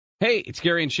Hey, it's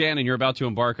Gary and Shannon. You're about to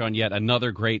embark on yet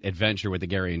another great adventure with the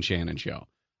Gary and Shannon Show.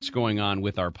 What's going on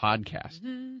with our podcast?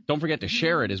 Don't forget to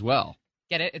share it as well.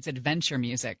 Get it? It's adventure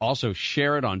music. Also,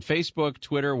 share it on Facebook,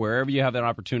 Twitter, wherever you have that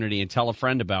opportunity, and tell a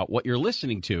friend about what you're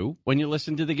listening to when you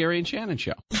listen to the Gary and Shannon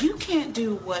Show. You can't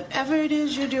do whatever it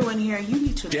is you're doing here. You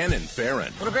need to. Shannon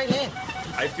Farron. What a great name.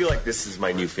 I feel like this is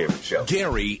my new favorite show.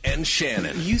 Gary and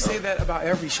Shannon. You say that about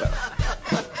every show.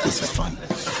 This is fun.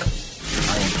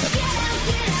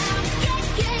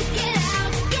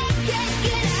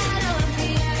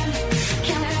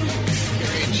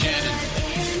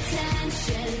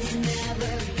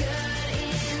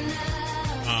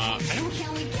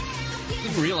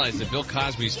 I didn't realize that Bill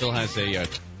Cosby still has I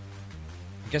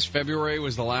guess February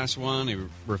was the last one. He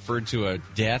referred to a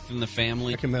death in the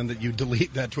family. I recommend that you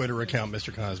delete that Twitter account,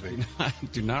 Mr. Cosby.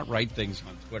 Do not write things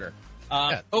on Twitter.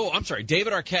 I'm sorry.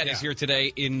 David Arquette is here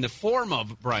today in the form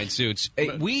of Bryan Suits.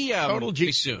 We Total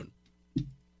G soon.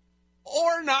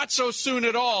 Or not so soon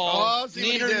at all.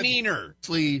 Neener.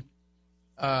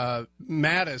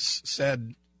 Mattis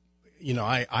said,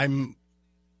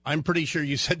 I'm pretty sure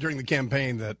you said during the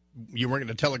campaign that you weren't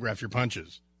going to telegraph your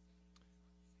punches.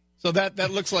 So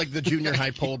that looks like the junior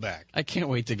high pullback. I can't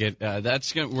wait to get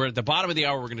we're at the bottom of the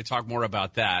hour. We're going to talk more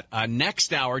about that.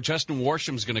 Next hour, Justin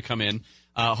Worsham's going to come in,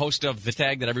 host of the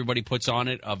tag that everybody puts on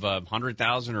it of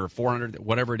 100,000 or 400,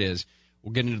 whatever it is.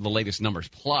 We'll get into the latest numbers.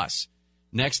 Plus,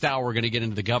 next hour, we're going to get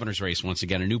into the governor's race once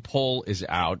again. A new poll is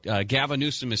out. Gavin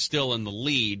Newsom is still in the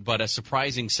lead, but a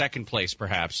surprising second place,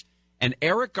 perhaps. And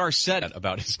Eric Garcetti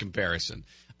about his comparison.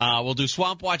 We'll do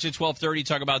Swamp Watch at 12:30,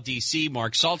 talk about D.C.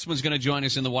 Mark Saltzman's going to join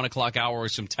us in the 1 o'clock hour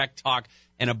with some tech talk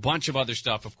and a bunch of other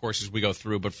stuff, of course, as we go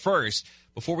through. But first,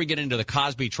 before we get into the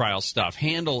Cosby trial stuff,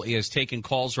 Handel is taking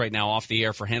calls right now off the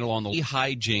air for Handel on the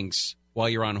hijinks while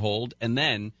you're on hold, and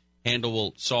then Handel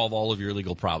will solve all of your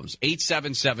legal problems.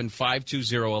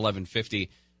 877-520-1150.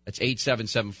 That's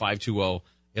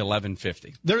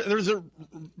 877-520-1150. There's a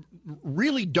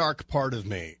really dark part of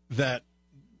me that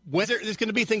whether there's going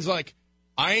to be things like,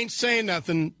 I ain't saying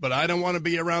nothing, but I don't want to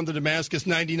be around the Damascus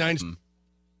 99.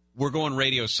 We're going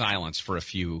radio silence for a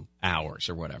few hours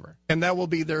or whatever. And that will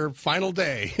be their final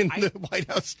day in the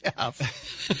White House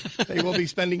staff. They will be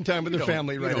spending time with their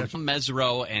family right after.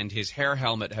 Mesereau and his hair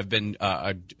helmet have been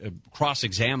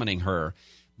cross-examining her,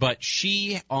 but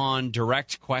she, on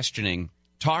direct questioning,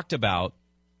 talked about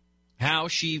how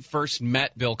she first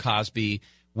met Bill Cosby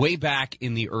way back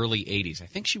in the early 80s. I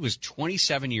think she was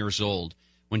 27 years old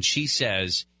when she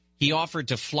says he offered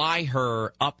to fly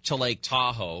her up to Lake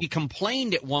Tahoe. He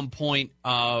complained at one point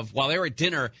of, while they were at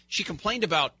dinner, she complained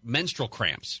about menstrual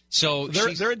cramps. So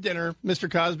they're at dinner.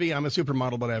 Mr. Cosby, I'm a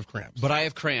supermodel, but I have cramps. But I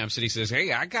have cramps. And he says,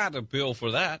 hey, I got a pill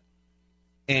for that.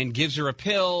 And gives her a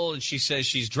pill, and she says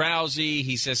she's drowsy.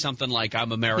 He says something like,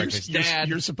 I'm America's dad.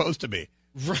 You're supposed to be.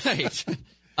 Right.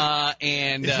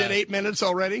 And is it 8 minutes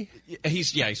already?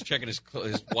 He's checking his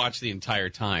watch the entire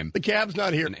time. The cab's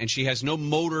not here, and she has no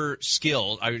motor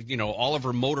skill. All of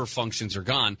her motor functions are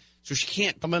gone, so she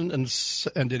can't come in. And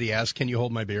did he ask, "Can you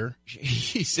hold my beer?"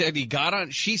 He said he got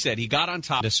on. She said he got on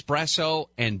top of espresso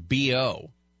and BO.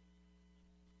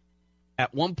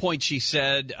 At one point, she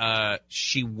said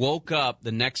she woke up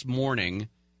the next morning,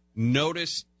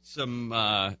 noticed some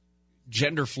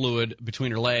gender fluid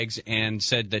between her legs, and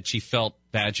said that she felt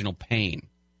vaginal pain.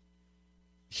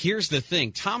 Here's the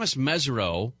thing. Thomas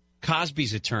Mesereau,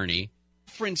 Cosby's attorney,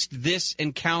 referenced this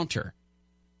encounter.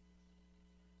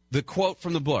 The quote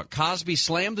from the book, Cosby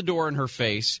slammed the door in her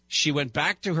face. She went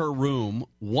back to her room,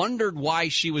 wondered why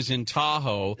she was in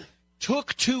Tahoe,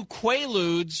 took 2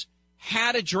 Quaaludes,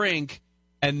 had a drink,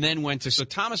 and then went to... So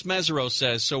Thomas Mesereau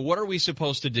says, so what are we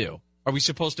supposed to do? Are we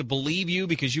supposed to believe you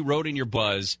because you wrote in your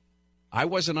buzz, I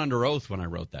wasn't under oath when I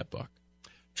wrote that book?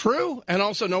 True, and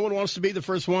also no one wants to be the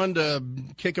first one to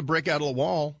kick a brick out of the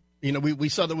wall. We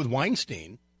saw that with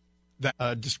Weinstein, that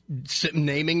just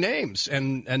naming names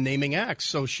and naming acts.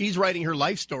 So she's writing her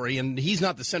life story, and he's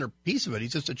not the centerpiece of it.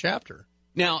 He's just a chapter.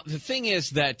 Now, the thing is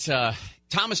that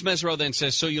Thomas Mesereau then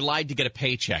says, so you lied to get a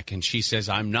paycheck. And she says,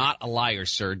 I'm not a liar,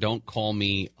 sir. Don't call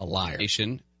me a liar.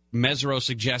 Mesereau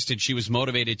suggested she was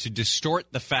motivated to distort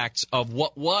the facts of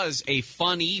what was a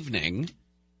fun evening,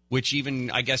 which even,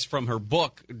 I guess, from her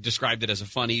book, described it as a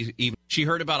fun evening. She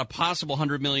heard about a possible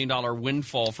 $100 million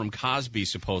windfall from Cosby,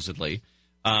 supposedly.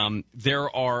 There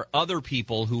are other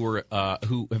people who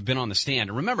have been on the stand.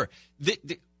 And remember,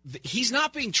 he's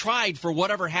not being tried for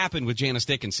whatever happened with Janice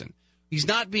Dickinson. He's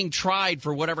not being tried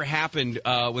for whatever happened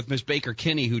with Miss Baker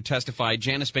Kinney,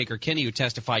 Janice Baker Kinney, who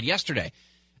testified yesterday.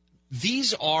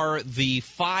 These are the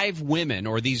 5 women,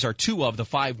 or these are 2 of the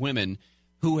 5 women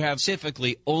who have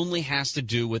specifically only has to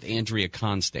do with Andrea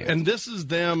Constand. And this is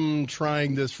them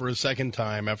trying this for a second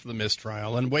time after the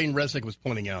mistrial. And Wayne Resnick was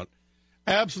pointing out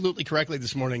absolutely correctly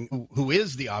this morning who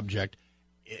is the object.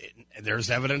 There's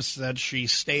evidence that she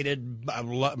stated,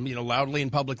 loudly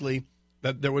and publicly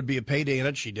that there would be a payday in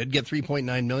it. She did get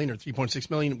 $3.9 million or $3.6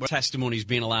 million. Testimonies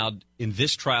being allowed in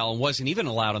this trial and wasn't even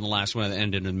allowed in the last one that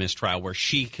ended in a mistrial, where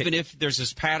even if there's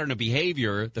this pattern of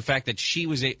behavior, the fact that she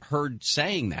was heard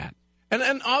saying that.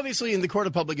 And obviously, in the court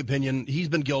of public opinion, he's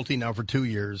been guilty now for 2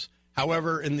 years.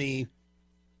 However, in the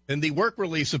work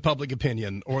release of public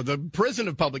opinion or the prison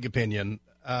of public opinion,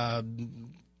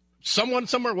 someone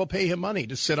somewhere will pay him money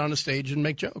to sit on a stage and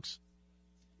make jokes.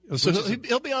 So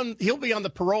he'll be on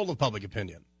the parole of public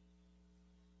opinion,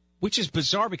 which is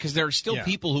bizarre because there are still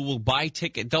people who will buy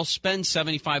tickets. They'll spend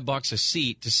 $75 a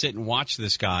seat to sit and watch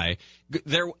this guy.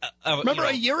 Remember,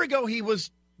 a year ago he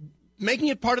was making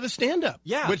it part of the stand-up.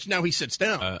 Yeah, which now he sits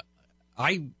down.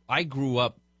 I grew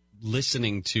up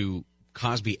listening to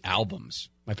Cosby albums.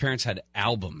 My parents had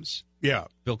albums. Yeah,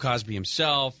 Bill Cosby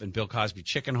himself and Bill Cosby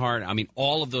Chicken Heart. I mean,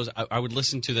 all of those. I would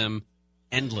listen to them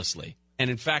endlessly. And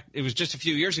in fact, it was just a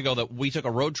few years ago that we took a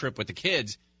road trip with the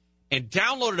kids and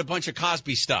downloaded a bunch of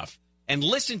Cosby stuff and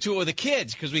listened to it with the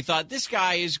kids because we thought this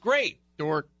guy is great.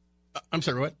 I'm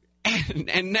sorry, what?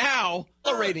 And now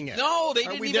rating it. No, they Are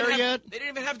didn't we even there have, yet? They didn't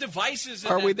even have devices.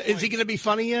 Are we? Is he going to be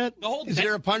funny yet? Is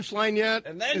there a punchline yet?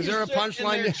 And then is there a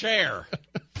punchline yet? Chair.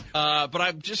 But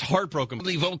I'm just heartbroken.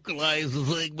 They vocalize the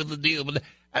thing with the deal.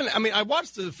 And I mean, I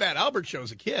watched the Fat Albert show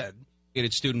as a kid.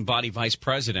 Student body vice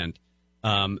president.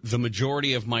 The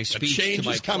majority of my speech to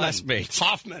my classmates.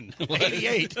 Hoffman,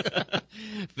 88.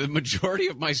 The majority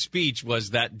of my speech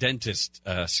was that dentist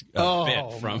bit from.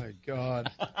 Oh, my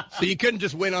God. So you couldn't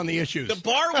just win on the issues. The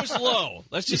bar was low.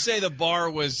 Let's just say the bar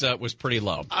was pretty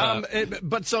low.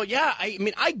 But so, yeah, I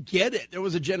mean, I get it. There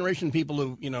was a generation of people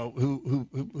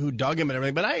who dug him and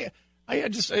everything. But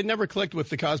I never clicked with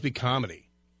the Cosby comedy.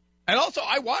 And also,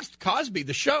 I watched Cosby,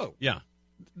 the show. Yeah.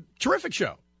 Terrific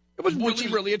show. It was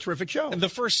really a terrific show. And the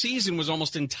first season was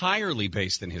almost entirely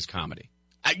based in his comedy.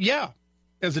 Yeah,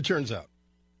 as it turns out.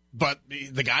 But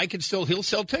the guy he'll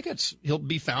sell tickets. He'll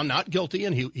be found not guilty,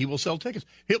 and he will sell tickets.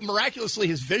 Miraculously,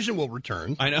 his vision will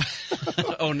return. I know.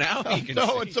 Oh, now he can see.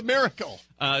 It's a miracle.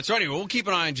 So anyway, we'll keep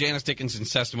an eye on Janice Dickinson's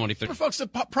testimony. For folks, the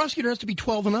prosecutor has to be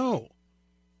 12-0.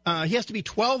 He has to be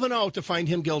 12-0 to find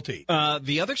him guilty.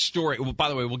 The other story, well, by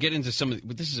the way, we'll get into some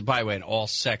of this is, by the way, an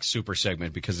all-sex super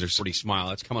segment because there's Pretty Smile.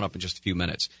 That's coming up in just a few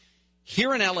minutes.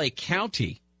 Here in L.A.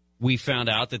 County, we found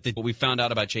out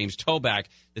about James Toback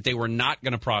that they were not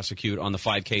going to prosecute on the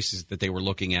 5 cases that they were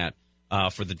looking at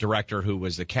for the director who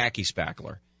was the khaki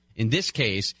spackler. In this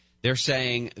case, they're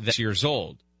saying that 6 years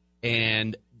old.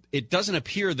 And it doesn't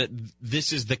appear that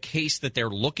this is the case that they're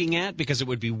looking at because it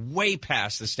would be way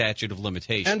past the statute of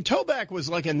limitations. And Toback was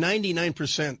like a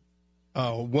 99%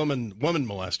 woman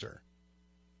molester.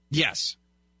 Yes.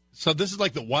 So this is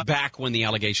like the what? Back when the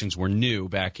allegations were new,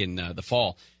 back in the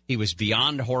fall, he was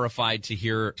beyond horrified to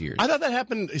hear. I thought that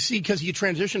happened, because he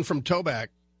transitioned from Toback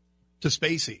to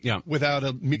Spacey without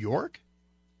a New York.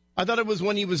 I thought it was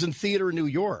when he was in theater in New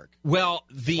York. Well,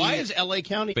 why is L.A.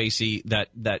 County Spacey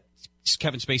that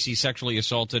Kevin Spacey sexually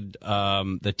assaulted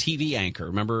the TV anchor?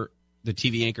 Remember the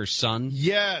TV anchor's son?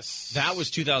 Yes, that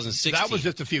was 2016. That was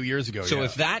just a few years ago. So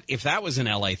if that was an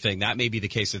L.A. thing, that may be the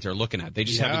case that they're looking at. They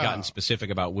just haven't gotten specific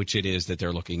about which it is that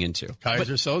they're looking into.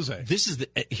 Kaiser Soze. This is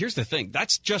here's the thing.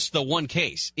 That's just the one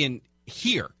case in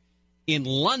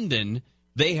London.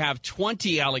 They have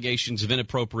 20 allegations of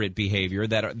inappropriate behavior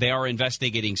that they are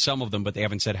investigating some of them, but they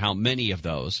haven't said how many of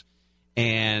those.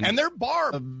 And their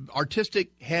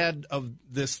artistic head of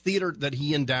this theater that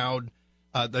he endowed,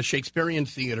 the Shakespearean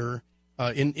theater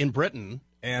in Britain,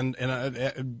 and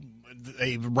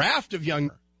a raft of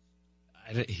young.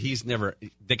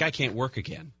 The guy can't work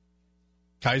again.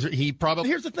 Kaiser, he probably.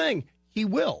 Here's the thing, he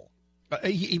will.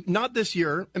 Not this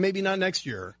year, and maybe not next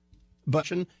year,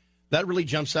 but that really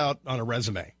jumps out on a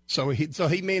resume. So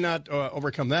he may not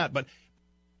overcome that, but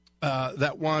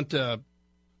that want.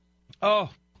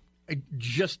 I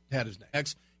just had his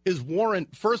next. His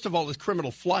warrant, first of all, is criminal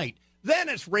flight. Then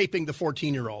it's raping the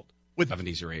 14-year-old. With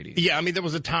 70s or 80s. Yeah, I mean, there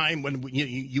was a time when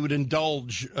you would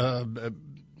indulge, a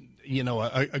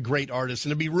great artist,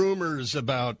 and there'd be rumors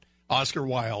about Oscar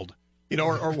Wilde,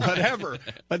 or whatever.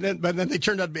 but then they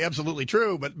turned out to be absolutely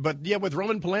true. But yeah, with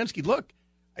Roman Polanski, look,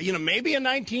 maybe in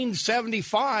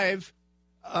 1975,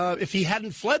 if he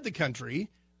hadn't fled the country,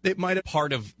 it might have.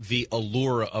 Part of the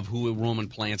allure of who Roman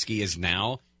Polanski is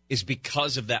now is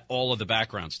because of that, all of the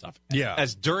background stuff. Yeah.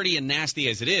 As dirty and nasty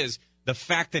as it is, the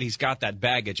fact that he's got that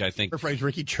baggage, I think. Phrase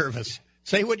Ricky Gervais.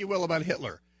 Say what you will about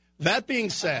Hitler. That being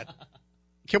said,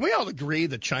 can we all agree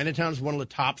that Chinatown is one of the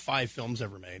top 5 films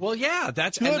ever made? Well, yeah,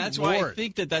 that's why I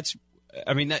think that's.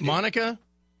 I mean, that, Monica,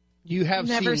 you have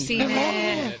never seen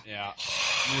it. Yeah,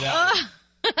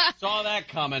 saw that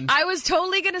coming. I was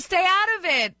totally going to stay out of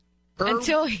it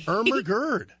until Irma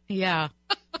Gerd. Yeah.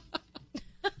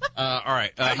 All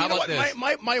right. How about this?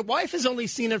 My wife has only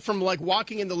seen it from like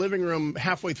walking in the living room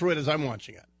halfway through it as I'm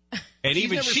watching it. And She's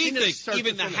even never she seen it thinks, start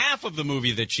even to the finish. half of the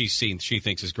movie that she's seen, she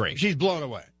thinks is great. She's blown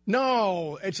away.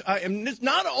 No, it's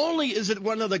not only is it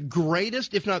one of the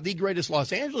greatest, if not the greatest,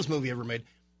 Los Angeles movie ever made.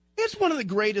 It's one of the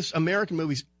greatest American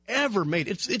movies ever made.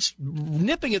 It's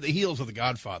nipping at the heels of The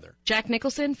Godfather. Jack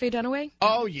Nicholson, Faye Dunaway?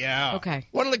 Oh, yeah. Okay.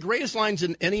 One of the greatest lines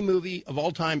in any movie of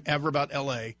all time ever about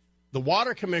L.A. The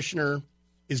water commissioner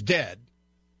is dead.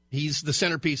 He's the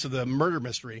centerpiece of the murder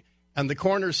mystery. And the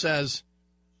coroner says,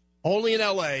 only in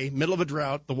L.A., middle of a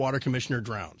drought, the water commissioner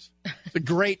drowns. It's a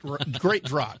great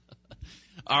drop.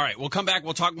 All right, we'll come back.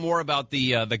 We'll talk more about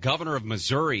the governor of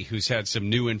Missouri, who's had some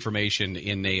new information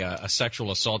in a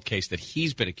sexual assault case that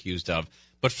he's been accused of.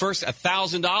 But first,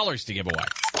 $1,000 to give away.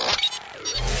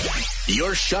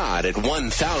 Your shot at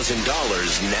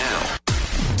 $1,000 now.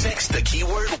 Text the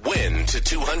keyword WIN to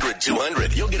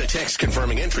 200-200. You'll get a text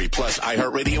confirming entry plus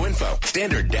iHeartRadio info.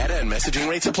 Standard data and messaging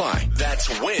rates apply. That's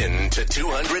WIN to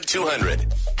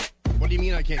 200-200. What do you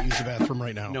mean I can't use the bathroom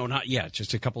right now? No, not yet.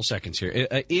 Just a couple seconds here.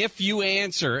 If you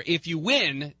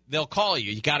win, they'll call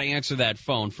you. You got to answer that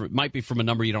phone. It might be from a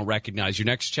number you don't recognize. Your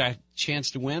next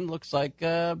chance to win looks like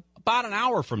about an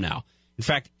hour from now. In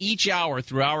fact, each hour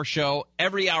through our show,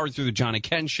 every hour through the John and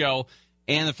Ken show,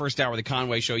 and the first hour of the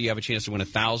Conway show, you have a chance to win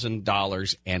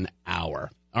 $1,000 an hour.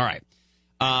 All right.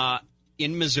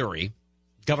 In Missouri,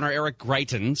 Governor Eric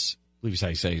Greitens, I believe is how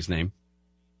you say his name,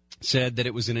 said that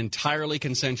it was an entirely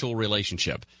consensual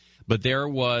relationship. But there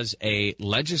was a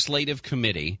legislative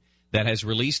committee that has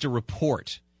released a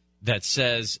report that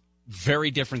says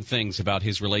very different things about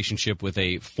his relationship with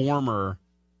a former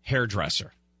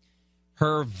hairdresser.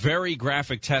 Her very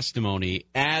graphic testimony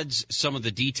adds some of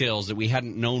the details that we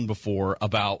hadn't known before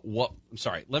about what... I'm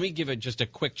sorry, let me give it just a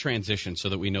quick transition so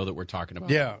that we know that we're talking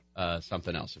about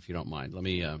something else, if you don't mind. Let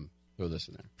me throw this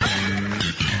in there.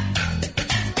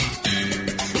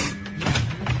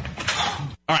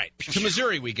 All right, to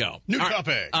Missouri we go. New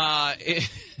topic.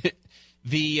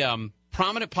 The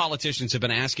prominent politicians have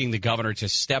been asking the governor to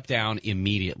step down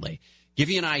immediately. Give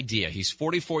you an idea. He's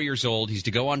 44 years old. He's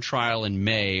to go on trial in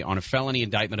May on a felony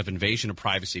indictment of invasion of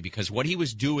privacy because what he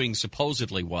was doing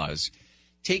supposedly was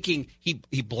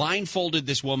he blindfolded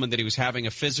this woman that he was having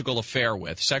a sexual affair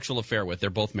with. They're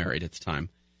both married at the time.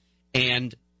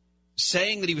 And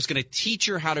saying that he was going to teach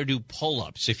her how to do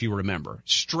pull-ups, if you remember.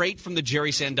 Straight from the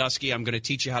Jerry Sandusky, I'm going to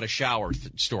teach you how to shower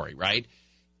story, right?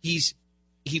 He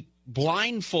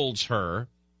blindfolds her,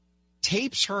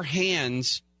 tapes her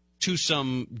hands to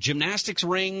some gymnastics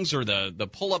rings or the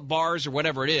pull-up bars or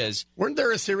whatever it is. Weren't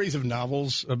there a series of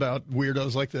novels about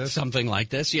weirdos like this? Something like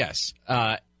this, yes.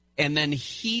 And then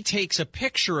he takes a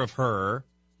picture of her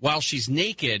while she's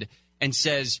naked and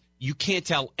says, "You can't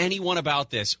tell anyone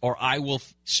about this, or I will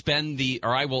send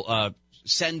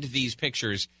these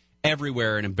pictures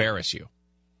everywhere and embarrass you."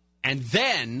 And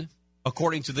then,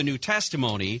 according to the new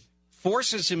testimony,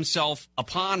 forces himself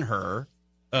upon her.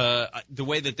 The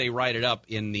way that they write it up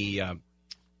in the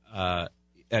at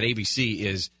ABC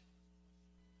is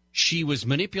she was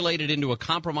manipulated into a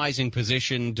compromising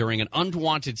position during an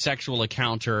unwanted sexual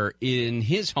encounter in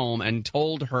his home and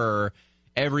told her,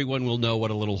 "Everyone will know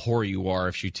what a little whore you are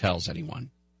if she tells anyone."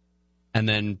 And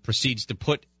then proceeds to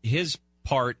put his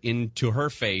part into her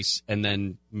face and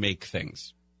then make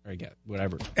things. I get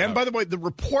whatever. And by the way, the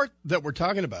report that we're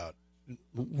talking about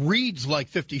reads like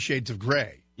 50 Shades of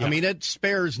Grey. Yeah. I mean, it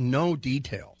spares no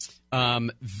detail.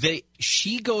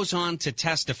 She goes on to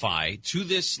testify to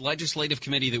this legislative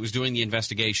committee that was doing the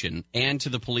investigation and to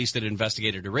the police that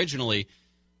investigated originally.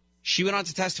 She went on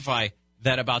to testify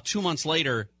that about 2 months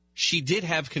later, she did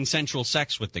have consensual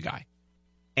sex with the guy.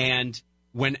 And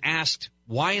when asked,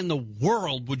 why in the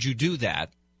world would you do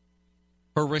that?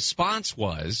 Her response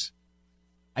was,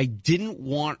 I didn't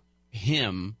want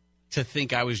him to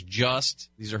think I was just,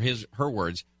 these are her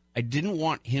words, I didn't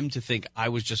want him to think I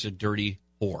was just a dirty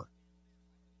whore.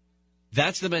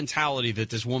 That's the mentality that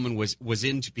this woman was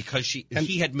into because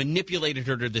he had manipulated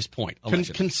her to this point.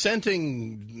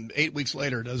 Consenting 8 weeks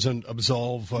later doesn't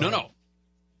absolve. No.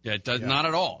 Yeah, it does not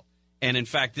at all. And in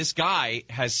fact, this guy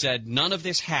has said none of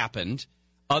this happened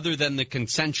other than the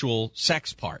consensual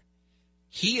sex part.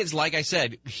 He is, like I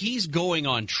said, he's going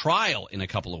on trial in a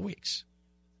couple of weeks.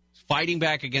 fighting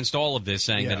back against all of this,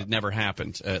 saying that it never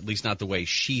happened, at least not the way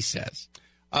she says.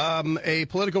 A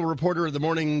political reporter of the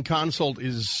Morning Consult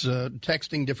is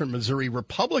texting different Missouri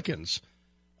Republicans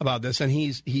about this, and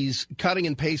he's cutting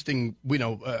and pasting,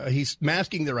 he's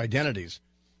masking their identities.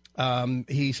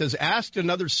 He says, asked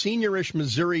another senior-ish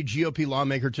Missouri GOP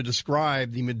lawmaker to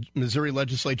describe the Missouri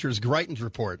legislature's Greitens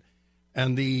report.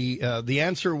 And the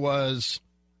answer was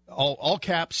all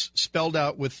caps spelled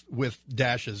out with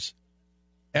dashes.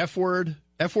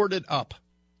 F-worded up.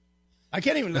 I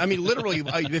can't even, literally,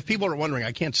 if people are wondering,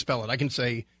 I can't spell it. I can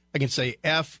say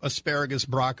F, asparagus,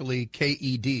 broccoli,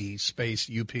 KED, space,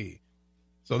 UP.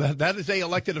 So that is a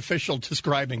elected official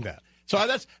describing that. So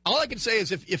that's all I can say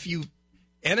is if you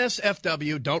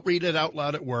NSFW, don't read it out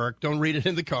loud at work, don't read it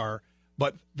in the car.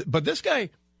 But this guy,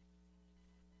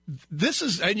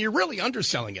 and you're really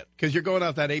underselling it because you're going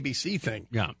off that ABC thing.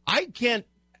 Yeah, I'd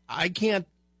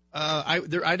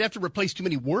have to replace too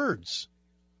many words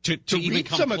to even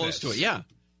come close to it. Yeah,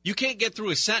 you can't get through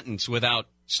a sentence without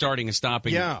starting and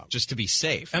stopping just to be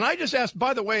safe. And I just asked,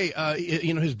 by the way,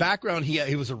 his background,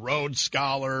 he was a Rhodes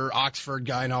Scholar, Oxford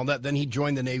guy and all that. Then he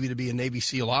joined the Navy to be a Navy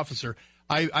SEAL officer.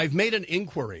 I've made an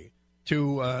inquiry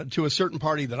to a certain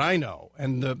party that I know,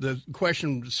 and the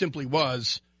question simply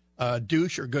was,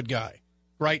 douche or good guy?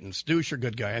 Greitens, douche or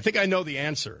good guy? I think I know the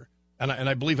answer, and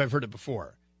I believe I've heard it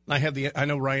before. I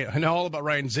know all about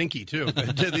Ryan Zinke too,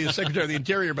 the Secretary of the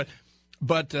Interior.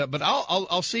 But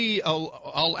I'll see.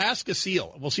 I'll ask a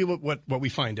SEAL. We'll see what we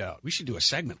find out. We should do a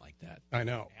segment like that. I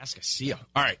know. Ask a SEAL.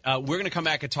 All right, we're going to come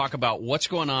back and talk about what's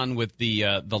going on with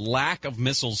the lack of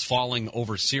missiles falling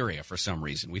over Syria for some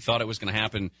reason. We thought it was going to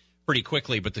happen pretty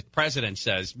quickly, but the president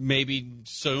says maybe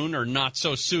soon or not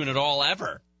so soon at all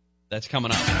ever. That's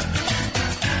coming up.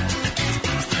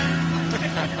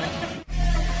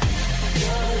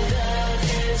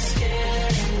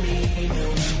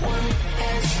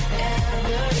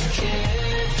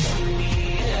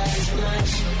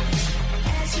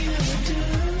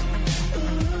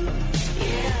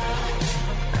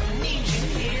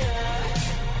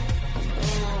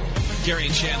 Gary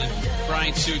and Shannon,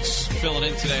 Bryan Suits filling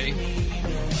in today.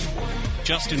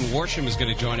 Justin Worsham is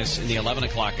going to join us in the 11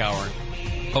 o'clock hour,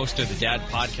 host of the Dad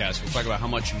Podcast. We'll talk about how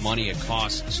much money it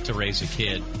costs to raise a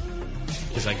kid,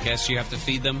 because I guess you have to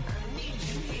feed them.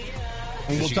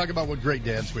 And we'll talk about what great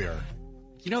dads we are.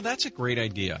 That's a great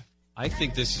idea. I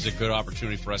think this is a good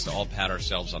opportunity for us to all pat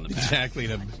ourselves on the back. Exactly,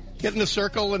 to get in the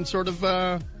circle and sort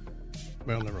of...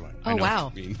 Well, never mind. Oh,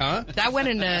 wow. Huh? That went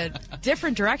in a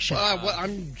different direction.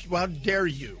 How dare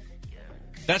you?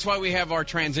 That's why we have our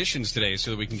transitions today, so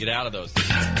that we can get out of those.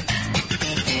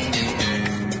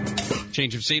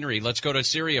 Change of scenery. Let's go to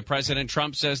Syria. President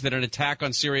Trump says that an attack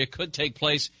on Syria could take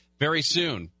place very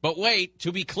soon. But wait,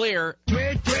 to be clear...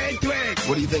 Twig.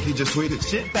 What do you think he just tweeted?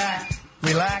 Sit back,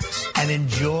 relax, and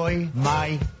enjoy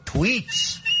my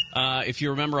tweets. If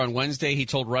you remember, on Wednesday, he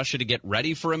told Russia to get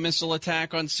ready for a missile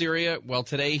attack on Syria. Well,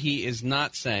 today he is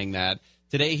not saying that.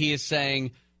 Today he is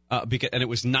saying, and it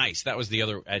was nice. That was the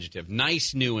other adjective.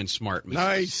 Nice, new, and smart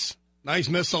missiles. Nice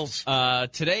missiles.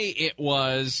 Today it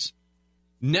was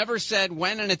never said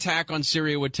when an attack on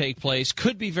Syria would take place.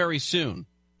 Could be very soon.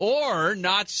 Or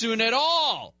not soon at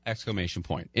all! Exclamation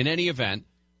point. In any event,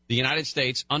 the United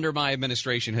States, under my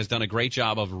administration, has done a great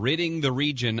job of ridding the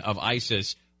region of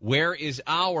ISIS. Where is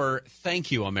our thank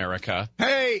you, America?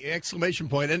 Hey! Exclamation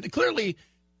point. And clearly,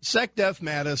 SecDef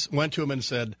Mattis went to him and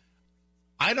said,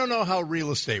 I don't know how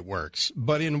real estate works,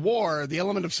 but in war, the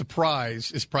element of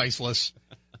surprise is priceless,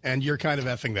 and you're kind of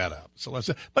effing that up. So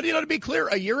let's. But, to be clear,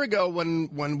 a year ago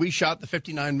when we shot the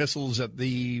 59 missiles at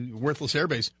the worthless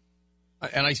airbase,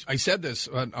 and I said this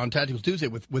on Tactical Tuesday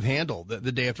with Handel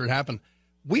the day after it happened,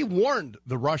 we warned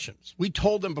the Russians. We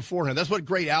told them beforehand. That's what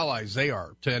great allies they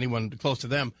are to anyone close to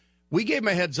them. We gave them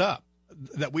a heads up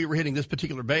that we were hitting this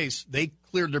particular base. They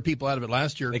cleared their people out of it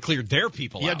last year. They cleared their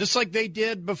people out. Yeah, just like they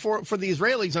did before for the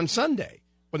Israelis on Sunday.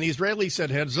 When the Israelis said,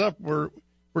 heads up, we're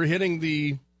hitting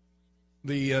the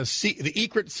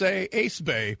Ikrit say Ace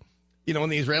Bay. When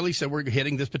the Israelis said we're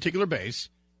hitting this particular base,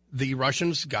 the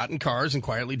Russians got in cars and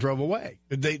quietly drove away.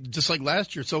 They just like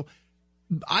last year. So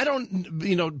I don't,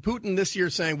 Putin this year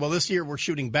saying, well, this year we're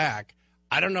shooting back.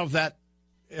 I don't know if that,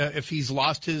 if he's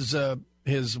lost his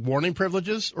warning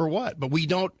privileges or what. But we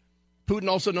don't, Putin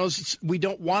also knows we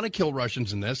don't want to kill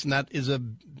Russians in this, and that is a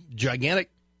gigantic,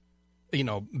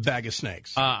 bag of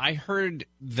snakes. I heard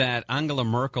that Angela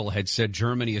Merkel had said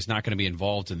Germany is not going to be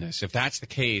involved in this. If that's the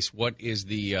case, what is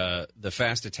the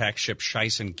fast attack ship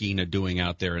Scheissengina doing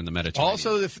out there in the Mediterranean?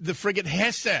 Also, the frigate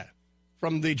Hesse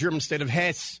from the German state of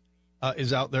Hesse.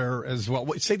 Is out there as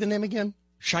well. Say the name again.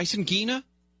 Scheissengina?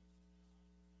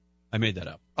 I made that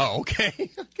up. Oh, okay. You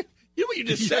know what you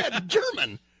just said?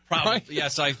 German. Probably. Right?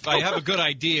 Yes, I have a good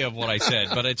idea of what I said,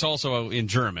 but it's also in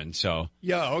German, so.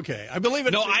 Yeah, okay. I believe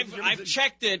it. No, I've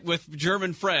checked it with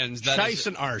German friends. Scheiß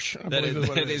and Arsch. That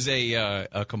is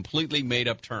a completely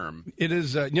made-up term. It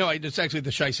is, it's actually the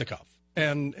Scheissekopf.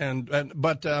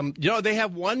 But they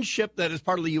have one ship that is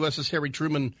part of the USS Harry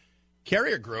Truman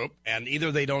carrier group, and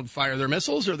either they don't fire their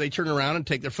missiles or they turn around and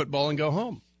take their football and go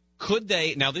home. Could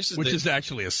they? Now, this is which is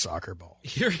actually a soccer ball.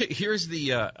 Here's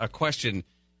the a question.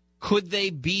 Could they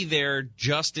be there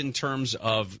just in terms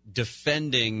of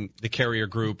defending the carrier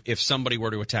group if somebody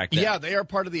were to attack them? Yeah, they are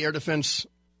part of the air defense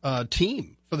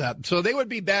team for that. So they would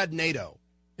be bad NATO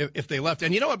if they left.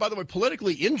 And you know what, by the way,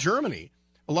 politically in Germany,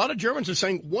 a lot of Germans are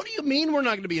saying, what do you mean we're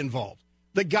not going to be involved?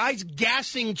 The guy's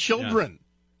gassing children.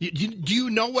 Yeah. Do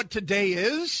you know what today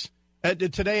is?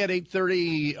 Today at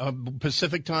 8:30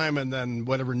 Pacific time and then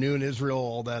whatever noon Israel,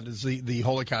 all that is the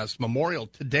Holocaust Memorial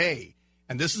today.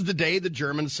 And this is the day the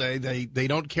Germans say they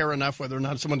don't care enough whether or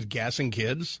not someone's gassing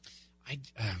kids. I'm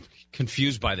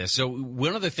confused by this. So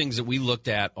one of the things that we looked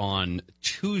at on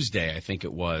Tuesday, I think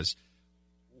it was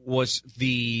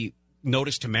the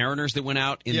notice to mariners that went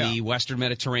out in the Western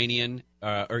Mediterranean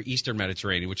or Eastern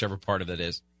Mediterranean, whichever part of it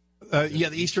is.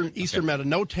 The Eastern Med,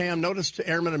 NOTAM, notice to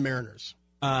airmen and mariners.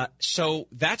 So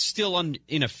that's still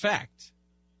in effect,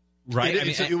 right?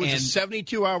 It was a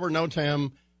 72-hour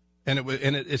NOTAM, and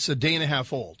it's a day and a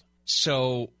half old.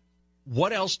 So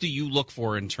what else do you look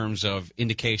for in terms of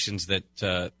indications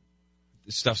that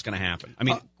stuff's going to happen? I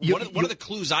mean, one of the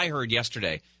clues I heard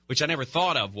yesterday, which I never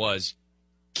thought of, was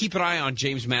keep an eye on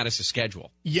James Mattis'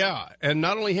 schedule. Yeah, and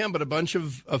not only him, but a bunch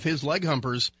of his leg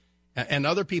humpers and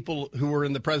other people who were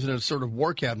in the president's sort of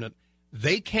war cabinet.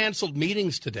 They canceled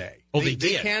meetings today. Oh, they did?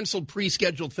 They canceled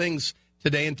pre-scheduled things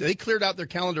today, and they cleared out their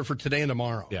calendar for today and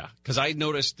tomorrow. Yeah, because I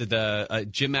noticed that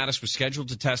Jim Mattis was scheduled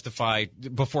to testify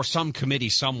before some committee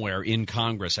somewhere in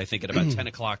Congress, I think at about 10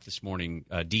 o'clock this morning,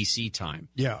 D.C. time.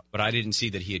 Yeah. But I didn't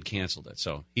see that he had canceled it.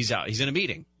 So he's out. He's in a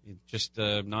meeting, just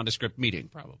a nondescript meeting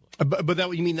probably. But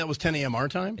you mean that was 10 a.m. our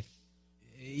time?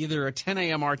 Either a 10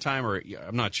 a.m. our time or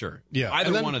I'm not sure. Yeah,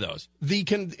 either one of those.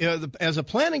 As a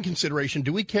planning consideration,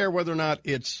 do we care whether or not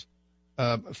it's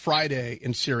Friday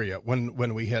in Syria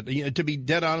when we had? To be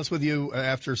dead honest with you,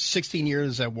 after 16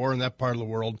 years at war in that part of the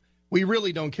world, we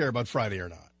really don't care about Friday or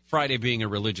not. Friday being a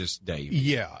religious day.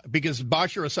 Yeah, because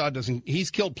Bashar Assad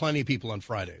he's killed plenty of people on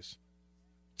Fridays.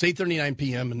 It's 8:39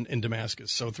 p.m. in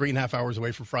Damascus, so 3.5 hours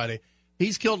away from Friday.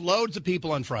 He's killed loads of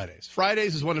people on Fridays.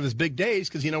 Fridays is one of his big days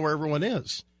because you know where everyone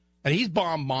is. And he's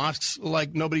bombed mosques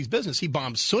like nobody's business. He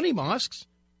bombs Sunni mosques.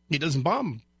 He doesn't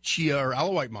bomb Shia or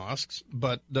Alawite mosques.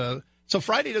 But so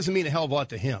Friday doesn't mean a hell of a lot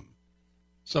to him.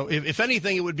 So if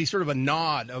anything, it would be sort of a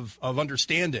nod of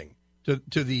understanding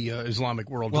to the Islamic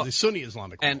world, to the Sunni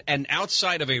Islamic world. And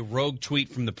outside of a rogue tweet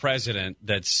from the president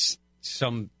that's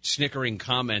some snickering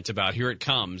comment about here it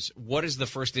comes, what is the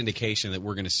first indication that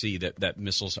we're going to see that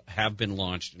missiles have been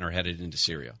launched and are headed into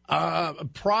Syria?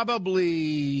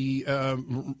 Probably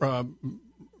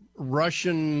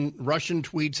Russian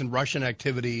tweets and Russian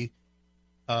activity.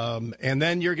 And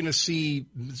then you're going to see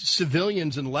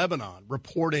civilians in Lebanon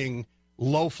reporting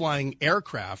low-flying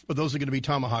aircraft, but those are going to be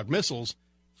Tomahawk missiles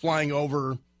flying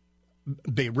over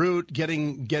Beirut,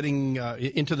 getting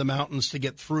into the mountains to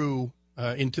get through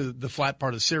into the flat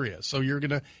part of Syria. So you're going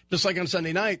to, just like on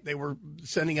Sunday night, they were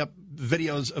sending up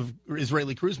videos of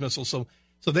Israeli cruise missiles. So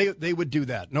they would do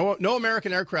that. No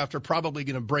American aircraft are probably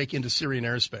going to break into Syrian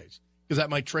airspace because that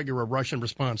might trigger a Russian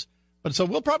response. But so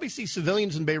we'll probably see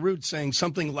civilians in Beirut saying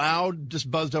something loud just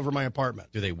buzzed over my apartment.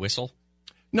 Do they whistle?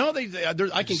 No, I can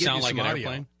get you some like an audio.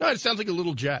 Airplane? No, it sounds like a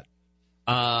little jet.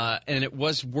 And it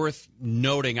was worth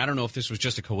noting, I don't know if this was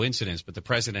just a coincidence, but the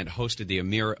president hosted the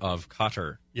Emir of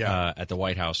Qatar at the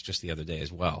White House just the other day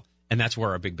as well. And that's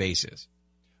where our big base is.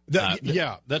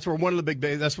 That's where one of the big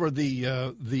bases, that's where the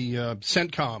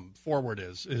CENTCOM forward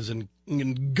is in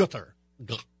Qatar.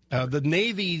 The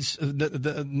Navy's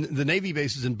the Navy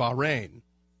base is in Bahrain.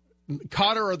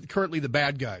 Qatar are currently the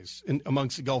bad guys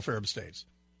amongst the Gulf Arab states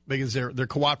because they're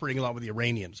cooperating a lot with the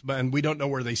Iranians, and we don't know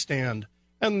where they stand.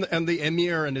 And the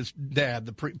emir and his dad,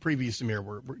 the previous emir,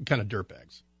 were kind of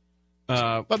dirtbags.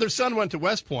 But their son went to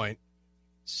West Point,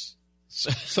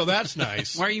 so that's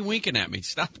nice. Why are you winking at me?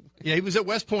 Stop. Yeah, he was at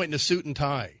West Point in a suit and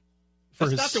tie for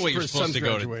That's not the way you're supposed to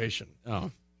go graduation.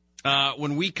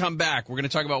 When we come back, we're going to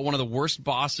talk about one of the worst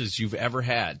bosses you've ever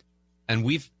had, and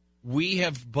we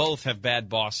have both have bad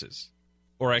bosses.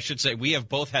 Or I should say, we have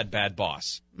both had bad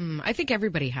boss. I think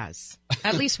everybody has.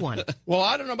 At least one. Well,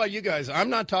 I don't know about you guys.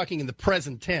 I'm not talking in the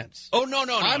present tense. Oh, no.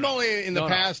 I'm only in the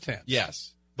past tense.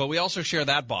 Yes. but we also share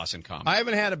that boss in common. I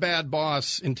haven't had a bad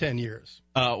boss in 10 years,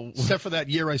 except for that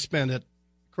year I spent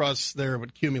across there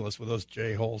with Cumulus with those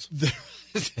J-holes.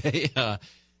 There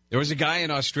was a guy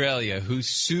in Australia who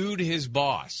sued his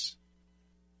boss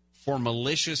for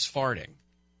malicious farting.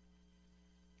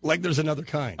 Like there's another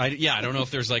kind. I don't know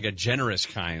if there's like a generous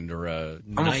kind or a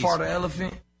nice. I'm a fart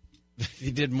elephant.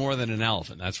 He did more than an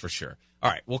elephant, that's for sure.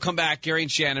 All right, we'll come back. Gary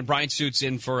and Shannon. Bryan Suits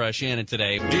in for Shannon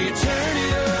today. Do you turn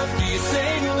it up? Do you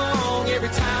sing along every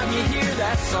time you hear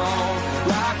that song?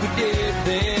 Like we did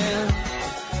then,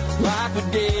 like we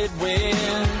did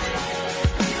when.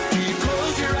 Do you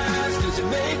close your eyes? Does it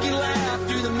make you laugh?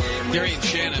 Do the memories Gary and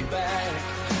Shannon.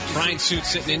 Bryan Suits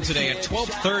sitting in today at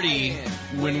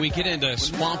 12:30. When we get into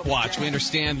Swamp Watch, we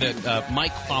understand that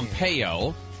Mike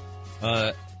Pompeo,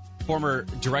 former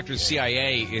director of the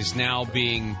CIA, is now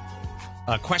being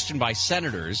questioned by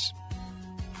senators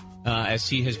as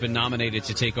he has been nominated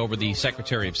to take over the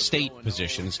Secretary of State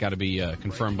position. It's got to be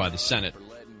confirmed by the Senate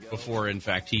before, in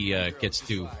fact, he gets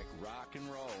to.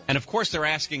 And, of course, they're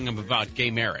asking him about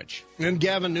gay marriage. And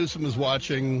Gavin Newsom is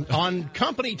watching on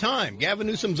company time. Gavin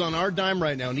Newsom's on our dime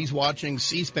right now, and he's watching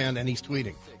C-SPAN, and he's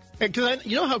tweeting. Because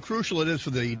you know how crucial it is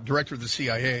for the director of the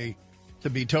CIA to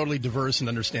be totally diverse and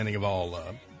understanding of all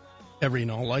every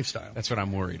and all lifestyle. That's what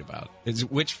I'm worried about.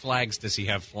 Which flags does he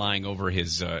have flying over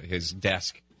his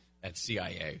desk at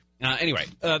CIA? Anyway,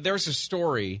 there's a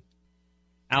story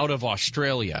out of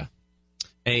Australia.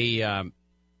 A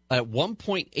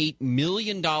 $1.8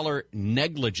 million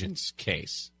negligence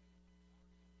case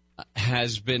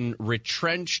has been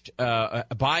retrenched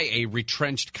by a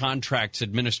retrenched contracts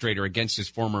administrator against his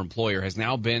former employer, has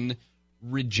now been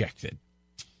rejected.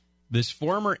 This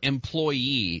former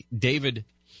employee, David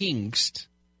Hingst,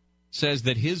 says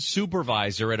that his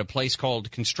supervisor at a place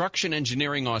called Construction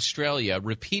Engineering Australia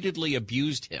repeatedly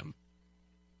abused him.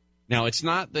 Now, it's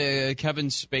not the Kevin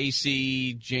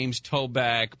Spacey, James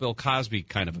Toback, Bill Cosby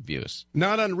kind of abuse.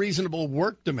 Not unreasonable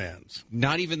work demands.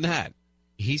 Not even that.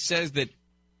 He says that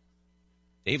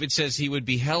David says he would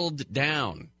be held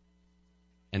down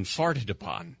and farted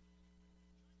upon.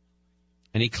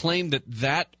 And he claimed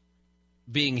that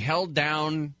being held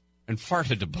down and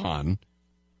farted upon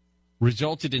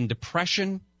resulted in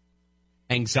depression,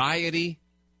 anxiety,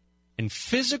 and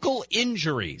physical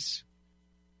injuries.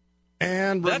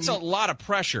 And that's a lot of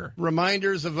pressure.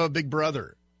 Reminders of a big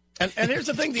brother. And here's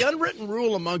the thing: the unwritten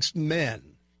rule amongst men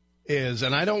is,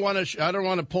 and I don't want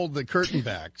to pull the curtain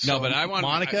back. So, no, but I want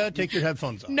Monica, take your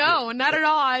headphones off. No, not at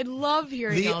all. I love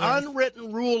hearing the all this.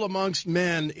 unwritten rule amongst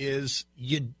men is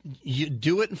you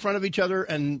do it in front of each other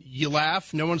and you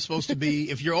laugh. No one's supposed to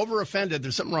be. If you're over offended,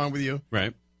 there's something wrong with you,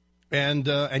 right? And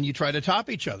you try to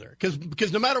top each other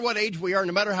because no matter what age we are,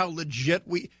 no matter how legit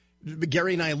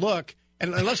Gary and I look.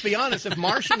 And let's be honest, if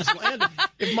Martians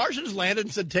landed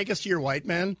and said, "Take us to your white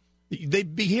man,"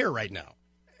 they'd be here right now.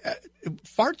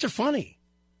 Farts are funny.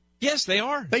 Yes, they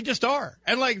are. They just are.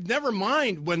 And never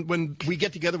mind when we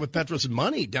get together with Petros and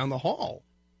Money down the hall.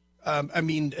 But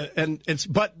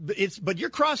you're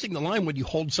crossing the line when you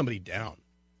hold somebody down.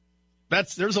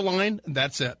 There's a line, and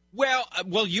that's it. Well,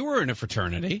 you were in a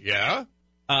fraternity. Yeah.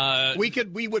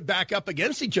 We would back up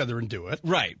against each other and do it.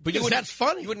 Right. But that's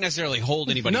funny. You wouldn't necessarily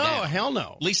hold anybody down. No, hell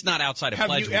no. At least not outside of Have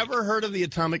Pledge you Week. ever heard of the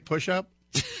atomic push-up?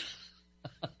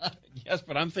 Yes,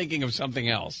 but I'm thinking of something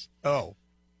else. Oh.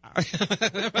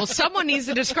 Well, someone needs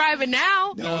to describe it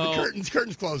now. No, the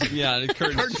curtain's closing. Yeah, the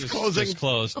curtain's closing. Just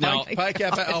closed. Now, Pi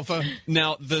Kappa Alpha.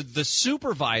 Now, the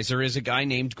supervisor is a guy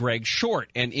named Greg Short,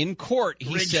 and in court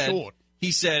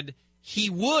he said he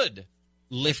would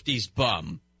lift his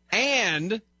bum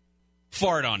and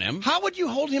fart on him. How would you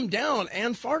hold him down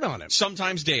and fart on him?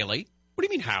 Sometimes daily. What do you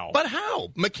mean how? But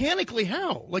how? Mechanically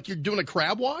how? Like you're doing a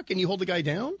crab walk and you hold the guy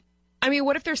down? I mean,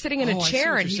 what if they're sitting in a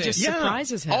chair and he just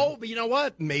surprises him? Oh, but you know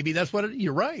what? Maybe that's what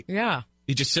you're right. Yeah.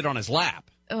 He just sit on his lap.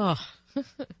 Ugh.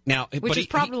 Now, which is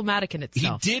problematic in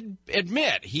itself. He did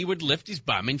admit he would lift his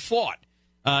bum and fart.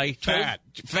 Fat.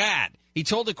 He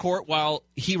told the court while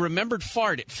he remembered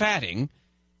fatting,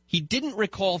 he didn't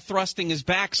recall thrusting his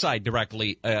backside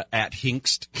directly at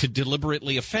Hingst to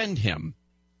deliberately offend him.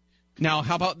 Now,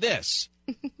 how about this?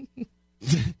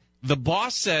 The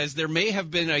boss says there may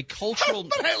have been a cultural...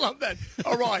 But I love that.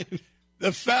 All right.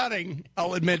 The fatting,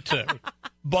 I'll admit to.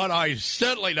 But I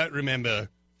certainly don't remember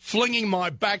flinging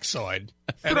my backside...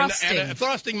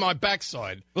 Thrusting my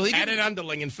backside at an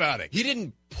underling and fatting. He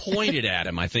didn't point it at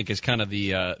him, I think, is kind of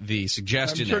the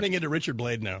suggestion. I'm turning into Richard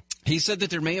Blade now. He said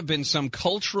that there may have been some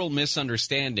cultural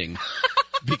misunderstanding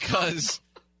because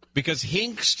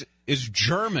Hingst is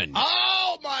German.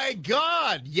 Oh, my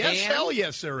God. Yes, hell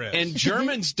yes, there is. And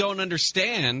Germans don't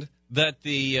understand that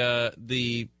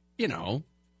the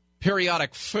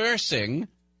periodic fursing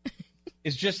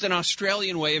is just an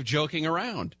Australian way of joking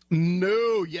around.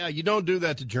 No, yeah, you don't do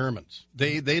that to Germans.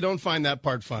 They don't find that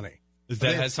part funny.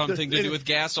 That has something to do with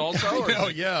gas also? Oh,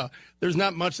 yeah. There's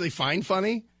not much they find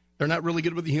funny. They're not really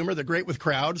good with the humor. They're great with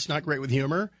crowds, not great with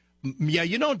humor. Yeah,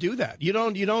 you don't do that. You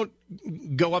don't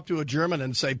go up to a German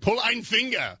and say, pull ein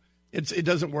Finger. It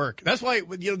doesn't work. That's why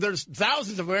there's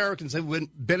thousands of Americans that have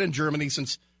been in Germany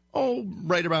since,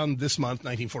 right around this month,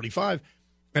 1945.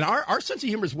 And our sense of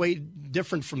humor is way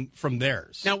different from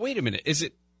theirs. Now, wait a minute. Is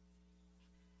it?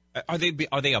 Are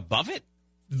they above it?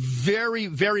 Very,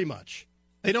 very much.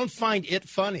 They don't find it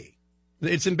funny.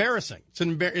 It's embarrassing. It's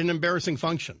an embarrassing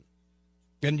function.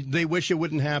 And they wish it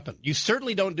wouldn't happen. You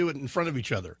certainly don't do it in front of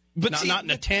each other. But not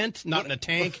in a tent, not in a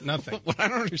tank, nothing. What I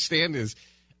don't understand is,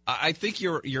 I think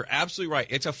you're absolutely right.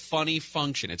 It's a funny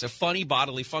function. It's a funny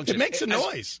bodily function. It makes a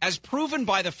noise. As proven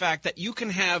by the fact that you can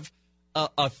have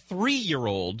a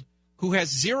 3-year-old who has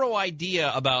zero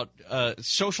idea about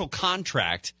social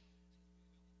contract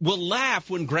will laugh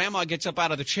when grandma gets up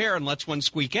out of the chair and lets one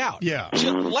squeak out. Yeah.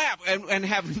 She'll laugh and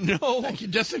have no...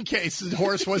 Just in case the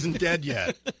horse wasn't dead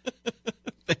yet.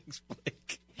 Thanks,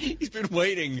 Blake. He's been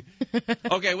waiting.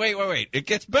 Okay, wait. It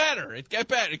gets better. It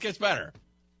gets better.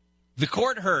 The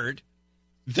court heard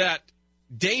that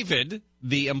David,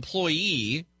 the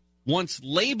employee, once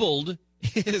labeled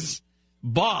his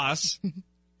boss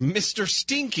Mr.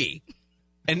 Stinky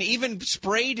and even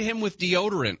sprayed him with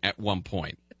deodorant at one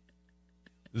point.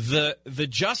 The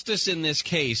justice in this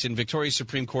case in Victoria's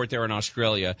Supreme Court there in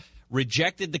Australia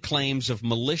rejected the claims of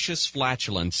malicious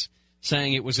flatulence,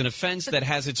 saying it was an offense that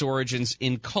has its origins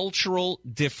in cultural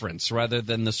difference rather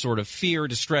than the sort of fear,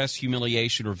 distress,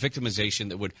 humiliation, or victimization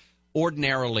that would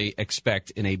ordinarily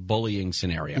expect in a bullying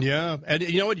scenario. Yeah, and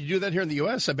you know what? You do that here in the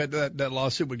U.S., I bet that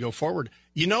lawsuit would go forward.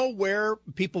 You know where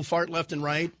people fart left and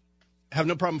right, have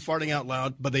no problem farting out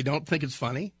loud, but they don't think it's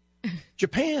funny?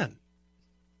 Japan.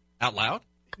 Out loud?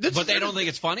 But they don't think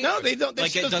it's funny? No, they don't.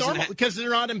 Like it's normal because they're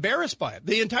not embarrassed by it.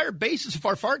 The entire basis of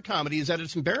our fart comedy is that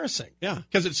it's embarrassing. Yeah.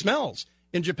 Because it smells.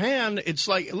 In Japan, it's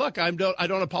like, look, I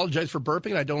don't apologize for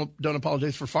burping. I don't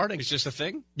apologize for farting. It's just a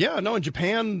thing? Yeah, no, in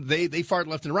Japan, they fart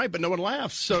left and right, but no one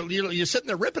laughs. So you're sitting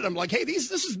there ripping them like, hey, this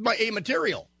is my A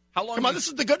material. How long? Come on, this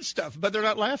is the good stuff, but they're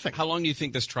not laughing. How long do you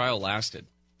think this trial lasted?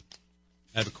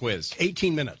 I have a quiz.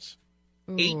 18 minutes.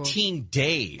 Ooh. 18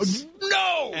 days.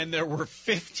 No! And there were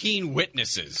 15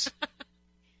 witnesses.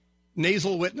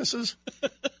 Nasal witnesses?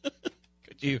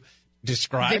 Could you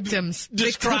describe? Victims.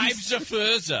 Describe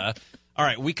Zafurza. All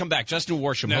right, we come back. Justin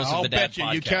Worsham, host of the Dad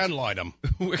Podcast. You can light them.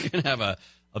 We're going to have a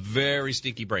very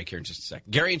stinky break here in just a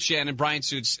second. Gary and Shannon, Bryan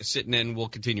Suits sitting in. We'll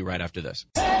continue right after this.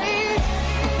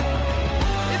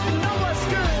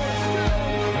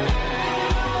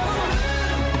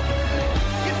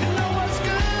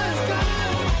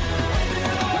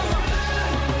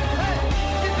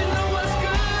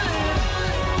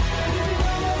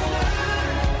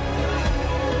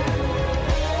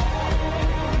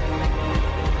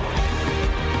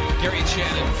 Gary and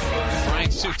Shannon.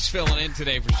 Bryan Suits filling in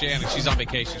today for Shannon. She's on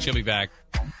vacation. She'll be back.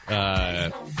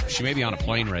 She may be on a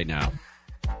plane right now.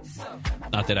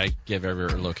 Not that I give her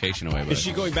location away. But is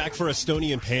she going back for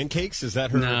Estonian pancakes? Is that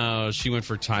her? No, she went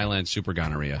for Thailand super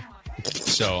gonorrhea.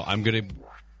 So I'm going to...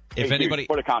 If anybody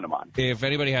put a condom on. If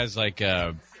anybody has like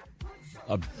a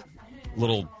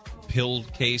little pill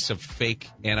case of fake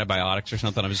antibiotics or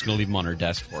something, I'm just going to leave them on her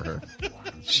desk for her.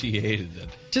 She hated it.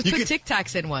 Just put Tic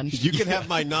Tacs in one. You can have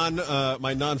my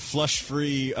non flush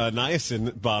free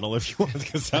niacin bottle if you want,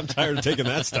 because I'm tired of taking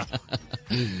that stuff.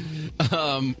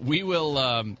 We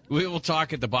will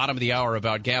talk at the bottom of the hour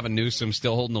about Gavin Newsom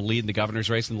still holding the lead in the governor's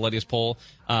race in the latest poll.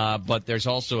 But there's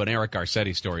also an Eric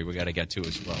Garcetti story we got to get to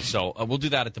as well. So we'll do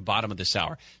that at the bottom of this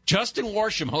hour. Justin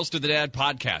Worsham, host of the Dad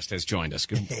Podcast, has joined us.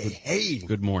 Hey.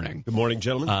 Good morning. Good morning,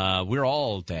 gentlemen. We're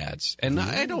all dads, and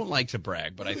I don't like to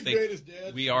brag, but I think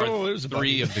we are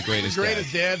three of the greatest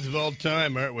dads of all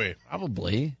time, aren't we?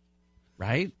 Probably,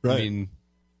 right? Right. I mean,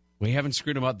 we haven't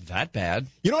screwed them up that bad.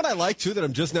 You know what I like, too, that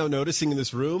I'm just now noticing in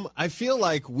this room? I feel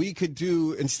like we could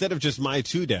do, instead of just my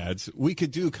two dads, we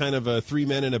could do kind of a 3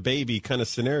 men and a baby kind of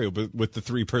scenario, but with the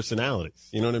three personalities.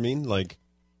 You know what I mean? Like,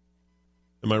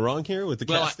 am I wrong here with the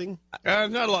casting?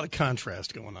 Not a lot of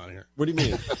contrast going on here. What do you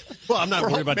mean? Well, I'm not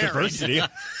worried about married. diversity. I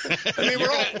mean,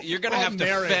 you're going to have to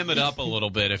fem it up a little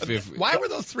bit. If Why were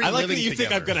those three I like living that you together?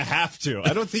 think I'm going to have to.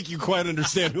 I don't think you quite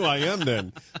understand who I am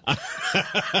then.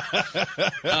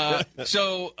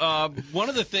 So one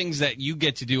of the things that you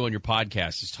get to do on your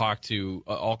podcast is talk to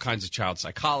all kinds of child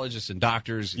psychologists and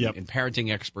doctors Yep. and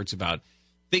parenting experts about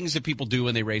things that people do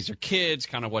when they raise their kids,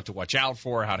 kind of what to watch out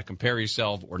for, how to compare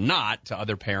yourself or not to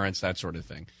other parents, that sort of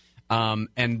thing.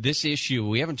 And this issue,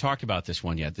 we haven't talked about this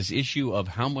one yet, this issue of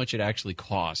how much it actually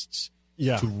costs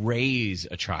to raise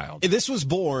a child. This was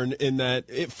born in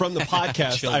that from the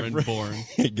podcast. Children born.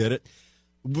 Get it?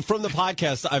 From the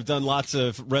podcast, I've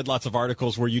read lots of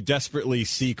articles where you desperately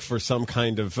seek for some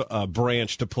kind of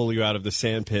branch to pull you out of the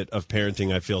sandpit of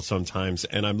parenting, I feel sometimes.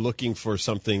 And I'm looking for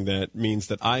something that means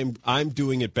that I'm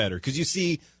doing it better. Because you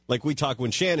see, like we talk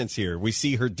when Shannon's here, we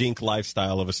see her dink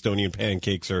lifestyle of Estonian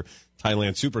pancakes or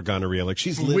Thailand super gonorrhea. Like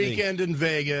she's living. Weekend in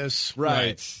Vegas.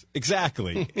 Right.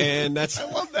 Exactly. And that's. I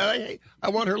love that. I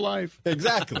want her life.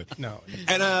 Exactly. No.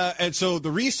 And so the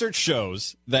research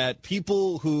shows that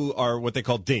people who are what they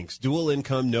call dinks, dual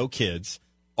income, no kids,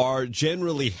 are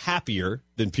generally happier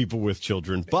than people with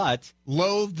children, but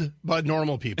loathed by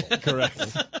normal people.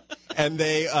 Correct. And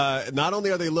they not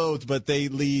only are they loathed, but they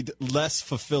lead less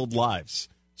fulfilled lives.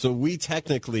 So we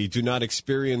technically do not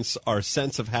experience our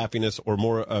sense of happiness or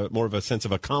more of a sense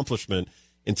of accomplishment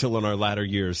until in our latter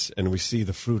years, and we see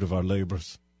the fruit of our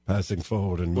labors passing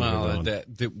forward and moving on.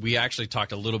 We actually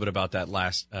talked a little bit about that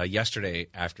yesterday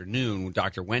afternoon when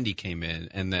Dr. Wendy came in,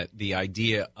 and that the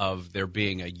idea of there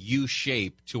being a U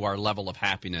shape to our level of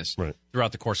happiness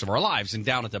throughout the course of our lives, and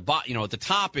down at the bottom, at the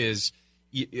top is.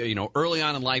 Early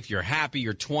on in life, you're happy,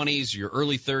 your 20s, your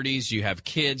early 30s, you have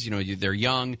kids, they're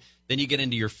young. Then you get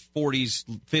into your 40s,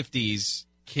 50s,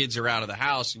 kids are out of the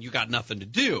house, and you got nothing to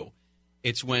do.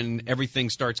 It's when everything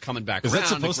starts coming back around. Is that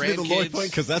supposed to be the low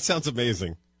point? Because that sounds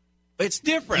amazing. It's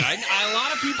different. A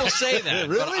lot of people say that.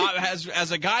 Really? But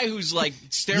as a guy who's like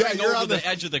staring over the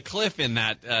edge of the cliff in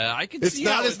that, I can see it's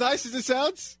not as nice as it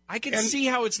sounds? I can see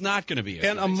how it's not going to be.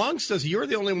 And nice. Amongst us, you're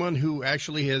the only one who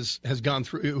actually has gone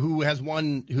through, who has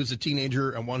one who's a teenager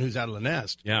and one who's out of the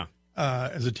nest. Yeah.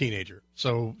 As a teenager.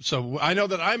 So I know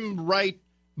that I'm right.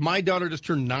 My daughter just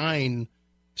turned 9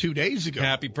 2 days ago.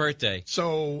 Happy birthday.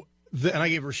 So, and I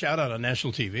gave her a shout out on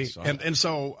national TV.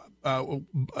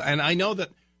 And I know that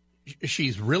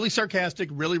she's really sarcastic,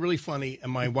 really, really funny.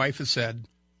 And my wife has said,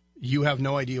 you have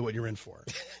no idea what you're in for.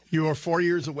 You are 4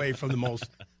 years away from the most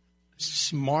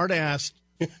smart-ass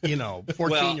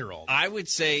 14-year-old. I would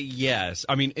say yes.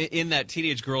 I mean, in that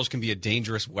teenage girls can be a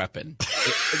dangerous weapon.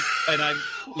 And I'm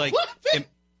like, in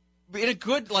a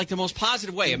good, like the most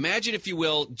positive way. Imagine, if you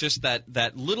will, just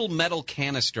that little metal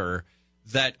canister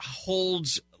that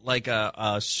holds like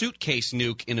a suitcase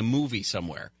nuke in a movie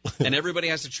somewhere, and everybody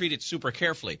has to treat it super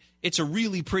carefully. It's a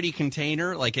really pretty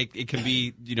container. Like it can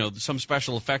be, some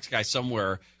special effects guy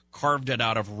somewhere carved it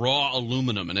out of raw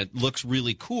aluminum, and it looks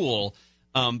really cool.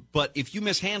 But if you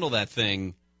mishandle that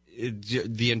thing,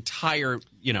 the entire,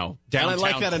 downtown and I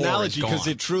like that analogy because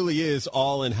it truly is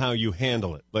all in how you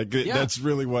handle it. That's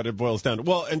really what it boils down to.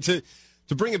 Well, and to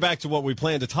bring it back to what we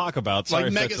plan to talk about.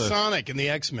 Like Megasonic and the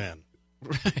X-Men.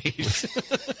 Right.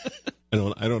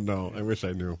 I don't know. I wish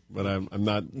I knew, but I'm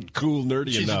not cool, nerdy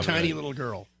enough. She's a tiny little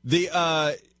girl.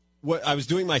 I was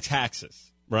doing my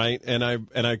taxes, right? And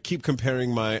I keep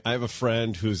comparing I have a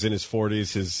friend who's in his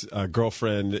 40s, his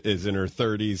girlfriend is in her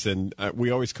 30s, and we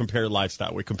always compare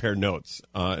lifestyle. We compare notes.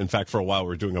 In fact, for a while we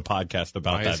were doing a podcast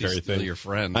about that very thing. Your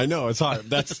friend. I know, it's hard.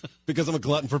 That's because I'm a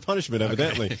glutton for punishment,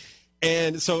 evidently. Okay.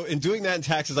 And so in doing that in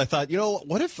taxes, I thought,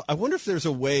 I wonder if there's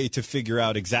a way to figure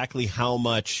out exactly how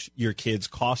much your kids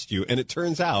cost you. And it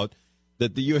turns out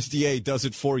that the USDA does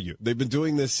it for you. They've been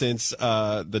doing this since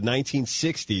the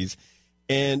 1960s.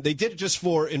 And they did it just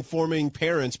for informing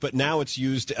parents, but now it's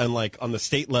used on the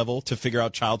state level to figure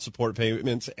out child support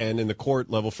payments, and in the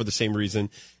court level for the same reason,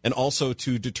 and also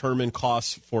to determine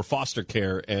costs for foster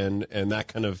care and that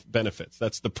kind of benefits.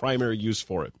 That's the primary use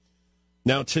for it.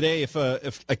 Now, today, if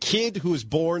a kid who was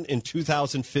born in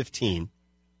 2015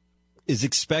 is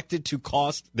expected to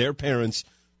cost their parents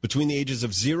between the ages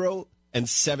of 0 and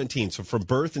 17, so from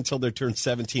birth until they turn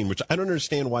 17, which I don't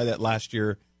understand why that last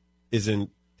year isn't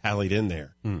tallied in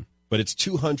there, but it's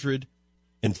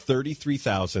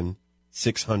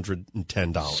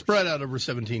 $233,610. Spread out over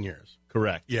 17 years.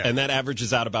 Correct. Yeah. And that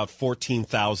averages out about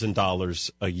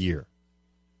 $14,000 a year.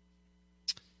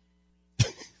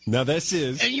 Now this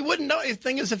is, and you wouldn't know. The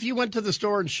thing is, if you went to the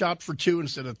store and shopped for 2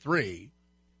 instead of 3,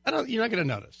 you're not going to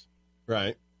notice,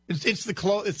 right? It's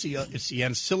the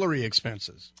ancillary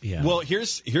expenses. Yeah. Well,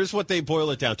 here's what they boil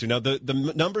it down to. Now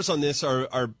the numbers on this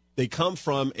are they come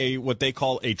from what they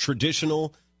call a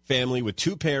traditional family with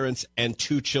 2 parents and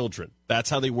 2 children. That's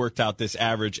how they worked out this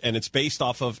average, and it's based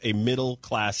off of a middle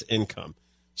class income.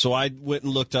 So I went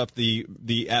and looked up the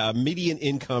median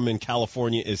income in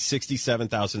California is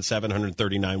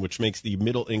 $67,739, which makes the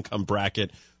middle income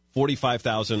bracket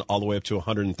 $45,000 all the way up to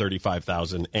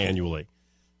 $135,000 annually.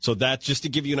 So that's just to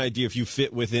give you an idea if you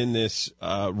fit within this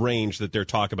range that they're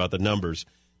talking about, the numbers.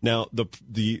 Now,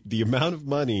 the amount of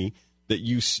money that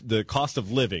the cost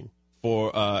of living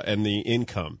for and the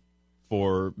income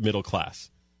for middle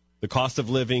class, the cost of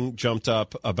living jumped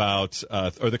up or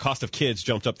the cost of kids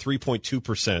jumped up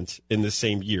 3.2% in the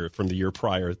same year from the year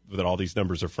prior that all these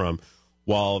numbers are from,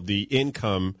 while the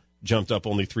income jumped up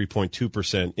only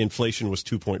 3.2%. Inflation was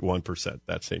 2.1%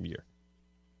 that same year.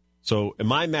 So in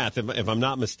my math, if I'm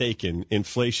not mistaken,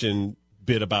 inflation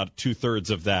bit about 2/3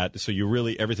 of that. So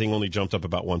everything only jumped up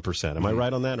about 1%. Am I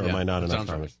right on that, or am I not enough?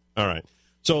 Right. All right.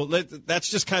 So that's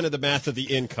just kind of the math of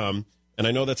the income, and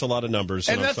I know that's a lot of numbers.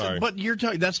 And I'm sorry, but you're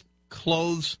talking that's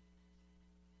clothes,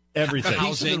 everything,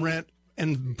 housing, and rent,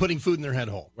 and putting food in their head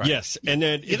hole. Right? Yes, and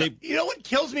then you know what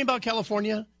kills me about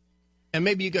California, and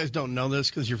maybe you guys don't know this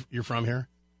because you're from here,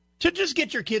 to just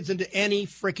get your kids into any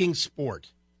freaking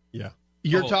sport. Yeah.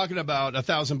 You're talking about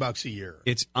 $1,000 a year.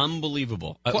 It's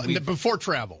unbelievable. Before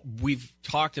travel. We've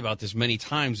talked about this many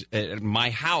times at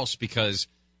my house because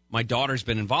my daughter's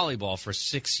been in volleyball for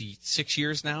 6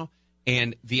 years now.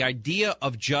 And the idea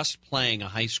of just playing a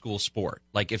high school sport,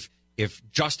 like if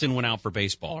Justin went out for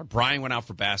baseball or Brian went out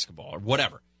for basketball or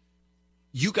whatever,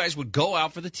 you guys would go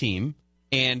out for the team.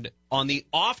 And on the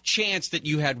off chance that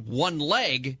you had one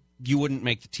leg, you wouldn't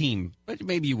make the team. But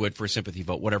maybe you would for a sympathy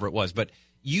vote, whatever it was. But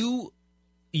you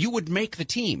would make the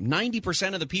team.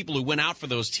 90% of the people who went out for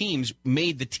those teams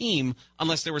made the team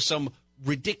unless there was some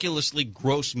ridiculously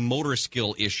gross motor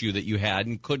skill issue that you had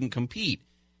and couldn't compete.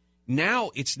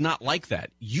 Now it's not like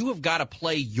that. You have got to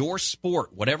play your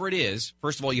sport, whatever it is.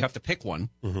 First of all, you have to pick one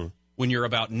when you're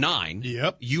about 9.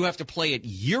 Yep. You have to play it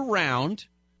year-round,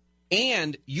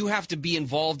 and you have to be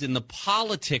involved in the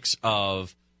politics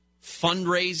of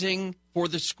fundraising for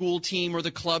the school team or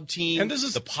the club team, and this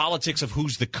is the politics of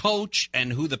who's the coach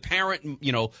and who the parent,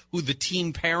 who the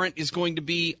team parent is going to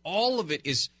be. All of it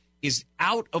is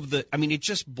out of the. I mean,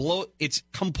 it's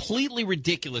completely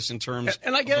ridiculous in terms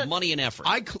of the money and effort.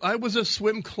 I was a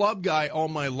swim club guy all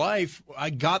my life. I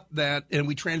got that, and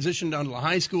we transitioned down to the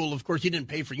high school. Of course, you didn't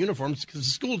pay for uniforms because the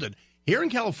school did. Here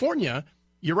in California,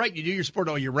 you're right. You do your sport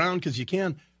all year round because you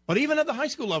can. But even at the high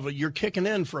school level, you're kicking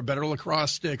in for a better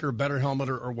lacrosse stick or a better helmet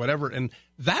or whatever. And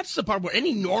that's the part where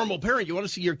any normal parent, you want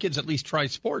to see your kids at least try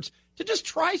sports. To just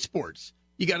try sports,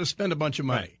 you got to spend a bunch of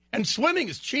money. Right. And swimming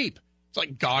is cheap. It's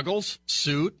like goggles,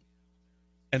 suit.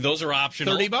 And those are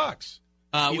optional. $30.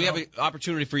 We have an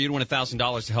opportunity for you to win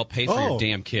 $1,000 to help pay for your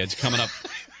damn kids coming up.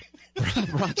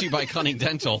 Brought to you by Cunning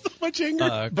Dental.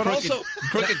 But also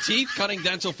Crooked Teeth, Cunning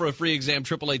Dental for a free exam.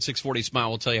 888-640-SMILE.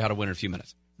 We'll tell you how to win in a few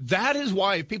minutes. That is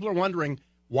why, if people are wondering,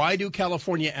 why do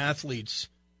California athletes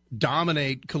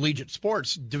dominate collegiate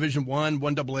sports, Division I,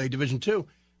 1AA, Division II?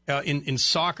 In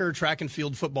soccer, track and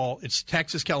field, football, it's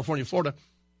Texas, California, Florida.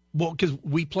 Well, because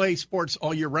we play sports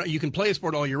all year round. You can play a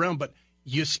sport all year round, but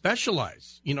you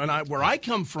specialize. And where I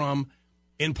come from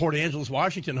in Port Angeles,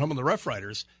 Washington, home of the Rough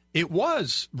Riders, it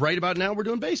was right about now we're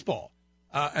doing baseball.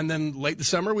 And then late the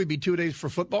summer, we'd be 2 days for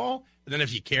football. And then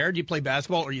if you cared, you play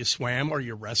basketball or you swam or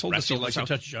you wrestled. If you like to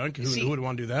touch junk, who would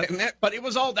want to do that? But it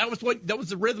was all that was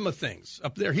the rhythm of things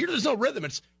up there. Here, there's no rhythm.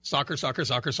 It's soccer, soccer,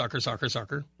 soccer, soccer, soccer,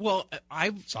 soccer. Well,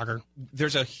 soccer.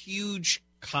 There's a huge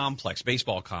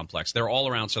baseball complex. They're all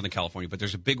around Southern California, but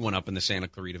there's a big one up in the Santa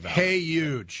Clarita Valley. Hey,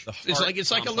 huge.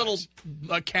 It's like a little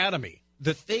academy.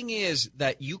 The thing is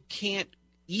that you can't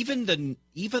even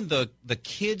the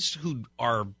kids who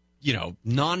are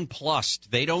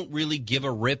nonplussed. They don't really give a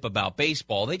rip about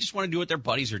baseball. They just want to do what their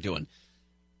buddies are doing.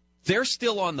 They're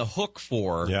still on the hook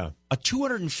for a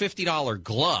 $250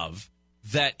 glove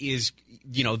that is,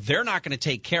 they're not going to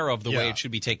take care of the way it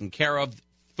should be taken care of.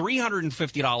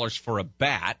 $350 for a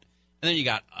bat. And then you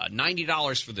got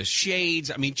 $90 for the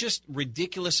shades. I mean, just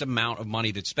ridiculous amount of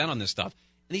money that's spent on this stuff.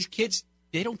 And these kids,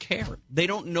 they don't care. They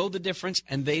don't know the difference,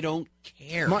 and they don't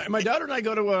care. My daughter and I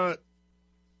go to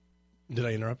Did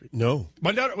I interrupt you? No.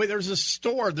 My daughter, there's a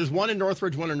store. There's one in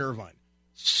Northridge, one in Irvine.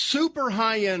 Super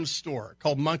high-end store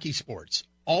called Monkey Sports.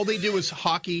 All they do is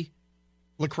hockey,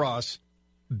 lacrosse,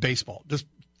 baseball. Just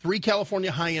 3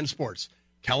 California high-end sports.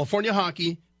 California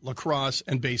hockey, lacrosse,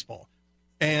 and baseball.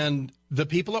 And the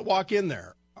people that walk in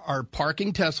there are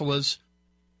parking Teslas,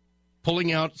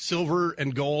 pulling out silver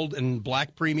and gold and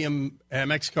black premium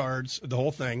Amex cards, the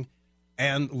whole thing,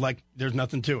 and there's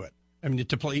nothing to it. I mean,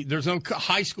 to play, there's no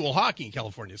high school hockey in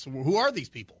California. So who are these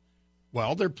people?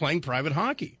 Well, they're playing private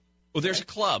hockey. Well, there's a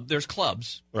club. There's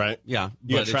clubs. Right. Yeah.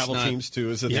 You but got travel it's not- teams, too,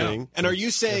 is a thing. And are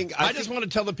you saying... I just want to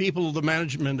tell the people, the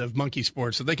management of Monkey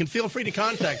Sports, that they can feel free to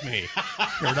contact me.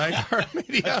 Here at iHeart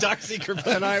Media.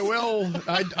 And I will.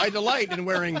 I delight in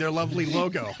wearing their lovely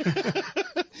logo.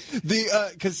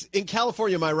 Because in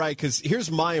California, am I right? Because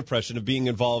here's my impression of being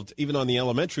involved, even on the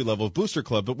elementary level of Booster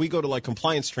Club, but we go to like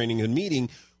compliance training and meeting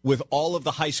with all of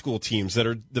the high school teams that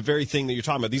are the very thing that you're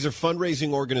talking about. These are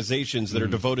fundraising organizations that are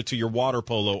devoted to your water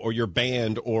polo or your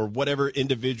band or whatever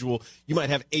individual. You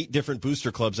might have 8 different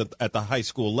booster clubs at the high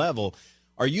school level.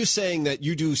 Are you saying that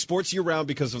you do sports year-round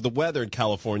because of the weather in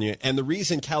California, and the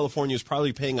reason California is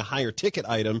probably paying a higher ticket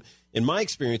item, in my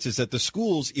experience, is that the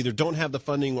schools either don't have the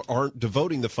funding or aren't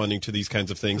devoting the funding to these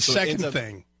kinds of things? The second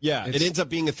thing. Yeah, it ends up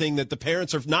being a thing that the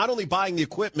parents are not only buying the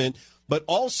equipment, but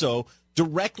also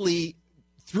directly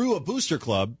through a booster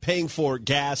club paying for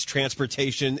gas,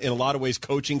 transportation, in a lot of ways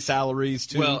coaching salaries,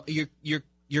 too. Well,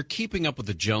 you're keeping up with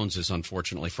the Joneses,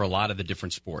 unfortunately, for a lot of the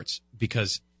different sports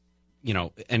because,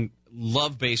 and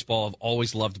love baseball. I've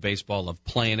always loved baseball, love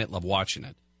playing it, love watching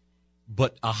it.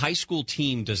 But a high school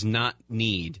team does not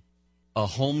need a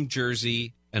home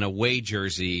jersey, an away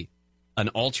jersey, an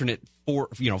alternate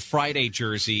Friday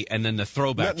jersey, and then the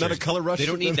throwback jersey. Not a color rush. They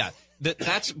don't need that.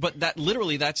 That's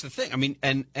the thing. I mean,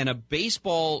 and a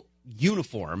baseball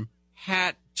uniform,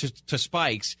 hat to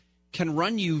spikes can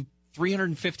run you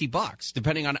 $350,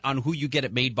 depending on who you get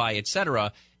it made by,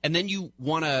 etc. And then you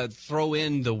want to throw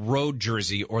in the road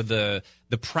jersey or the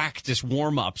practice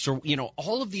warm-ups or,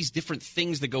 all of these different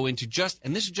things that go into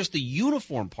and this is just the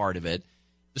uniform part of it.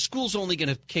 The school's only going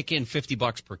to kick in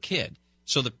 $50 per kid.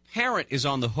 So the parent is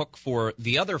on the hook for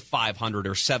the other $500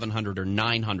 or $700 or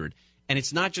 $900. And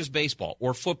it's not just baseball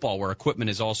or football where equipment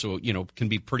is also, can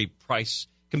be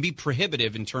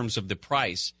prohibitive in terms of the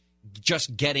price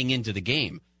just getting into the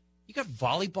game. You got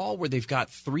volleyball where they've got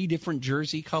 3 different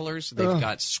jersey colors. They've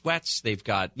got sweats. They've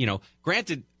got,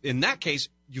 granted, in that case,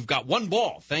 you've got one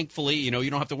ball. Thankfully, you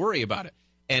don't have to worry about it.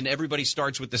 And everybody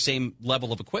starts with the same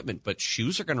level of equipment. But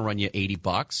shoes are going to run you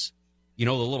 $80.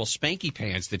 The little spanky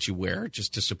pants that you wear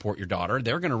just to support your daughter,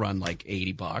 they're going to run like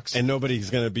 $80. And nobody's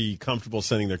going to be comfortable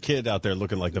sending their kid out there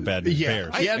looking like the bad news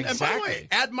bears. Yeah, exactly. And by the way,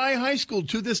 at my high school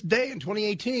to this day in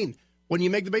 2018, when you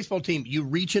make the baseball team, you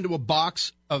reach into a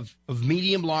box of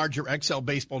medium, large, or XL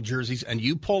baseball jerseys, and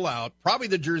you pull out probably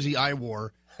the jersey I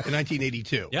wore in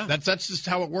 1982. Yeah. That's just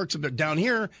how it works. Down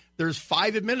here, there's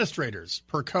 5 administrators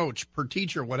per coach, per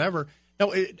teacher, whatever.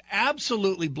 No, it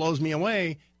absolutely blows me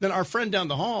away. Then our friend down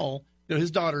the hall,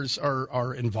 his daughters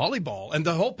are in volleyball, and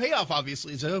the whole payoff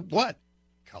obviously is a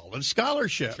college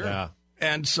scholarship. Sure. Yeah.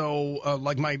 And so,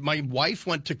 like my wife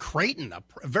went to Creighton, a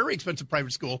very expensive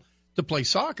private school, to play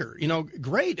soccer.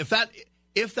 Great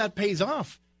if that pays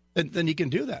off, then you can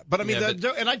do that. But I mean,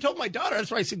 and I told my daughter,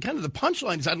 that's why I said kind of the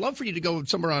punchline is I'd love for you to go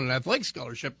somewhere on an athletic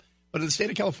scholarship, but in the state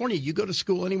of California, you go to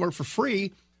school anywhere for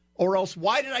free, or else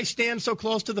why did I stand so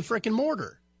close to the frickin'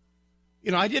 mortar?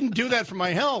 I didn't do that for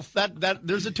my health. That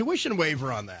there's a tuition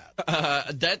waiver on that.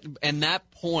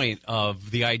 That point of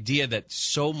the idea that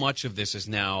so much of this is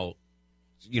now,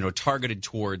 targeted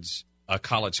towards a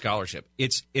college scholarship.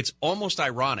 It's almost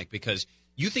ironic because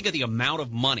you think of the amount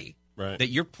of money that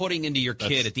you're putting into your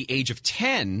kid at the age of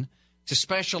 10 to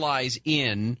specialize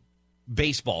in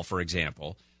baseball, for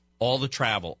example. All the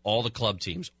travel, all the club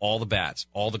teams, all the bats,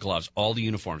 all the gloves, all the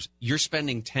uniforms. You're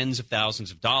spending tens of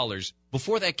thousands of dollars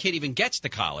before that kid even gets to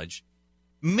college,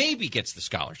 maybe gets the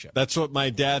scholarship. That's what my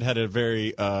dad had a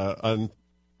very,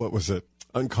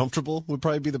 uncomfortable would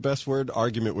probably be the best word,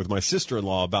 argument with my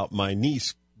sister-in-law about my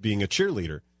niece being a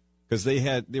cheerleader. Because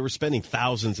they were spending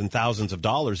thousands and thousands of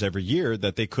dollars every year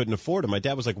that they couldn't afford. And my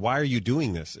dad was like, "Why are you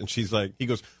doing this?" And he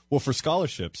goes, "Well, for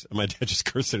scholarships." And my dad just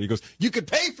cursed at her. He goes, "You could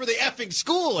pay for the effing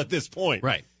school at this point.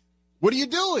 Right. What are you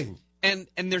doing?" And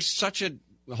there's such a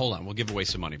hold on. We'll give away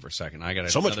some money for a second. I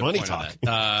got so much money talk.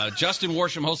 Justin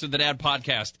Worsham, host of the Dad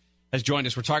Podcast, has joined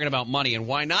us. We're talking about money, and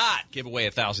why not give away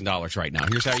 $1,000 right now?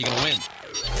 Here's how you're going to win.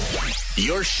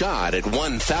 Your shot at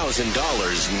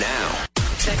 $1,000 now.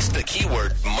 Text the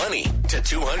keyword money to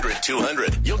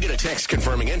 200-200. You'll get a text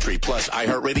confirming entry plus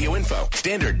iHeartRadio info.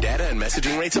 Standard data and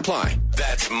messaging rates apply.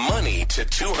 That's money to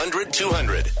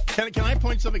 200-200. Can I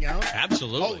point something out?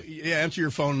 Absolutely. Oh, yeah, answer your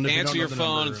phone. Answer your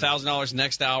phone, $1,000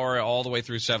 next hour, all the way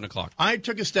through 7 o'clock. I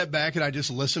took a step back and I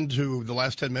just listened to the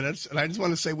last 10 minutes, and I just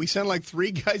want to say we sound like 3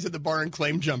 guys at the bar and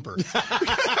claim jumper.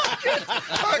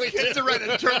 Our kids are at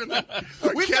a tournament.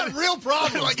 We've got real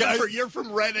problems, like guys. You're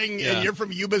from Reading, and you're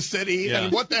from Yuba City,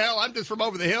 and what the hell? I'm just from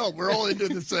over the hill. We're all into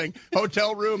this thing.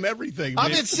 Hotel room, everything.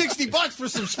 I'm in $60 for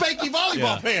some spanky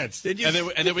volleyball pants. Did you? And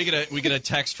then we get a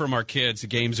text from our kids. The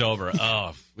game's over.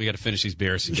 Oh, We got to finish these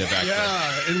beers and get back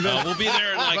Yeah. we'll be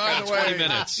there in By like the 20 way,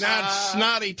 minutes. That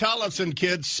snotty Tollefson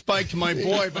kid spiked my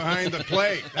boy behind the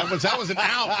plate. That was an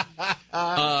out.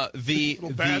 The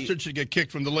Little bastard should get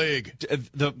kicked from the league.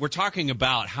 We're talking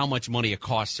about how much money it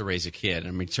costs to raise a kid.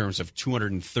 I mean, in terms of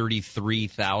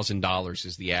 $233,000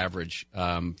 is the average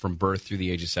from birth through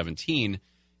the age of 17.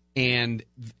 And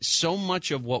so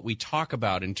much of what we talk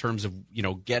about in terms of,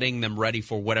 getting them ready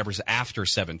for whatever's after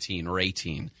 17 or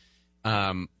 18,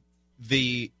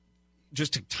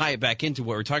 just to tie it back into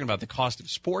what we're talking about, the cost of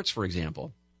sports, for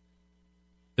example,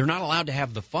 they're not allowed to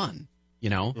have the fun,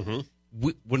 Mm-hmm.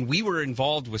 When we were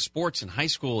involved with sports in high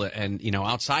school and,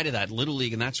 outside of that, Little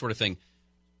League and that sort of thing,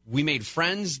 we made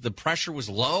friends. The pressure was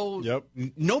low. Yep.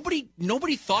 Nobody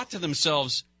thought to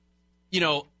themselves,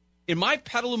 in my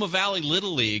Petaluma Valley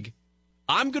Little League,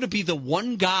 I'm going to be the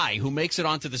one guy who makes it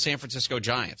onto the San Francisco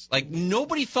Giants. Like,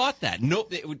 nobody thought that. No,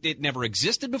 it never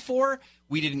existed before.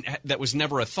 We didn't. That was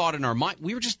never a thought in our mind.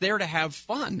 We were just there to have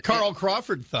fun. Carl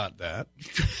Crawford thought that,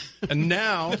 and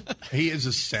now he is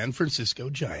a San Francisco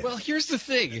Giant. Well, here's the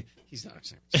thing: he's not a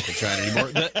San Francisco Giant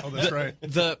anymore. That's right.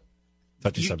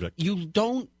 Touchy subject. You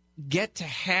don't get to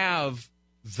have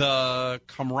the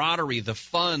camaraderie, the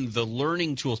fun, the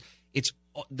learning tools. It's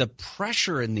the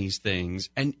pressure in these things,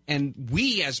 and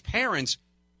we as parents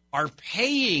are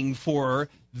paying for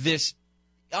this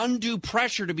undue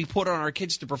pressure to be put on our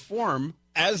kids to perform.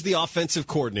 As the offensive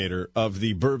coordinator of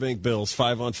the Burbank Bills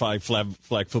 5-on-5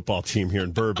 flag football team here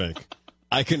in Burbank,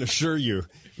 I can assure you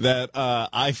that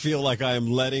I feel like I am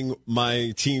letting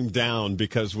my team down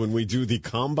because when we do the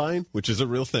combine, which is a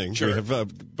real thing, we have a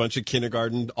bunch of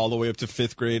kindergarten all the way up to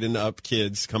 5th grade and up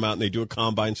kids come out and they do a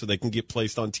combine so they can get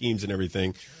placed on teams and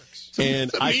everything.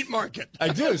 It's a meat market. I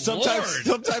do.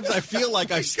 Sometimes I feel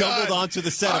like I stumbled onto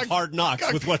the set of Hard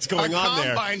Knocks with what's going on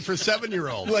there. A combine for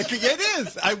 7-year-olds. Like it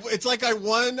is. It's like I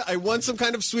won some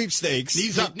kind of sweepstakes.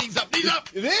 Knees up.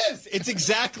 It is. It's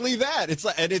exactly that. It's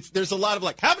like, and there's a lot of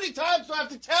like, how many times do I have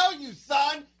to tell you,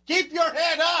 son? Keep your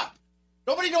head up.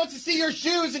 Nobody wants to see your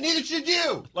shoes, and neither should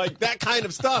you. Like that kind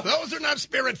of stuff. Those are not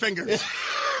spirit fingers.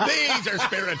 These are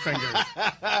spirit fingers.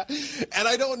 And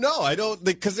I don't know.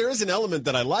 Because there is an element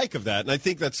that I like of that. And I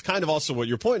think that's kind of also what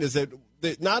your point is, that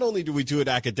not only do we do it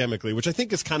academically, which I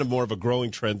think is kind of more of a growing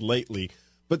trend lately,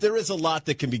 but there is a lot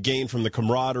that can be gained from the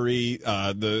camaraderie,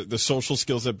 the social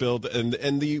skills that build,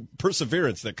 and the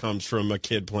perseverance that comes from a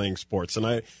kid playing sports. And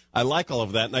I like all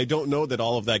of that. And I don't know that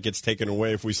all of that gets taken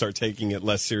away if we start taking it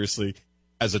less seriously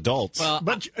as adults.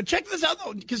 But check this out,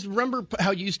 though, because remember how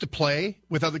you used to play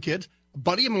with other kids? A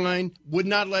buddy of mine would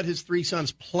not let his 3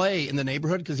 sons play in the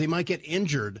neighborhood because they might get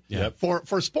injured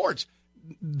for sports.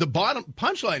 The bottom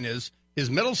punchline is his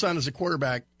middle son is a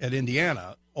quarterback at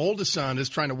Indiana. Oldest son is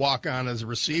trying to walk on as a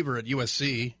receiver at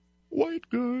USC. White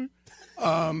guy.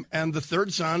 And the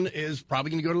third son is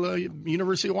probably going to go to the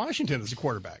University of Washington as a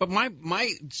quarterback. But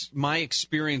my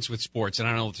experience with sports, and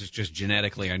I don't know if it's just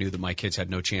genetically, I knew that my kids had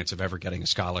no chance of ever getting a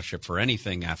scholarship for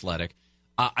anything athletic.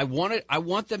 I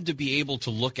want them to be able to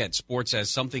look at sports as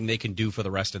something they can do for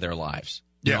the rest of their lives.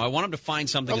 You know, I want them to find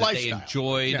something that they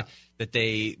enjoyed, that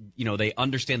they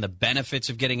understand the benefits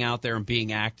of getting out there and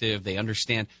being active. They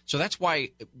understand. So that's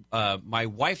why my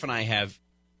wife and I have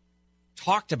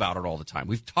talked about it all the time.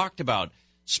 We've talked about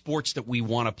sports that we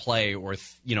want to play, or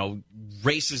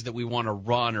races that we want to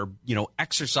run, or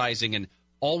exercising, and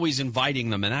always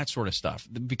inviting them and that sort of stuff,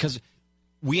 because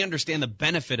we understand the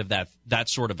benefit of that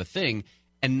sort of a thing,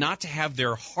 and not to have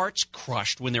their hearts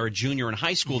crushed when they're a junior in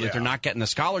high school that they're not getting the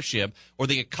scholarship, or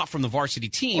they get cut from the varsity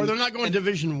team, or they're not going to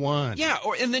Division I. Yeah,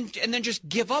 and then just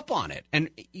give up on it, and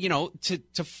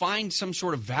to find some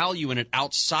sort of value in it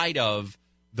outside of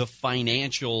the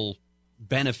financial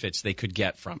benefits they could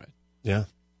get from it. Yeah.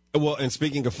 Well, and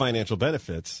speaking of financial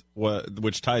benefits,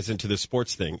 which ties into the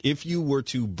sports thing, if you were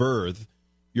to birth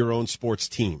your own sports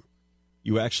team,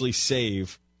 you actually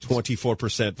save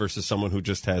 24% versus someone who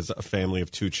just has a family of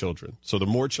 2 children. So the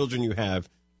more children you have,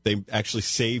 they actually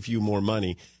save you more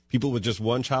money. People with just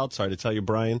 1 child, sorry to tell you,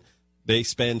 Brian, they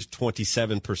spend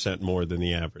 27% more than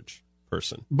the average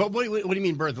person. But what do you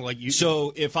mean birth? Like you?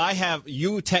 So if I have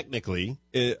you technically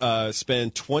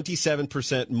spend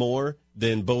 27% more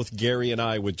than both Gary and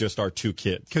I with just our 2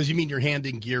 kids. Because you mean you're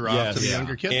handing gear off to the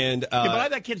younger kids? And but I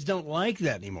bet kids don't like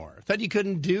that anymore. I thought you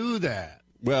couldn't do that.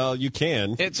 Well, you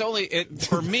can. It's only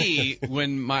for me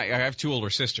when I have 2 older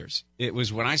sisters. It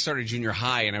was when I started junior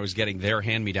high and I was getting their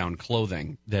hand-me-down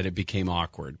clothing that it became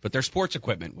awkward. But their sports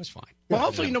equipment was fine. Well,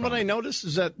 also, what I noticed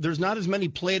is that there's not as many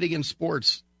played against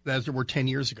sports as there were 10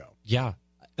 years ago. Yeah.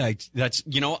 That's How's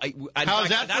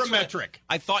that for a metric?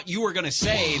 I thought you were going to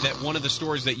say that one of the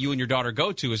stores that you and your daughter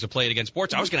go to is a Play It Again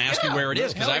Sports. I was going to ask you where it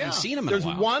is because I haven't seen them in a while.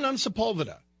 There's one on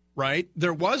Sepulveda, right?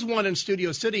 There was one in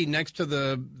Studio City next to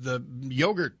the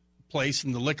yogurt place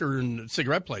and the liquor and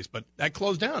cigarette place, but that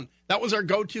closed down. That was our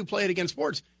go-to Play It Again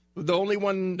Sports. The only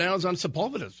one now is on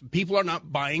Sepulveda. People are not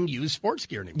buying used sports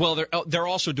gear anymore. Well, they're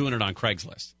also doing it on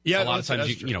Craigslist. Yeah, a lot of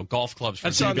times, golf clubs.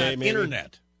 That's on the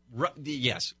internet.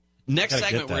 Yes. Next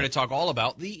segment, we're going to talk all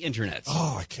about the internet.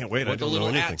 Oh, I can't wait. I don't the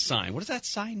little know anything. @sign. What does that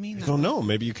sign mean? I don't know.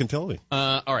 Maybe you can tell me.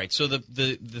 All right. So the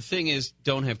thing is,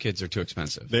 don't have kids. They're too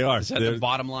expensive. They are. Is that the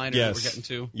bottom line that we're getting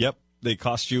to? Yep. They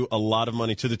cost you a lot of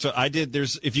money.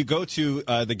 If you go to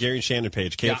the Gary and Shannon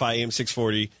page, KFI AM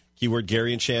 640, keyword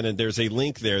Gary and Shannon, there's a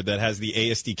link there that has the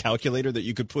ASD calculator that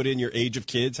you could put in your age of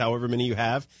kids, however many you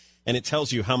have, and it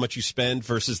tells you how much you spend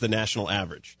versus the national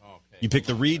average. Okay. You pick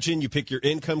the region, you pick your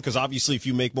income, because obviously if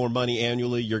you make more money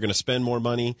annually, you're going to spend more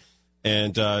money.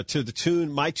 And to the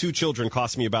tune, my 2 children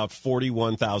cost me about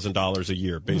 $41,000 a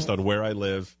year based on where I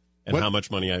live and how much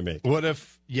money I make. What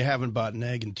if you haven't bought an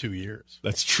egg in 2 years?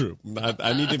 That's true.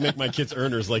 I need to make my kids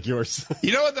earners like yours.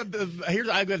 You know what?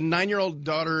 I've got a 9-year-old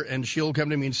daughter, and she'll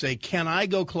come to me and say, "Can I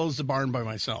go close the barn by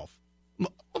myself?"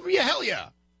 Yeah, hell yeah.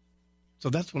 So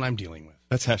that's what I'm dealing with.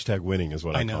 That's #winning is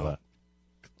what I call that.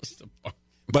 Close the barn.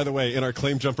 By the way, in our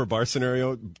claim jumper bar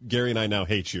scenario, Gary and I now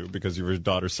hate you because of your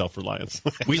daughter's self-reliance.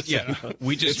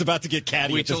 It's about to get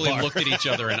catty. We totally looked at each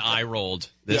other and eye rolled.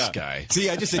 This guy. See,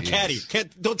 I just said catty.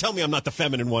 Don't tell me I'm not the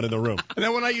feminine one in the room. And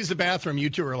then when I use the bathroom, you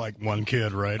two are like one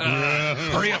kid, right?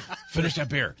 Hurry up, finish that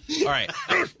beer. All right.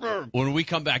 When we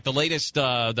come back, the latest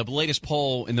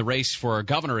poll in the race for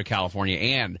governor of California,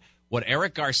 and what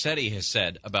Eric Garcetti has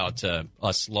said about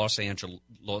us Los Angeles.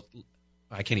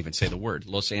 I can't even say the word.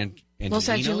 Los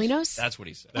Angelinos? That's what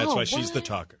he said. That's why she's the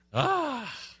talker. All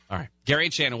right. Gary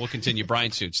and Shannon will continue.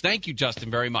 Bryan Suits. Thank you,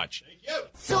 Justin, very much. Thank you.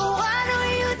 So why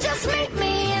don't you just meet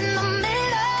me in the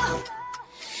middle?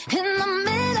 In the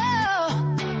middle.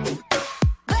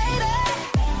 Baby.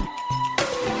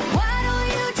 Why don't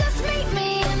you just meet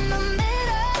me in the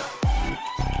middle?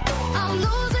 I'm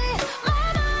losing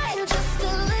my mind just a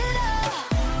little.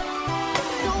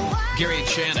 So Gary and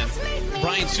Shannon.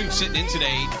 Bryan Suits sitting in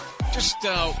today. Just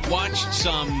watched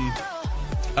some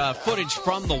footage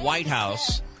from the White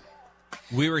House.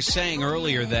 We were saying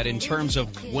earlier that in terms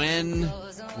of when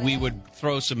we would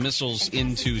throw some missiles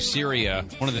into Syria,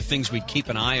 one of the things we'd keep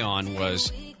an eye on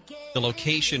was the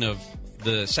location of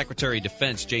the Secretary of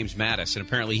Defense, James Mattis. And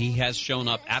apparently he has shown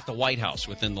up at the White House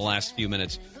within the last few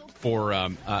minutes for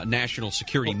a national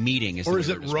security meeting. Or is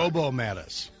it Robo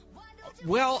Mattis?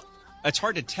 Well, it's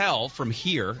hard to tell from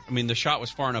here. I mean, the shot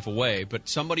was far enough away, but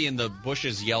somebody in the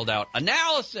bushes yelled out,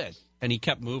 "Analysis!" And he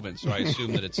kept moving, so I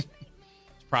assume that it's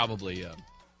probably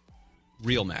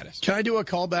real Mattis. Can I do a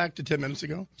callback to 10 minutes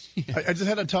ago? I just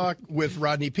had a talk with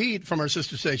Rodney Pete from our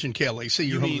sister station, KLAC.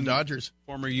 You're home the Dodgers.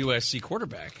 Former USC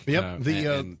quarterback. Yep,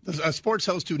 the sports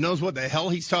host who knows what the hell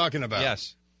he's talking about.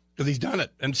 Yes. Because he's done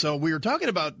it. And so we were talking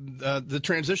about the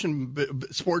transition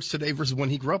sports today versus when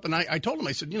he grew up. And I told him,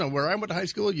 I said, where I went to high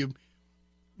school,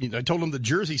 I told him the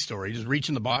jersey story. Just reach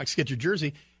in the box, get your jersey.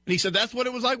 And he said, that's what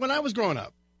it was like when I was growing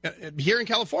up. Here in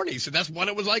California, he said, that's what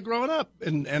it was like growing up.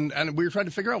 And we were trying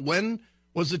to figure out when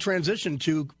was the transition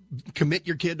to commit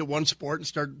your kid to one sport and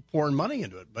start pouring money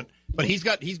into it. But he's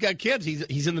got kids.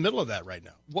 He's in the middle of that right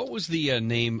now. What was the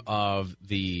name of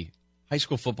the high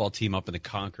school football team up in the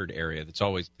Concord area that's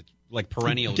always like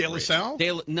perennial? De La Salle?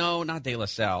 No, not De La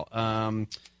Salle. I'm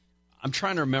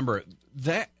trying to remember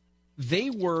that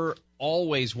they were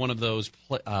always one of those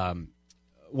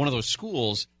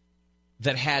schools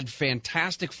that had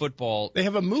fantastic football. They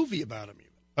have a movie about them,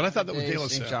 even. But I thought that was De La Salle.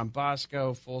 St. John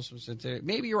Bosco, Folsom.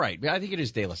 Maybe you're right. I think it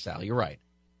is De La Salle. You're right.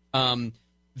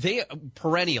 They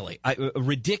perennially a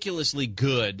ridiculously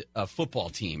good football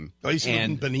team. I used to live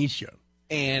in Benicia.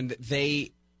 And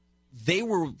they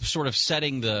were sort of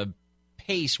setting the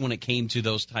pace when it came to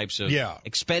those types of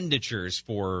expenditures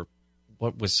for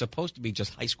what was supposed to be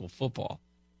just high school football.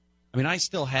 I mean, I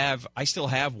still have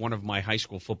one of my high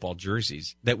school football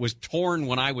jerseys that was torn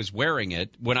when I was wearing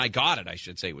it. When I got it, I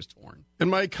should say, it was torn. And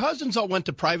my cousins all went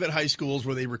to private high schools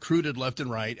where they recruited left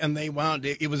and right, and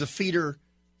it was a feeder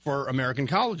for American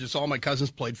colleges. All my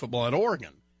cousins played football at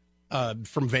Oregon.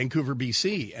 From Vancouver,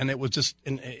 BC, and it was just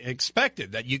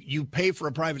expected that you pay for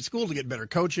a private school to get better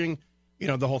coaching,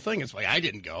 the whole thing. It's like I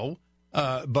didn't go,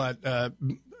 but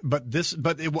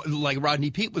like Rodney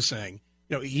Pete was saying,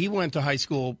 he went to high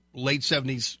school late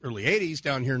 70s, early 80s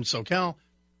down here in SoCal,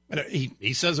 and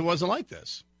he says it wasn't like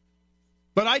this.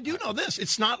 But I do know this: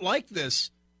 it's not like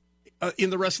this in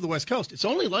the rest of the West Coast. It's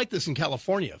only like this in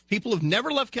California. People have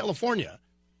never left California.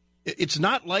 It's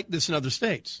not like this in other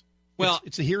states. Well,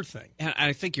 it's a here thing. And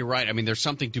I think you're right. I mean, there's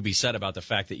something to be said about the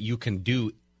fact that you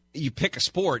pick a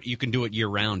sport, you can do it year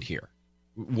round here.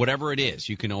 Whatever it is,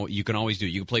 you can always do it.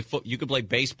 You can play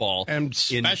baseball and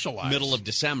specialize in middle of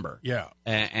December. Yeah,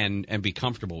 and be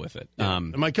comfortable with it. Yeah.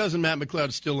 And my cousin Matt McLeod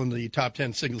is still in the top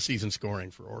 10 single season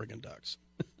scoring for Oregon Ducks.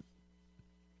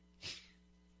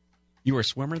 You were a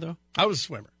swimmer, though? I was a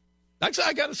swimmer. Actually,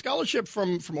 I got a scholarship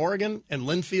from Oregon and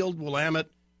Linfield, Willamette,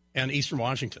 and Eastern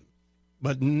Washington.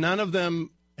 But none of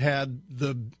them had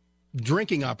the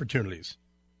drinking opportunities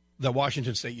that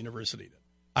Washington State University did.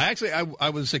 I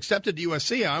was accepted to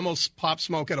USC. I almost popped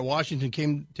smoke out of Washington,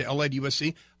 came to LA to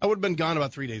USC. I would have been gone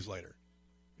about 3 days later.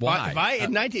 Why?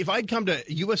 If I'd come to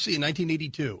USC in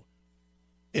 1982,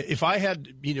 if I had,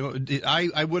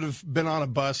 I would have been on a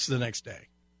bus the next day.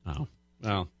 Oh,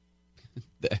 well.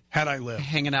 Had I lived.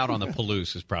 Hanging out on the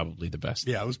Palouse is probably the best.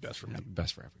 Yeah, it was best for me.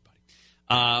 Best for everybody.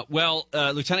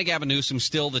 Lieutenant Gavin Newsom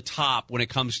still the top when it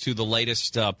comes to the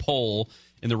latest poll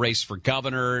in the race for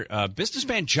governor.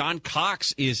 Businessman John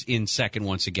Cox is in second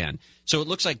once again. So it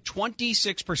looks like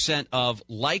 26% of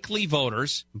likely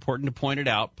voters, important to point it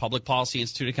out, Public Policy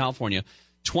Institute of California,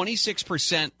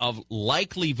 26% of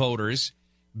likely voters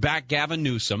back Gavin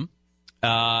Newsom,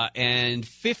 and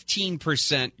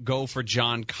 15% go for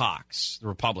John Cox, the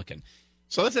Republican.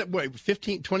 So that's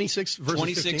 26 versus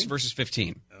 26 15? versus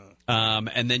 15.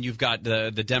 And then you've got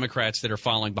the Democrats that are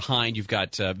falling behind. You've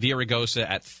got Villaraigosa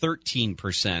at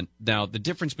 13%. Now, the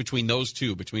difference between those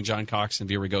two, between John Cox and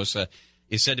Villaraigosa,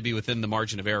 is said to be within the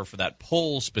margin of error for that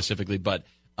poll specifically. But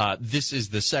this is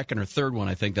the second or third one,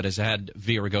 I think, that has had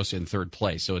Villaraigosa in third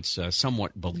place. So it's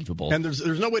somewhat believable. And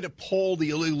there's no way to poll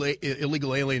the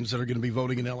illegal aliens that are going to be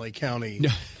voting in L.A. County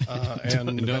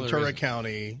and Ventura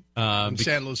County and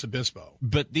San Luis Obispo.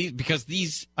 But because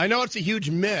these... I know it's a huge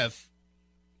myth.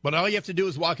 But all you have to do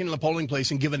is walk into the polling place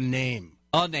and give a name.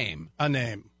 A name. A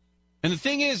name. And the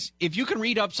thing is, if you can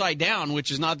read upside down,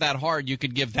 which is not that hard, you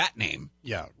could give that name.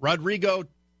 Yeah. Rodrigo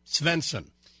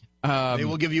Svensson. They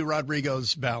will give you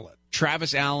Rodrigo's ballot.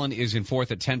 Travis Allen is in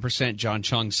fourth at 10%, John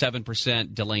Chung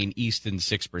 7%, Delane Easton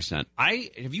 6%.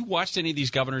 Have you watched any of these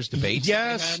governors' debates?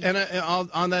 Yes, and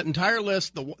on that entire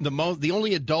list, the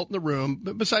only adult in the room,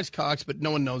 besides Cox, but no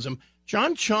one knows him,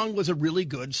 John Chung was a really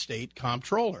good state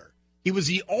comptroller. He was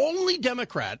the only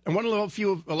Democrat and one of the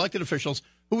few elected officials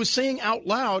who was saying out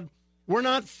loud, we're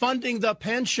not funding the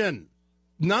pension.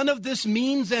 None of this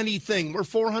means anything. We're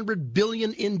 $400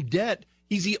 billion in debt.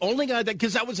 He's the only guy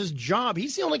because that was his job.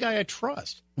 He's the only guy I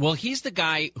trust. Well, he's the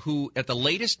guy who, at the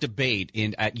latest debate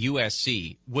at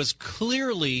USC, was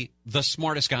clearly the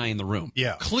smartest guy in the room.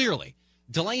 Yeah. Clearly.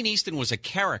 Delane Easton was a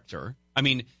character. I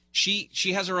mean, she's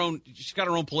got her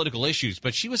own political issues,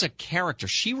 but she was a character.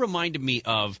 She reminded me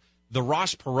of the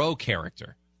Ross Perot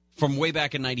character from way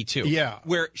back in 92. Yeah.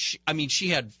 Where, she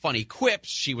had funny quips.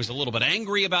 She was a little bit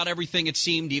angry about everything, it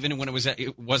seemed. Even when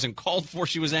it wasn't called for,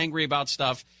 she was angry about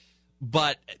stuff.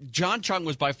 But John Chung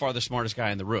was by far the smartest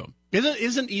guy in the room.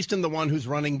 Isn't Easton the one who's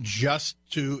running just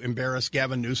to embarrass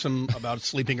Gavin Newsom about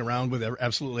sleeping around with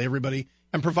absolutely everybody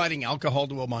and providing alcohol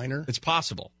to a minor? It's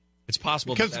possible. It's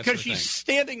possible because she's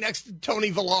standing next to Tony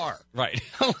Villar. Right.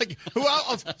 Like,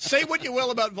 say what you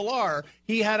will about Villar.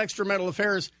 He had extramarital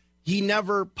affairs. He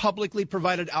never publicly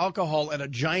provided alcohol at a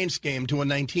Giants game to a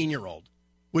 19-year-old,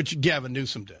 which Gavin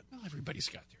Newsom did. Well, everybody's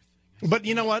got their thing. But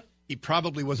you know what? He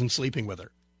probably wasn't sleeping with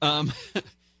her.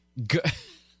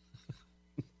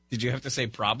 Did you have to say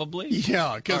probably?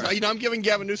 Yeah, because I'm giving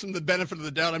Gavin Newsom the benefit of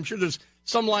the doubt. I'm sure there's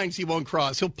some lines he won't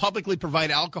cross. He'll publicly provide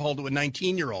alcohol to a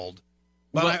 19-year-old.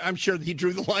 But I'm sure that he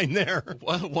drew the line there.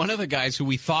 One of the guys who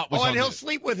we thought was and he'll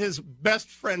sleep with his best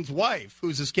friend's wife,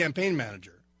 who's his campaign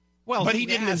manager. Well, but he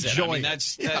didn't enjoy it.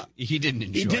 He didn't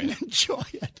enjoy it. He didn't enjoy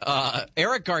it.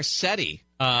 Eric Garcetti,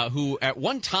 who at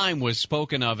one time was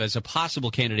spoken of as a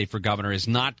possible candidate for governor, is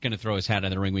not going to throw his hat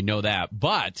in the ring. We know that.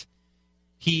 But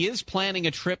he is planning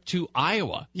a trip to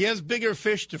Iowa. He has bigger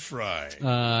fish to fry.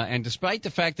 And despite the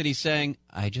fact that he's saying,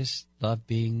 I just love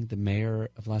being the mayor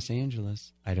of Los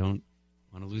Angeles, I don't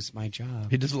want to lose my job.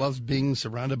 He just loves being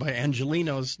surrounded by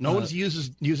Angelinos. No one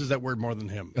uses that word more than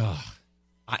him.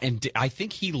 And I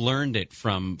think he learned it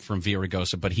from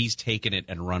Villaraigosa, but he's taken it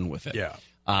and run with it. Yeah.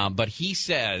 But he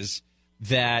says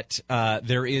that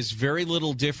there is very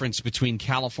little difference between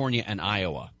California and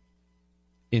Iowa.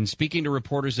 In speaking to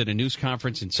reporters at a news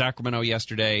conference in Sacramento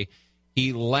yesterday,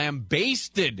 he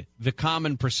lambasted the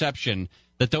common perception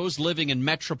that those living in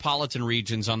metropolitan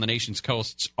regions on the nation's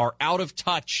coasts are out of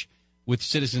touch with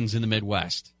citizens in the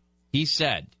Midwest. He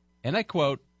said, and I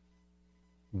quote,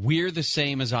 we're the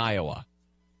same as Iowa.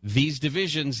 These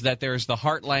divisions that there's the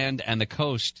heartland and the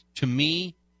coast, to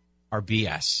me, are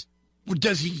BS.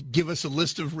 Does he give us a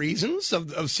list of reasons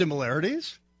of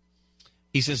similarities?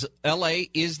 He says L.A.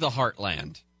 is the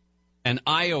heartland, and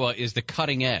Iowa is the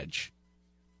cutting edge.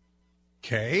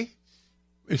 Okay.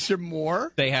 Is there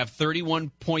more? They have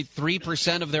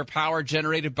 31.3% of their power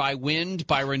generated by wind,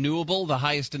 by renewable, the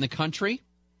highest in the country.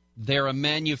 They're a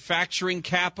manufacturing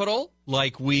capital,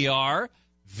 like we are.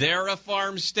 They're a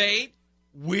farm state.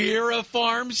 We're a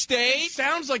farm state.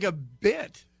 Sounds like a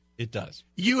bit. It does.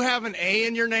 You have an A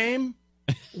in your name.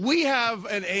 We have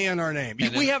an A in our name.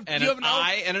 And we an, have and you an have an O.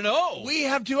 I and an O. We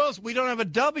have two O's. We don't have a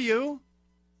W.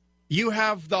 You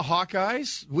have the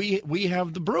Hawkeyes. We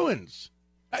have the Bruins.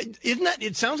 Isn't that?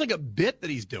 It sounds like a bit that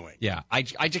he's doing. Yeah, I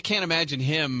just can't imagine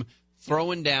him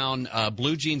throwing down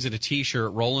blue jeans and a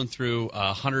T-shirt, rolling through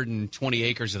 120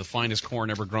 acres of the finest corn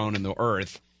ever grown in the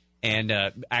earth, and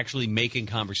actually making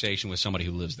conversation with somebody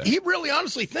who lives there. He really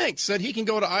honestly thinks that he can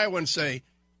go to Iowa and say,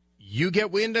 you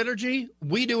get wind energy,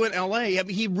 we do in L.A. I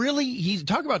mean, he's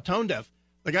talk about tone deaf.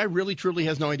 The guy really, truly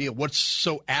has no idea what's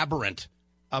so aberrant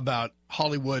about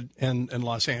Hollywood and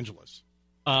Los Angeles.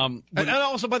 And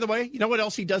also, by the way, you know what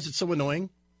else he does that's so annoying?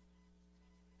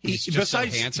 He's just so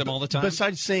handsome all the time.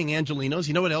 Besides saying Angelinos,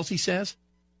 you know what else he says?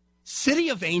 City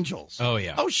of Angels. Oh,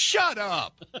 yeah. Oh, shut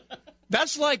up.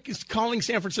 That's like calling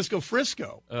San Francisco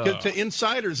Frisco. To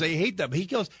insiders, they hate that. But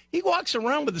he walks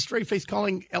around with a straight face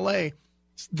calling L.A.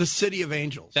 the City of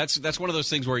Angels. That's one of those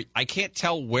things where I can't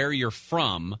tell where you're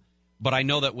from, but I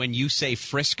know that when you say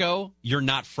Frisco, you're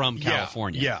not from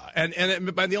California. Yeah. And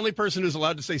the only person who's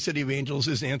allowed to say City of Angels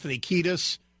is Anthony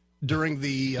Kiedis during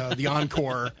the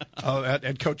encore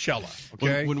at Coachella.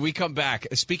 Okay. When we come back,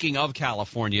 speaking of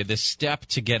California, the step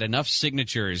to get enough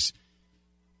signatures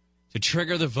to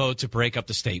trigger the vote to break up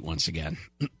the state once again.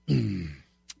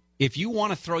 If you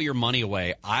want to throw your money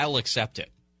away, I'll accept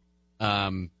it.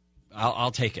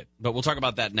 I'll take it. But we'll talk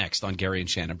about that next on Gary and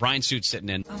Shannon. Bryan Suits sitting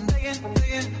in. I'm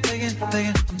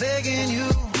begging you.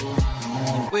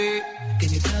 Wait,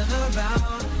 can you turn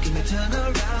around? Can you turn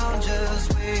around?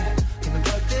 Just wait. Can we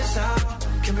work this out?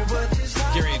 Can we work this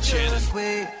out? Gary and Shannon. Just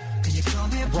wait. Can you tell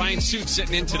me Bryan Suits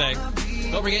sitting in today.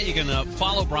 Don't forget, you can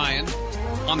follow Bryan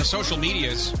on the social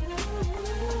medias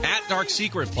at Dark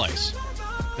Secret Place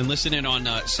and listen in on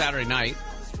Saturday night.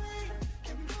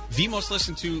 The most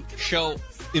listened to show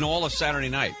in all of Saturday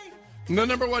night. The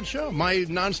number one show. My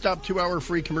nonstop 2-hour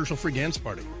free commercial-free dance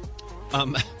party.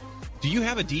 Do you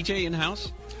have a DJ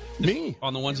in-house? Me.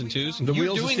 On the ones and twos? The You're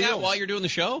wheels doing of that steel. while you're doing the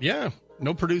show? Yeah.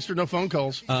 No producer, no phone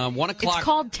calls. 1 o'clock. It's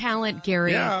called talent,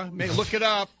 Gary. Yeah, look it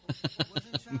up.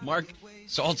 Mark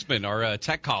Saltzman, our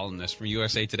tech columnist from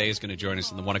USA Today, is going to join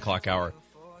us in the 1 o'clock hour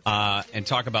and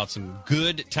talk about some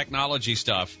good technology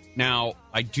stuff. Now,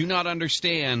 I do not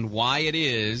understand why it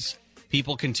is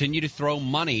people continue to throw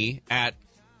money at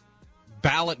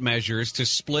ballot measures to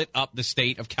split up the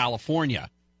state of California.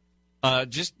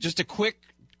 Just a quick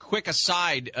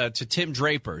aside to Tim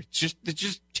Draper. Just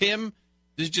Tim,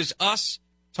 this is just us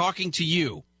talking to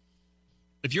you.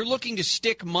 If you're looking to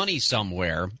stick money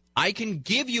somewhere, I can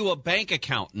give you a bank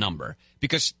account number,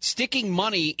 because sticking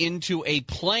money into a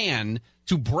plan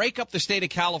to break up the state of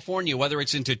California, whether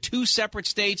it's into 2 separate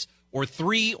states or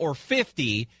 3 or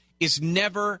 50, is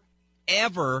never,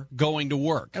 ever going to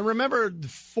work. And remember,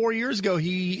 4 years ago,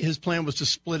 his plan was to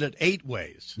split it 8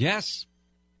 ways. Yes.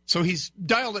 So he's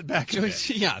dialed it back a bit.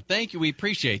 Yeah, thank you. We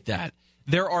appreciate that.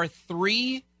 There are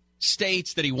 3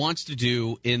 states that he wants to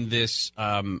do in this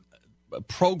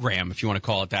program, if you want to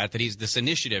call it that he's this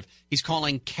initiative. He's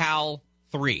calling Cal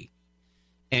 3.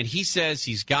 And he says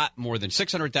he's got more than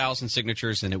 600,000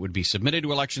 signatures, and it would be submitted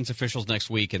to elections officials next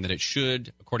week, and that it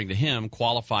should, according to him,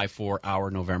 qualify for our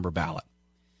November ballot.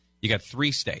 You got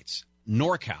 3 states.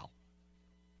 NorCal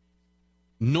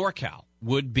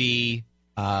would be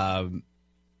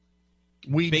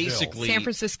basically San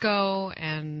Francisco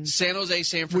and San Jose,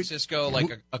 San Francisco,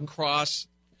 across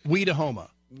Weedahoma.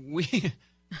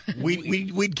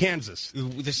 Weed, Kansas.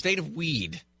 The state of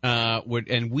Weed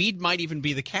and Weed might even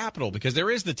be the capital, because there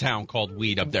is the town called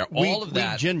Weed up there. All of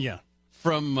that, Virginia,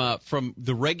 from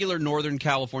the regular Northern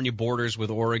California borders with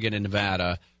Oregon and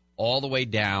Nevada, all the way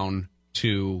down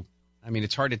to. I mean,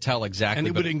 it's hard to tell exactly. And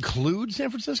it would include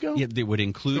San Francisco? Yeah, they would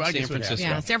include San Francisco.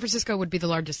 Yeah, San Francisco would be the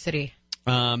largest city.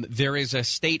 There is a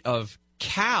state of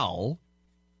Cal,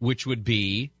 which would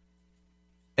be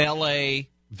L.A.,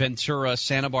 Ventura,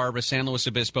 Santa Barbara, San Luis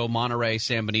Obispo, Monterey,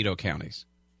 San Benito counties.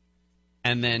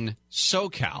 And then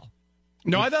SoCal.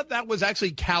 No, I thought that was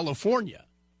actually California.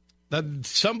 That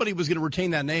somebody was going to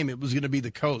retain that name. It was going to be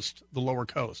the coast, the lower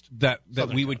coast. That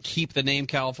Southern we would coast. keep the name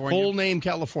California? Full name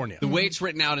California. The way it's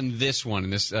written out in this one, in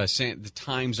this the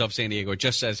Times of San Diego, it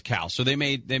just says Cal. So they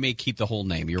may keep the whole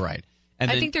name. You're right. And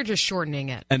I then, think they're just shortening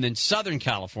it. And then Southern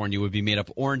California would be made up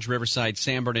of Orange, Riverside,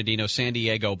 San Bernardino, San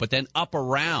Diego, but then up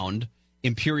around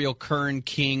Imperial, Kern,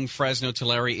 King, Fresno,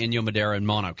 Tulare, Inyo, Madera, and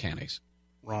Mono counties.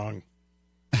 Wrong.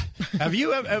 Have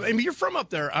you? I mean, you're from up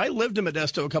there. I lived in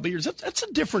Modesto a couple of years. That's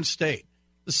a different state.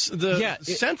 The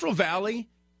Central Valley.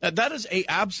 That is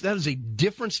a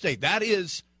different state. That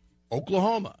is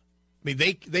Oklahoma. I mean,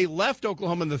 they left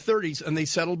Oklahoma in the 30s and they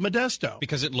settled Modesto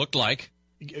because it looked like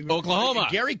Oklahoma.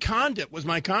 Gary Condit was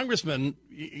my congressman.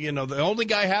 You know, the only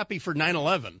guy happy for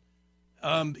 9/11.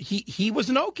 He was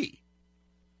an Okie.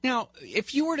 Now,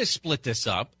 if you were to split this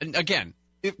up, and again,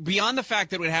 beyond the fact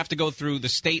that it would have to go through the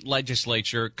state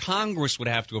legislature, Congress would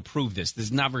have to approve this. This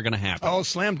is never going to happen. Oh,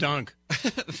 slam dunk.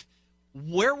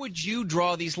 Where would you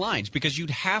draw these lines? Because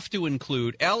you'd have to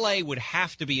include, L.A. would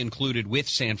have to be included with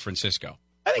San Francisco.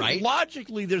 I think right?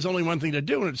 Logically there's only one thing to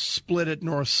do, and it's split it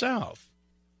north-south.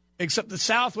 Except the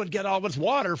south would get all of its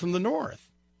water from the north.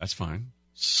 That's fine.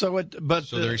 So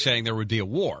they're saying there would be a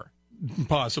war.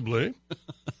 Possibly.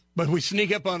 But we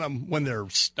sneak up on them when they're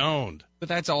stoned. But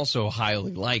that's also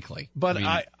highly likely. But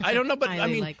I don't know. But I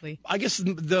mean, likely. I guess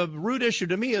the root issue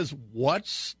to me is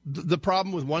what's the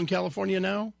problem with one California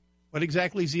now? What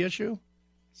exactly is the issue?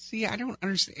 See, I don't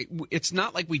understand. It's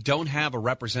not like we don't have a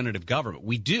representative government.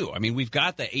 We do. I mean, we've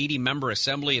got the 80-member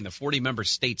assembly and the 40-member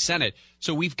state senate.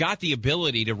 So we've got the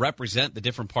ability to represent the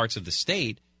different parts of the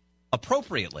state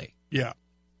appropriately. Yeah.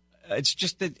 It's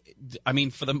just that, I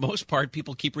mean, for the most part,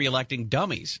 people keep reelecting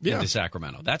dummies into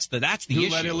Sacramento. That's the Who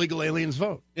issue. let illegal aliens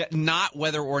vote? Not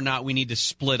whether or not we need to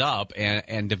split up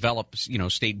and develop,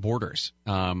 state borders.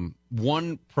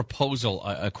 One proposal,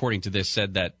 according to this,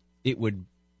 said that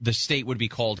the state would be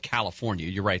called California.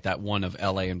 You're right, that one of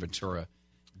L.A. and Ventura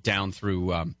down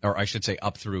through, or I should say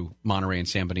up through Monterey and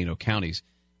San Bernardino counties.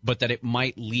 But that it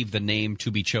might leave the name to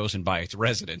be chosen by its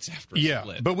residents after a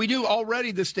split. But we do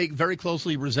already. This state very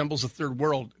closely resembles the third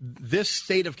world. This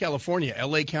state of California,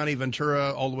 L.A. County,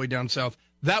 Ventura, all the way down south,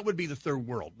 that would be the third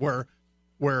world, where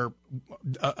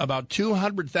about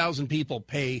 200,000 people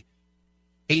pay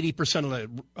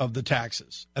 80% of the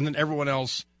taxes, and then everyone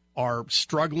else are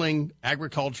struggling,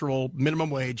 agricultural,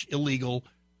 minimum wage, illegal,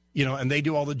 and they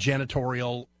do all the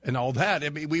janitorial and all that. I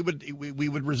mean, we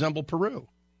would resemble Peru.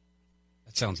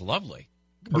 That sounds lovely.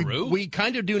 Peru? We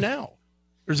kind of do now.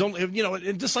 There's only,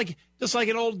 just like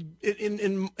an old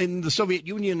in the Soviet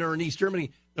Union or in East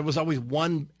Germany, there was always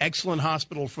one excellent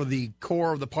hospital for the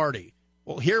core of the party.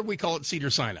 Well, here we call it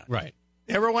Cedars-Sinai. Right.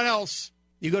 Everyone else,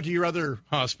 you go to your other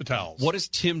hospitals. What does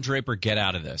Tim Draper get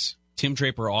out of this? Tim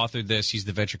Draper authored this. He's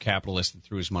the venture capitalist that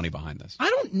threw his money behind this. I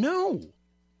don't know.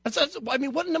 I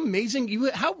mean, what an amazing,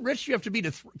 how rich you have to be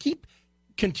to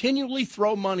continually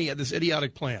throw money at this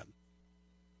idiotic plan.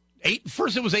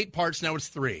 First it was 8 parts, now it's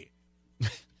 3.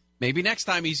 Maybe next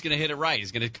time he's going to hit it right.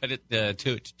 He's going to cut it to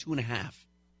 2.5.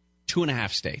 2.5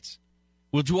 states.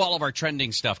 We'll do all of our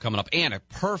trending stuff coming up. And a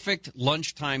perfect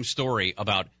lunchtime story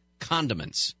about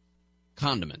condiments.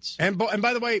 And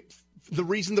by the way, the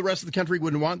reason the rest of the country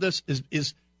wouldn't want this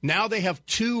is now they have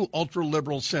 2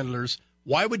 ultra-liberal senators.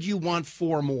 Why would you want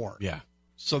 4 more? Yeah.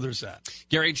 So there's that.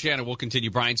 Gary and Shannon will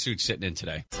continue. Bryan Suits sitting in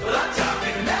today.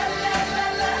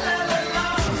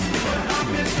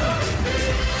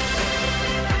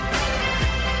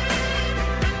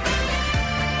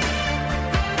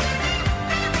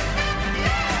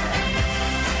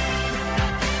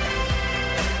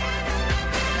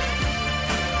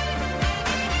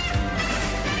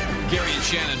 Gary and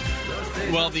Shannon.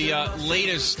 Well, the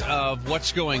latest of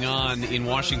what's going on in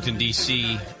Washington,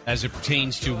 D.C., as it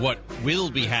pertains to what will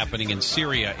be happening in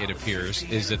Syria, it appears,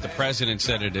 is that the president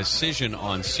said a decision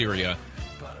on Syria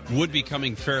would be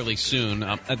coming fairly soon.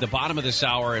 At the bottom of this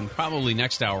hour and probably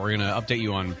next hour, we're going to update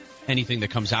you on anything that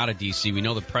comes out of D.C. We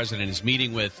know the president is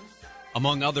meeting with,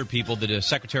 among other people, the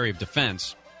Secretary of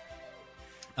Defense.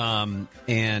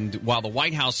 And while the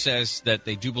White House says that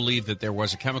they do believe that there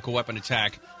was a chemical weapon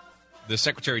attack, the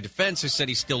Secretary of Defense has said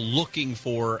he's still looking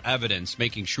for evidence,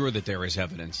 making sure that there is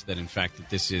evidence that, in fact, that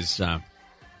this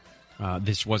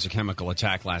was a chemical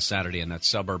attack last Saturday in that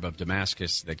suburb of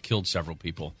Damascus that killed several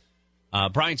people.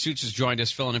 Bryan Suits has joined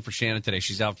us, filling in for Shannon today.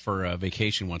 She's out for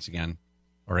vacation once again.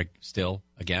 Or still?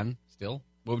 Again? Still?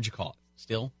 What would you call it?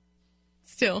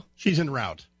 Still? She's en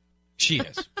route. She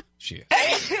is. She is.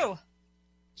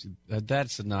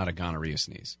 That's not a gonorrhea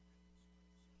sneeze.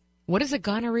 What does a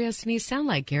gonorrhea sneeze sound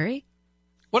like, Gary?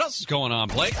 What else is going on,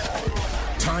 Blake?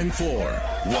 Time for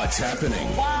What's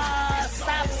Happening.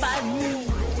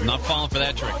 I'm not falling for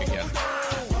that trick again.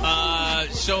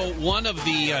 So one of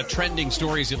the trending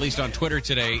stories, at least on Twitter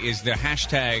today, is the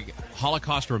hashtag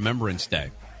Holocaust Remembrance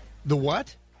Day. The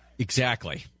what?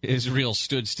 Exactly. Israel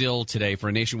stood still today for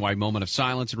a nationwide moment of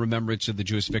silence in remembrance of the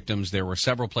Jewish victims. There were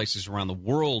several places around the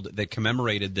world that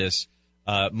commemorated this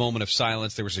moment of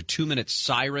silence. There was a 2-minute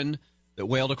siren that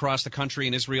wailed across the country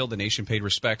in Israel. The nation paid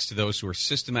respects to those who were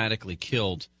systematically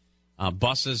killed.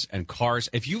 Buses and cars.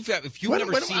 If you've never seen the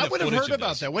footage I would have heard about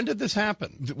this, that. When did this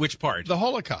happen? Which part? The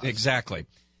Holocaust. Exactly.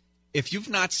 If you've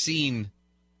not seen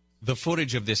the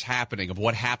footage of this happening, of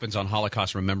what happens on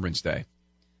Holocaust Remembrance Day,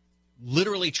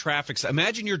 literally traffic.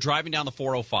 Imagine you're driving down the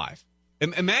 405.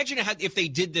 Imagine if they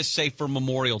did this, say, for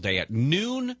Memorial Day at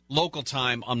noon local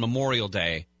time on Memorial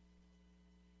Day.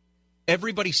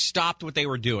 Everybody stopped what they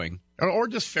were doing. Or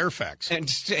just Fairfax.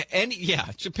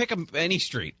 To pick any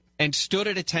street. And stood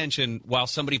at attention while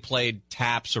somebody played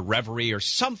taps or reverie or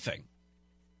something.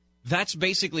 That's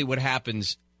basically what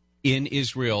happens in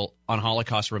Israel on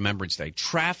Holocaust Remembrance Day.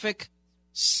 Traffic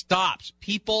stops.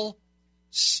 People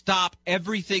stop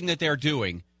everything that they're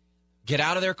doing, get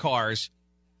out of their cars,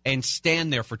 and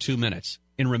stand there for 2 minutes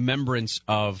in remembrance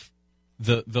of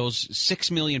those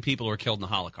 6 million people who were killed in the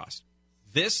Holocaust.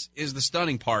 This is the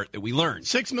stunning part that we learned.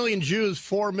 6 million Jews,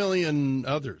 4 million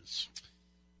others.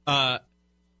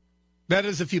 That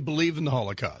is if you believe in the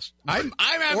Holocaust. I'm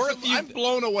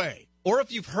blown away. Or if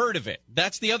you've heard of it.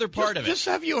 That's the other part of it. Just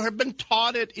have you been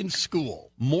taught it in school?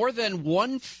 More than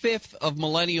 1/5 of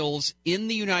millennials in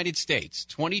the United States,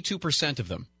 22% of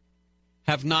them,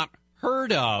 have not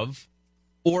heard of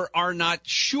or are not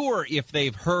sure if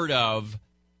they've heard of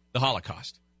the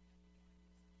Holocaust.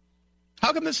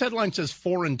 How come this headline says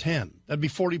 4 in 10? That'd be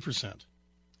 40%.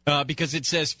 Because it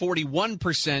says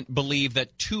 41% believe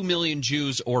that 2 million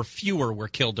Jews or fewer were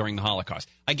killed during the Holocaust.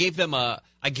 I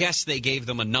guess they gave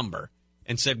them a number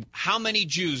and said, how many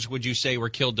Jews would you say were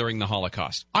killed during the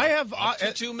Holocaust? I have up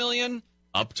to 2 million,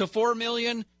 up to 4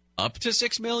 million, up to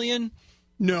 6 million.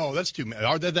 No, that's too many.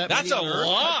 Are there that That's many? a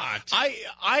lot.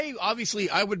 I obviously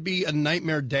I would be a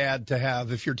nightmare dad to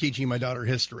have if you're teaching my daughter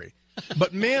history.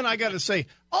 But man, I got to say,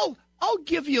 I'll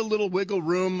give you a little wiggle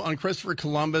room on Christopher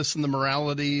Columbus and the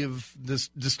morality of this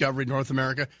discovery of North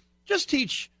America. Just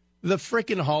teach the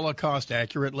frickin' Holocaust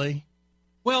accurately.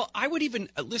 Well, I would even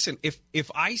listen if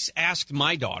I asked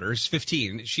my daughter, who's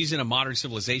 15, she's in a modern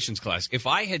civilizations class. If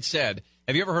I had said,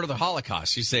 "Have you ever heard of the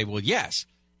Holocaust?" She'd say, "Well, yes."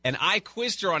 And I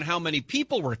quizzed her on how many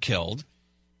people were killed.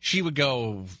 She would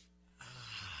go,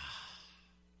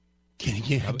 Give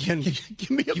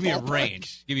me a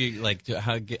range. Give me like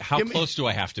how close do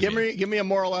I have to be? Give me a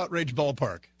moral outrage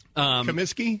ballpark.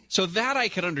 Comiskey? So that I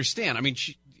could understand. I mean,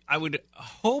 I would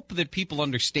hope that people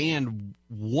understand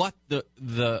what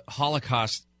the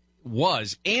Holocaust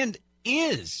was and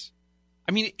is.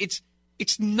 I mean, it's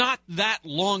not that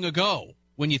long ago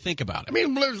when you think about it. I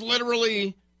mean, there's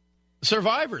literally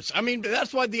survivors. I mean,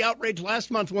 that's why the outrage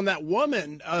last month when that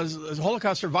woman, as a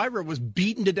Holocaust survivor, was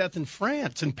beaten to death in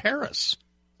France, in Paris.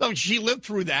 So she lived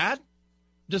through that,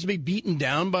 just to be beaten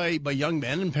down by young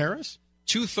men in Paris?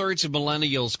 2/3 of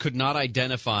millennials could not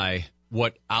identify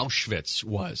what Auschwitz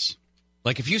was.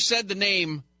 Like, if you said the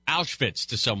name Auschwitz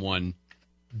to someone,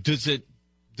 does it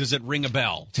ring a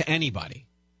bell to anybody?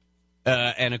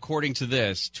 And according to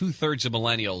this, 2/3 of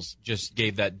millennials just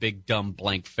gave that big, dumb,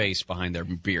 blank face behind their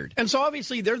beard. And so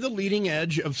obviously they're the leading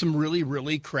edge of some really,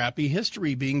 really crappy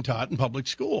history being taught in public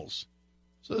schools.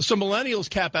 So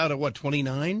millennials cap out at, what,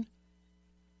 29?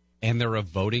 And they're of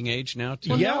voting age now,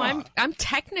 too? Well, Yeah. no, I'm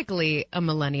technically a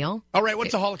millennial. All right,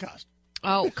 what's the Holocaust?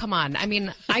 Oh, come on. I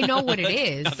mean, I know what it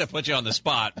is. Not to put you on the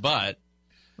spot, but...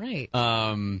 Right.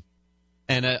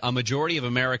 And a majority of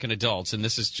American adults, and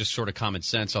this is just sort of common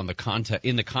sense in the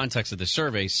context of the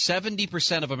survey,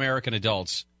 70% of American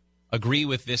adults agree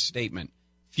with this statement.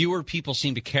 Fewer people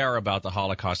seem to care about the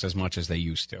Holocaust as much as they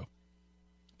used to.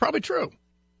 Probably true.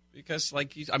 Because,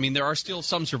 there are still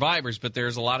some survivors, but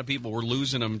there's a lot of people, we're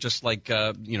losing them just like,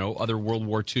 other World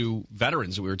War II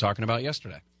veterans that we were talking about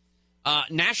yesterday.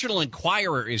 National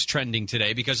Enquirer is trending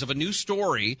today because of a new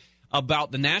story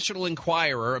about the National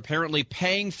Enquirer apparently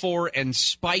paying for and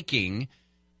spiking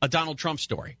a Donald Trump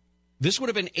story. This would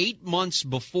have been 8 months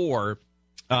before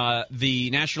the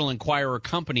National Enquirer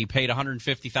company paid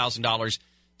 $150,000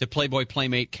 to Playboy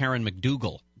playmate Karen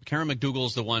McDougal. Karen McDougal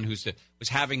is the one who was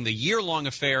having the year-long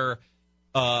affair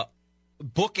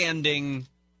bookending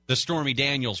the Stormy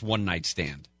Daniels one-night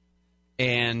stand.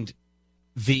 And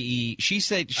She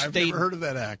said I've never heard of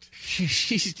that act.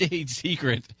 She stayed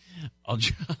secret. I'll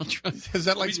try. Is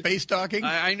that like space talking?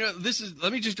 I know this is.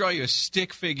 Let me just draw you a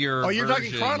stick figure. Oh, you're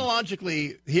version. talking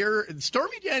chronologically here.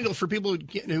 Stormy Daniels, for people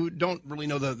who don't really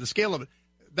know the scale of it,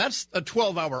 that's a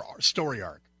 12-hour story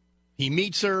arc. He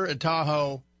meets her at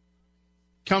Tahoe,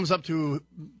 comes up to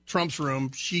Trump's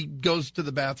room. She goes to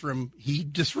the bathroom. He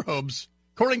disrobes,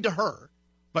 according to her.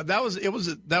 But that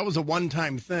was a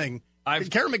one-time thing.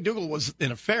 Karen McDougal was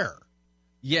an affair.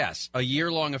 Yes, a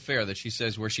year-long affair that she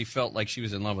says where she felt like she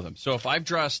was in love with him. So if I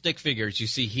draw stick figures, you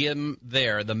see him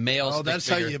there, the male. Oh, that's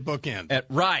how you bookend.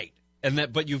 Right,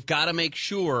 but you've got to make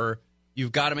sure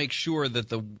that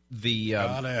the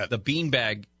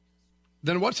beanbag.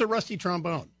 Then what's a rusty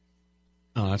trombone?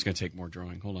 Oh, that's going to take more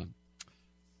drawing. Hold on.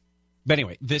 But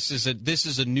anyway, this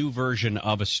is a new version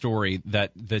of a story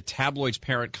that the tabloid's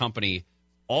parent company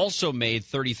also made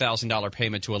 $30,000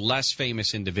 payment to a less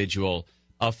famous individual,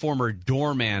 a former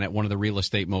doorman at one of the real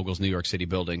estate moguls' New York City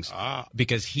buildings,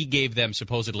 because he gave them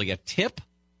supposedly a tip.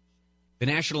 The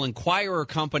National Enquirer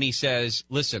company says,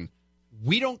 listen,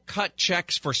 we don't cut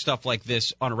checks for stuff like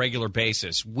this on a regular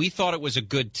basis. We thought it was a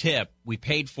good tip. We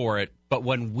paid for it. But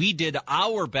when we did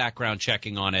our background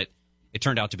checking on it, it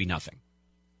turned out to be nothing.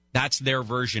 That's their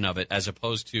version of it, as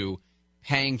opposed to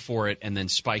paying for it and then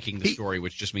spiking the story,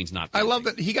 which just means not paying. I love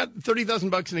that he got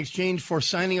 $30,000 in exchange for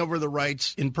signing over the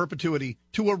rights in perpetuity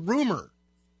to a rumor.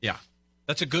 Yeah,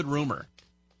 that's a good rumor.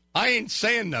 I ain't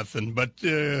saying nothing, but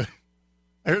I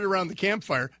heard around the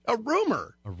campfire, a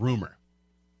rumor. A rumor.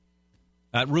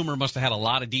 That rumor must have had a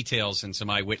lot of details and some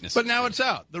eyewitnesses. But now it's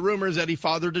out. The rumor is that he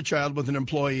fathered a child with an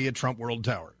employee at Trump World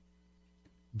Tower.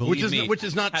 Which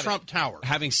is not Trump Tower.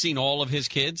 Having seen all of his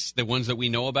kids, the ones that we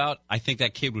know about, I think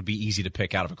that kid would be easy to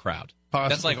pick out of a crowd. Possibly.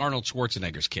 That's like Arnold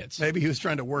Schwarzenegger's kids. Maybe he was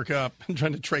trying to work up and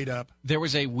trying to trade up. There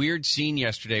was a weird scene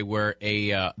yesterday where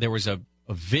there was a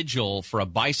vigil for a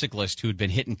bicyclist who had been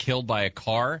hit and killed by a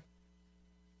car.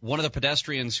 One of the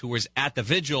pedestrians who was at the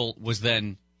vigil was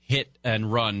then hit and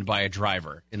run by a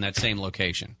driver in that same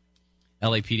location.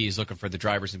 LAPD is looking for the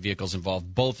drivers and vehicles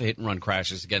involved. Both hit-and-run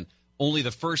crashes. Again, only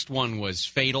the first one was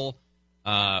fatal,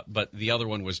 but the other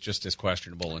one was just as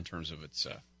questionable in terms of its...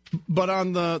 But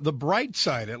on the bright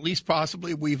side, at least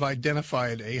possibly, we've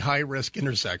identified a high-risk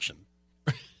intersection.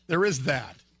 There is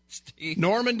that.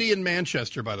 Normandy and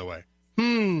Manchester, by the way.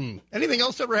 Anything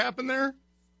else ever happen there?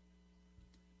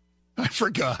 I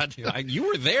forgot. You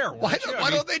were there. Why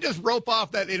don't they just rope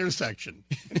off that intersection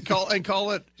and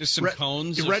call it just some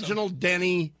cones? Reginald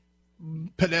Denny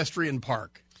Pedestrian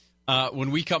Park.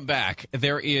 When we come back,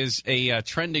 there is a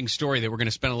trending story that we're going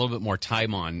to spend a little bit more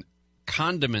time on.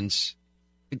 Condiments.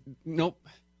 Nope.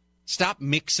 Stop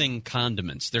mixing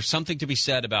condiments. There's something to be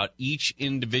said about each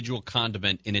individual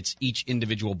condiment in its each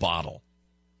individual bottle.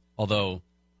 Although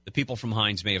the people from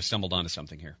Heinz may have stumbled onto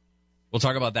something here. We'll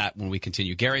talk about that when we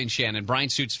continue. Gary and Shannon, Bryan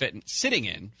Suits fitting in. I'll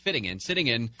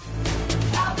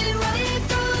be running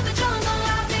through the jungle.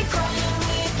 I'll be crawling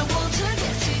with the wolves to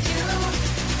get to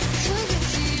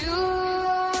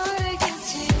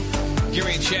you.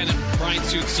 Gary and Shannon, Bryan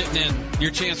Suits sitting in.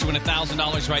 Your chance to win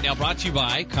 $1,000 right now, brought to you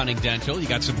by Cunning Dental. You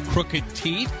got some crooked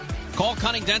teeth? Call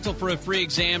Cunning Dental for a free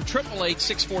exam.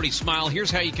 888-640-SMILE. Here's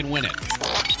how you can win it.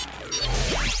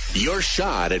 Your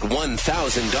shot at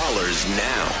 $1,000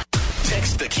 now.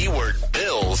 Text the keyword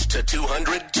BILLS to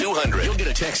 200-200. You'll get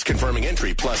a text confirming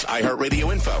entry plus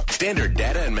iHeartRadio info. Standard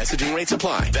data and messaging rates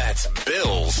apply. That's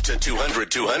BILLS to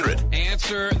 200-200.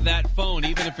 Answer that phone,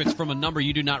 even if it's from a number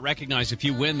you do not recognize. If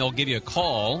you win, they'll give you a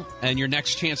call, and your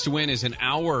next chance to win is an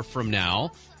hour from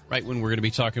now, right when we're going to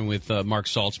be talking with Mark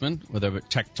Saltzman with a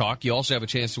Tech Talk. You also have a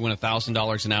chance to win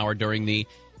 $1,000 an hour during the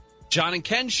John and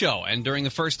Ken show and during the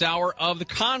first hour of the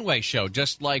Conway show,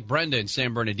 just like Brenda in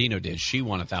San Bernardino did. She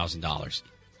won $1,000.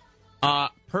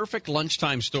 Perfect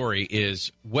lunchtime story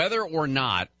is whether or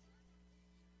not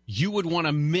you would want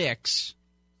to mix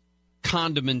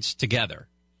condiments together.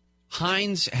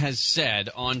 Heinz has said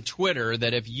on Twitter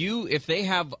that if they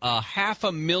have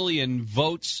 500,000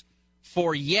 votes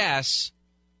for yes,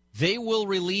 they will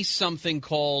release something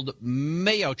called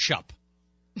Mayo Chup,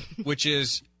 which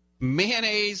is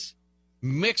mayonnaise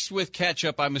mixed with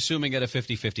ketchup, I'm assuming at a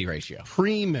 50-50 ratio.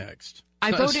 Pre-mixed. I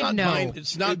voted no.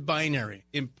 It's not binary.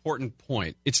 Important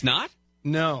point. It's not?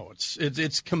 No,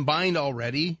 it's combined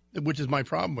already, which is my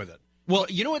problem with it. Well,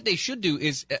 you know what they should do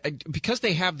is, because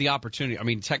they have the opportunity, I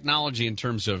mean, technology in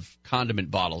terms of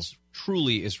condiment bottles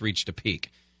truly has reached a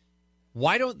peak.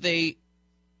 Why don't they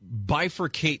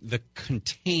bifurcate the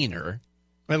container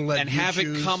and have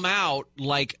it come out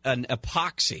like an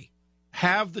epoxy?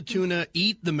 Have the tuna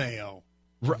eat the mayo,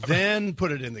 then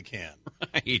put it in the can.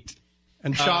 Right.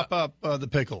 and chop up the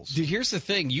pickles. Here's the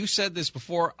thing. You said this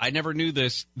before. I never knew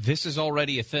this. This is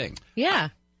already a thing. Yeah.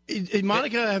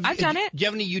 Monica, I've done it. Do you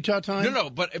have any Utah time? No,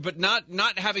 but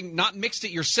not mixed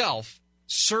it yourself,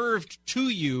 served to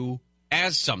you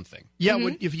as something. Yeah,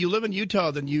 if you live in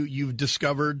Utah, then you've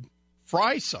discovered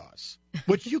fry sauce,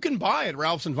 which you can buy at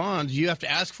Ralph's and Vaughn's. You have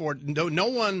to ask for it. No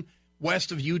one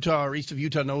west of Utah or east of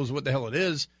Utah knows what the hell it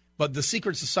is, but the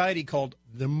secret society called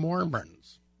the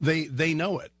Mormons, they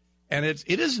know it. And it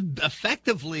is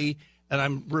effectively, and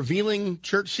I'm revealing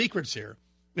church secrets here,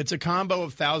 it's a combo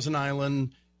of Thousand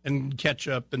Island and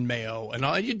ketchup and mayo, and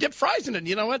all. You dip fries in it, and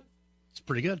you know what? It's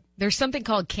pretty good. There's something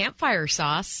called campfire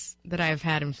sauce that I've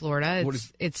had in Florida.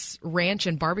 It's ranch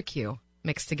and barbecue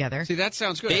mixed together. See, that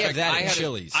sounds good. They have that at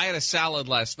Chili's. I had a salad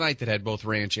last night that had both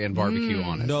ranch and barbecue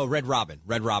on it. No, Red Robin.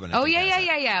 Oh,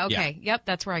 yeah. Okay. Yep,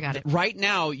 that's where I got it. Right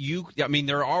now,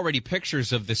 there are already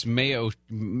pictures of this mayo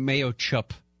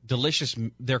chup. Delicious.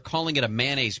 They're calling it a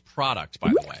mayonnaise product, by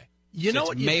the way.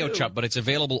 It's mayo chup, but it's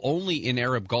available only in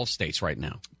Arab Gulf states right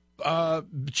now.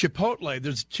 Chipotle.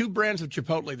 There's two brands of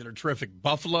Chipotle that are terrific.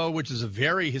 Buffalo, which is a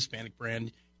very Hispanic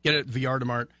brand. Get it at Vallarta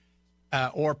Mart.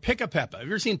 Or Pica Peppa. Have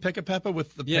you ever seen Pica Peppa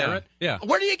with the parrot? Yeah.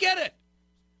 Where do you get it?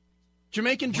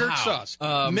 Jamaican jerk sauce.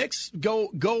 Mix. Go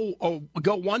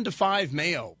 1 to 5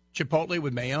 mayo. Chipotle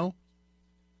with mayo,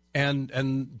 and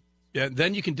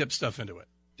then you can dip stuff into it.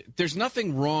 There's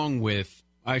nothing wrong with.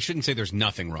 I shouldn't say there's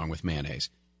nothing wrong with mayonnaise.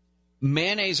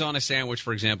 Mayonnaise on a sandwich,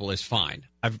 for example, is fine.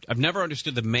 I've never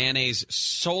understood the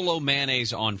solo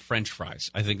mayonnaise on French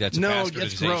fries. I think that's bastardization.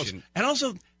 It's gross. And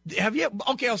also, have you?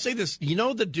 Okay, I'll say this. You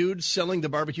know the dudes selling the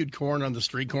barbecued corn on the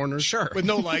street corners, sure, with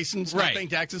no license, not paying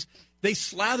taxes. They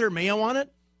slather mayo on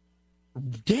it.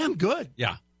 Damn good.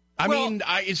 Yeah. We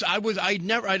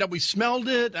smelled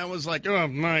it. I was like, oh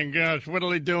my gosh, what are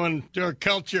they doing to our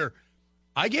culture?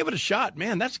 I gave it a shot.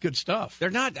 Man, that's good stuff.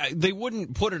 They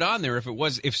wouldn't put it on there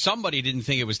if somebody didn't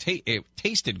think it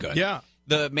tasted good. Yeah.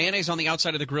 The mayonnaise on the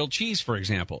outside of the grilled cheese, for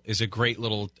example, is a great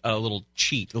little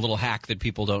cheat, a little hack that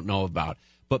people don't know about.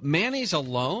 But mayonnaise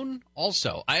alone,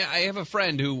 also. I have a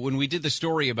friend who, when we did the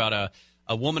story about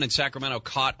a woman in Sacramento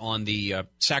caught on the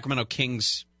Sacramento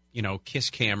Kings, kiss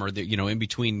cam, or in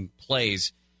between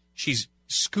plays, she's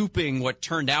scooping what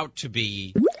turned out to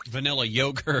be vanilla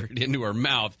yogurt into her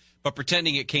mouth, but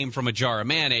pretending it came from a jar of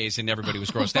mayonnaise, and everybody was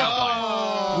grossed out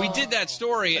by it. We did that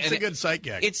story. That's a good sight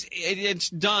gag. It's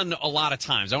done a lot of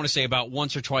times. I want to say about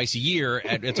once or twice a year.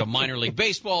 It's a minor league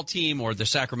baseball team or the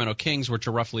Sacramento Kings, which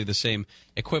are roughly the same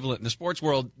equivalent in the sports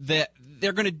world. That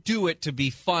they're going to do it to be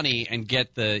funny and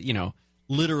get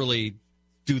literally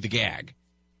do the gag.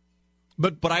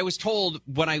 But I was told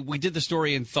when we did the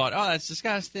story and thought, oh, that's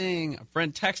disgusting. A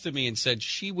friend texted me and said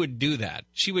she would do that.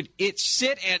 She would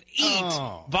sit and eat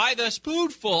by the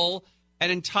spoonful an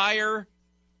entire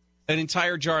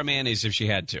jar of mayonnaise if she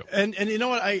had to. And you know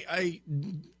what?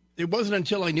 It wasn't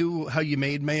until I knew how you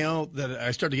made mayo that I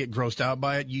started to get grossed out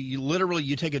by it. You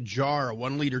literally take a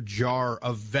 1 liter jar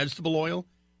of vegetable oil,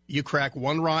 you crack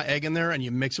 1 raw egg in there, and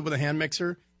you mix it with a hand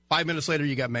mixer. 5 minutes later,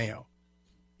 you got mayo.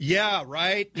 Yeah,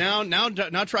 right. Now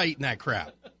try eating that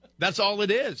crap. That's all it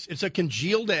is. It's a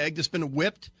congealed egg that's been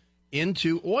whipped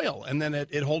into oil, and then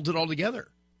it holds it all together.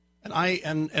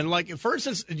 And like, for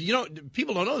instance,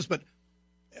 people don't know this, but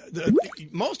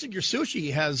most of your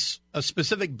sushi has a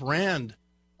specific brand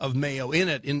of mayo in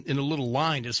it in a little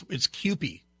line. It's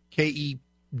Kewpie, Kewpie,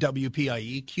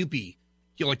 Kewpie,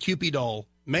 like Kewpie doll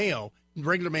mayo.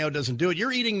 Regular mayo doesn't do it.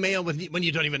 You're eating mayo when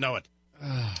you don't even know it.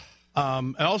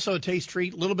 And also a taste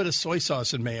treat, a little bit of soy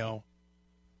sauce and mayo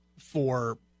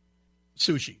for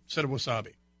sushi instead of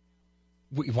wasabi.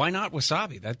 Why not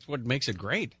wasabi? That's what makes it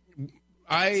great.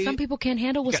 Some people can't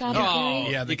handle wasabi.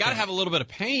 You got to have a little bit of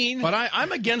pain. But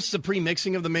I'm against the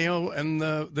pre-mixing of the mayo and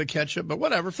the ketchup. But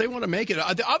whatever, if they want to make it,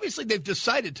 obviously they've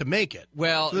decided to make it.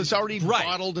 Well, so it's already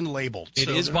bottled and labeled. It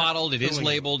is bottled. It is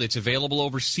labeled. It's available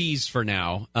overseas for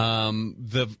now.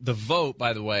 The vote,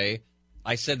 by the way.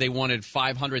 I said they wanted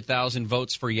 500,000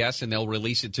 votes for yes, and they'll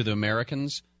release it to the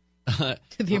Americans. To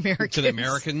the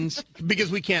Americans.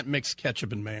 Because we can't mix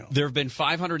ketchup and mayo. There have been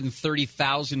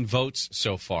 530,000 votes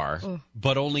so far,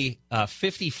 but only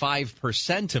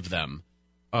 55% of them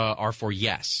are for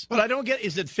yes. But I don't get,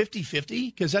 is it 50-50?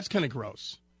 Because that's kind of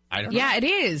gross. I don't know. Yeah, it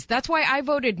is. That's why I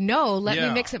voted no. Let me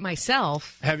mix it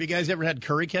myself. Have you guys ever had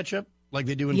curry ketchup? Like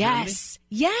they do in Germany?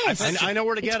 Yes. I know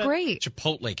where to get it. It's great.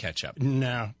 Chipotle ketchup.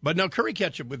 No. But no, curry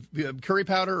ketchup with curry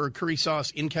powder or curry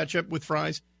sauce in ketchup with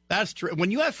fries. That's true.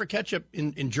 When you ask for ketchup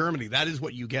in Germany, that is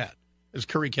what you get, is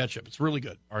curry ketchup. It's really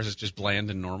good. Ours is just bland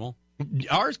and normal.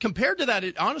 Ours, compared to that,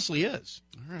 it honestly is.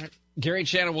 All right. Gary and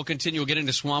Shannon will continue. We'll get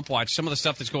into Swamp Watch, some of the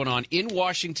stuff that's going on in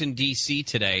Washington, D.C.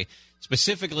 today,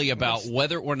 specifically about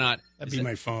whether or not... That'd be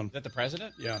my phone. Is that the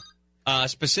president? Yeah.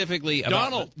 Specifically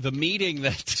Donald. about the meeting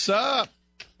What's up?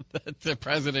 that the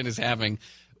president is having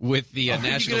with the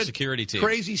National Security Team.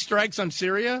 Crazy strikes on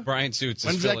Syria? Bryan Suits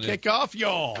is When's that kick off,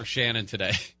 y'all? For Shannon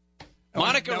today.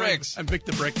 Monica Riggs. I'm Vic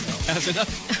the Brick now. That's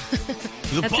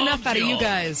enough. That's enough out of you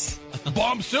guys.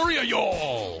 Bomb Syria,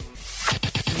 y'all.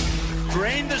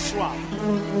 Drain the swamp.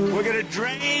 We're going to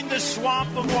drain the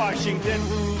swamp of Washington.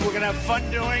 We're going to have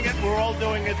fun doing it. We're all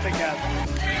doing it together.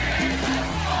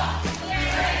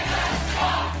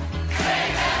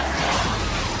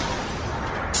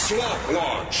 Swamp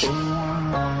Watch.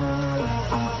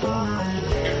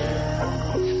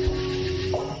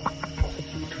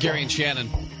 Gary and Shannon.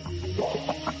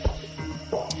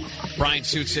 Bryan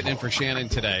Suits sitting in for Shannon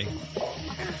today.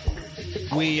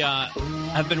 We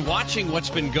have been watching what's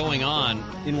been going on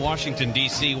in Washington,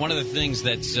 D.C. One of the things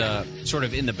that's sort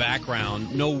of in the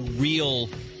background, no real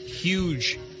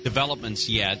huge developments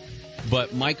yet,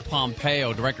 but Mike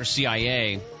Pompeo, director of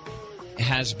CIA,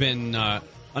 has been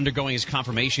undergoing his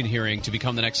confirmation hearing to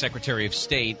become the next Secretary of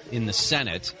State in the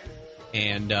Senate.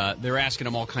 And they're asking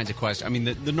him all kinds of questions. I mean,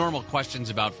 the normal questions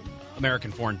about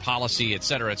American foreign policy, et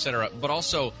cetera, but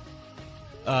also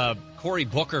Cory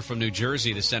Booker from New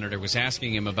Jersey, the senator, was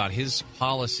asking him about his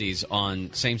policies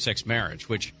on same-sex marriage,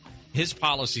 which his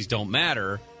policies don't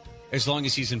matter as long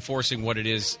as he's enforcing what it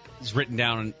is written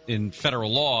down in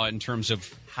federal law in terms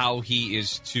of how he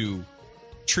is to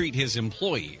treat his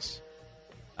employees.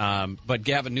 But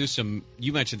Gavin Newsom,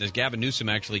 you mentioned this, Gavin Newsom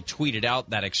actually tweeted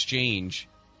out that exchange,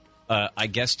 I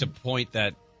guess to point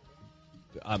that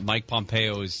Mike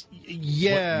Pompeo is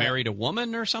married a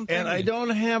woman or something? And I don't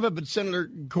have it, but Senator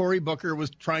Cory Booker was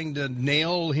trying to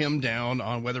nail him down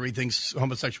on whether he thinks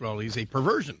homosexuality is a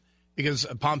perversion. Because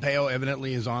Pompeo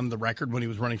evidently is on the record when he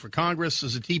was running for Congress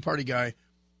as a Tea Party guy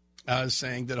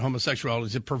saying that homosexuality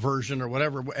is a perversion or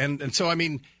whatever. And so, I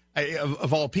mean,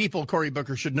 of all people, Cory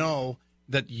Booker should know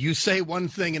that you say one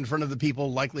thing in front of the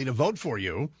people likely to vote for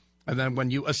you, and then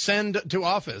when you ascend to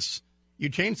office, you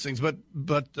change things. But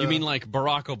you mean like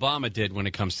Barack Obama did when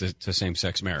it comes to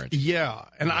same-sex marriage? Yeah,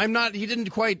 and he didn't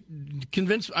quite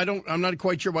convince. I'm not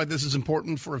quite sure why this is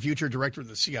important for a future director of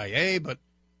the CIA, but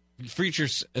future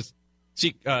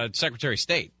Secretary of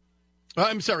State.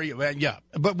 I'm sorry, yeah,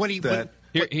 but when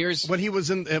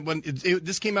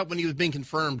this came out when he was being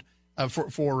confirmed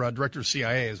for director of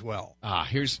CIA as well.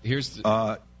 Here's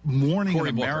Morning Cory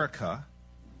in Booker. America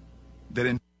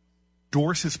that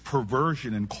endorses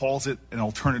perversion and calls it an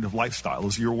alternative lifestyle,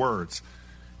 is your words.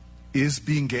 Is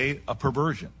being gay a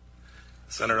perversion?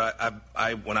 Senator,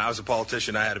 I when I was a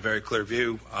politician, I had a very clear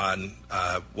view on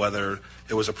whether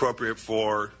it was appropriate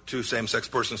for two same-sex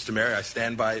persons to marry. I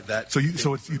stand by that. So you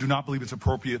do not believe it's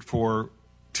appropriate for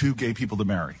two gay people to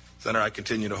marry? Senator, I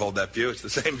continue to hold that view. It's the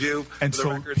same view. And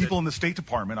so people in the State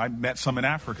Department, I met some in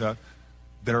Africa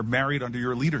that are married under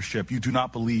your leadership. You do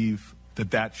not believe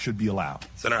that should be allowed?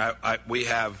 Senator, I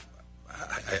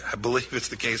believe it's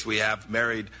the case. We have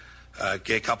married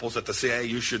gay couples at the CIA.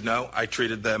 You should know I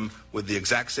treated them with the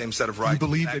exact same set of rights. Do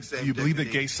you believe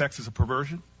that gay sex is a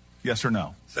perversion? Yes or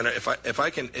no? Senator, if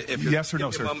I can... yes or no,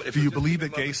 sir? Do you believe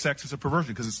that gay sex is a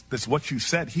perversion? Because that's what you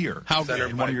said here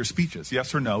in one of your speeches.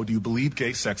 Yes or no? Do you believe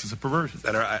gay sex is a perversion?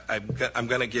 Senator, I'm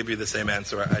going to give you the same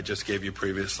answer I just gave you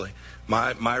previously.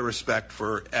 My respect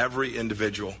for every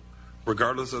individual,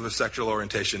 regardless of their sexual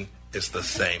orientation, is the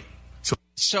same.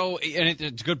 So, and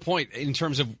it's a good point in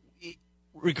terms of,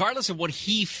 regardless of what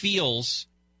he feels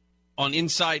on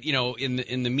inside,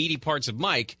 in the meaty parts of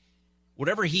Mike,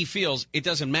 whatever he feels, it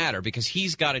doesn't matter because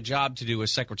he's got a job to do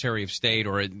as Secretary of State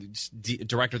or a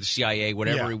director of the CIA,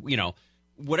 whatever,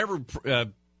 whatever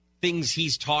things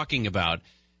he's talking about.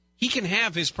 He can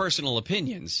have his personal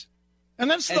opinions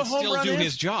and that's the home still run do answer.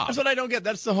 His job. That's what I don't get.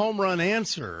 That's the home run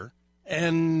answer.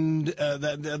 And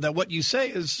that what you say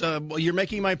is, well, you're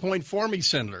making my point for me,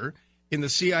 Senator. In the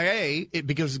CIA,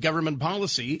 because of government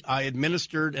policy, I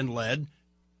administered and led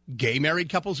gay married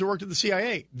couples who worked at the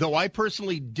CIA. Though I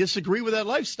personally disagree with that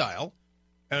lifestyle,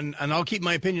 and I'll keep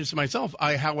my opinions to myself,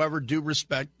 I, however, do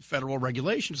respect federal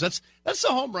regulations. That's the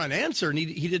home run answer, and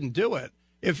he didn't do it.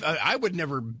 If I would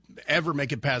never, ever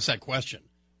make it past that question.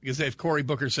 Because if Cory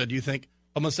Booker said, do you think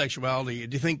homosexuality,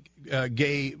 do you think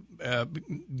gay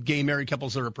married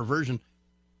couples are a perversion?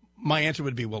 My answer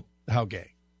would be, well, how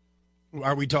gay?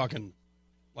 Are we talking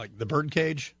like the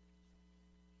birdcage?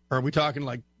 Or are we talking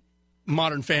like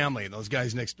Modern Family, those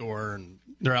guys next door, and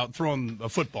they're out throwing a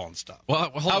football and stuff.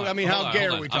 Well, hold on. How gay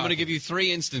are we talking? I'm going to give you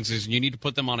 3 instances, and you need to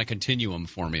put them on a continuum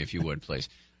for me, if you would, please.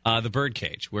 The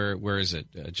birdcage. Where is it?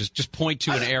 Just point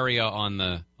to an area on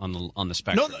the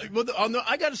spectrum. No,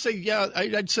 I got to say, yeah,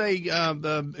 I'd say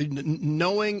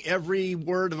knowing every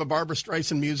word of a Barbra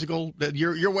Streisand musical, that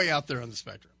you're way out there on the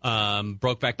spectrum.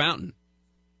 Brokeback Mountain.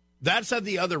 That's at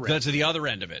the other end. That's at the other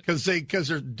end of it. Because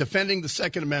they're defending the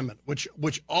Second Amendment,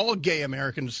 which all gay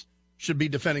Americans should be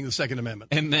defending the Second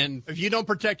Amendment. And then, if you don't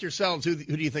protect yourselves, who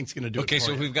do you think's going to do it? Okay,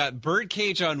 so we've got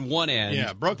Birdcage on one end,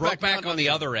 yeah, Brokeback on the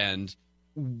other end.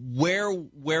 Where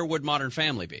would Modern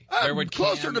Family be? Where would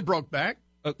closer to Brokeback?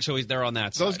 Oh, so they're on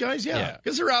that side. Those guys, yeah,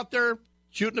 because they're out there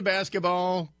shooting a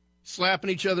basketball,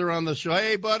 slapping each other on the show.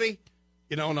 Hey, buddy,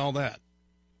 and all that.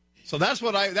 So that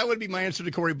would be my answer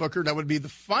to Cory Booker. That would be the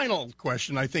final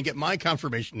question, I think, at my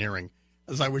confirmation hearing,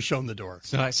 as I was shown the door.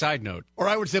 So, side note, or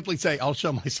I would simply say, I'll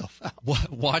show myself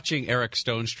out. Watching Eric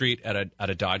Stone Street at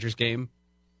a Dodgers game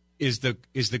is the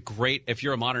great, if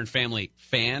you're a Modern Family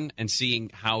fan and seeing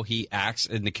how he acts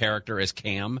in the character as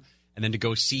Cam, and then to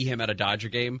go see him at a Dodger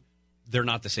game, they're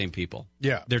not the same people.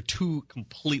 Yeah, they're 2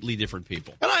 completely different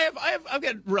people. And I've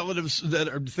got relatives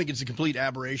that think it's a complete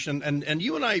aberration. And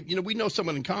you and I, we know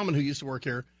someone in common who used to work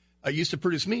here, used to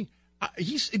produce me.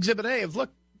 He's Exhibit A of, look,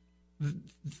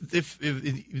 if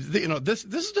this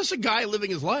is just a guy living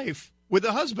his life with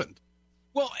a husband.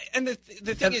 Well, and the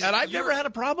thing is, and I've never had a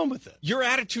problem with it. Your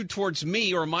attitude towards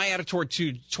me, or my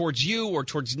attitude towards you, or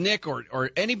towards Nick,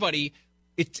 or anybody,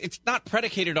 it's not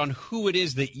predicated on who it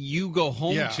is that you go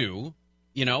home to.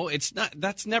 It's not.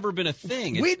 That's never been a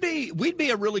thing. We'd be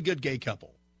a really good gay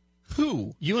couple.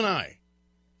 Who? You and I.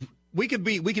 We could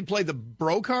play the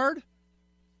bro card.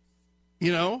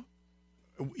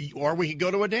 Or we could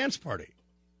go to a dance party.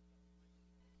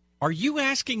 Are you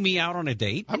asking me out on a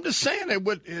date? I'm just saying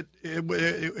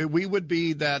we would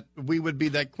be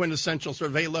that quintessential sort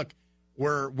of, hey, look,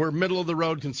 we're middle of the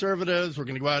road conservatives. We're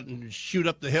going to go out and shoot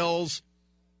up the hills.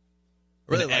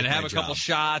 Really and have a couple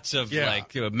shots of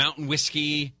mountain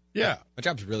whiskey. Yeah. My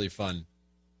job's really fun.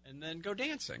 And then go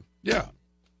dancing. Yeah.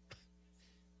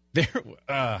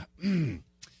 I'm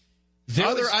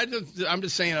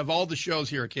just saying, of all the shows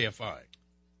here at KFI,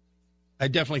 I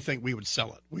definitely think we would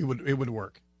sell it. It would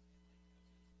work.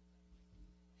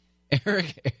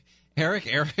 Eric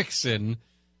Erickson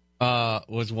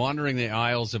was wandering the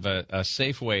aisles of a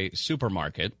Safeway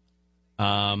supermarket,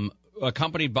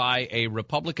 accompanied by a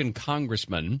Republican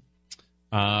congressman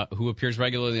who appears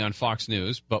regularly on Fox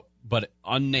News, but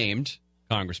unnamed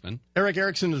congressman. Eric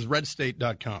Erickson is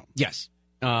redstate.com. Yes.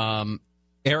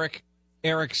 Eric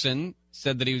Erickson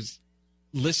said that he was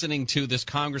listening to this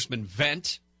congressman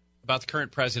vent about the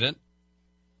current president,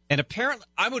 and apparently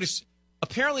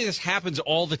this happens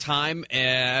all the time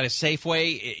at a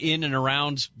Safeway in and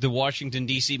around the Washington,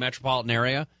 D.C. metropolitan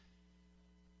area.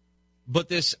 But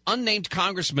this unnamed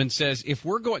congressman says, if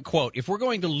we're going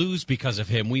to lose because of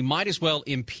him, we might as well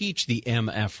impeach the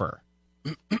MFer.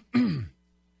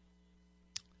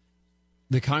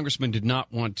 The congressman did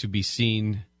not want to be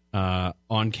seen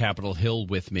on Capitol Hill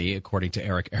with me, according to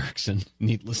Eric Erickson,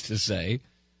 needless to say.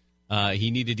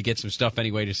 He needed to get some stuff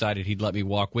anyway, decided he'd let me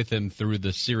walk with him through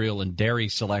the cereal and dairy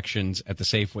selections at the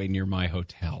Safeway near my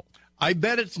hotel. I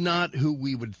bet it's not who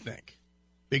we would think.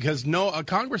 Because a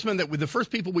congressman the first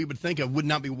people we would think of would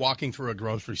not be walking through a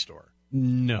grocery store.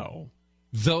 No.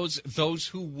 Those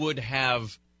who would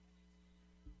have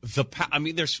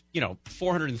there's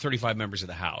 435 members of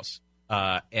the House,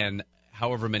 and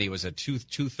however many was it,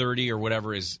 230 or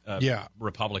whatever is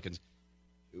Republicans.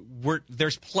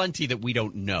 There's plenty that we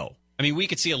don't know. I mean, we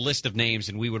could see a list of names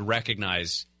and we would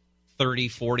recognize 30,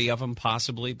 40 of them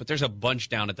possibly, but there's a bunch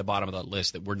down at the bottom of that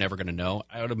list that we're never going to know.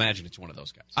 I would imagine it's one of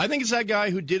those guys. I think it's that guy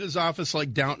who did his office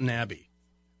like Downton Abbey.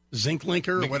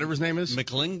 Zinklinker or whatever his name is.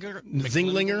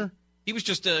 Zinglinger? He was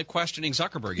just questioning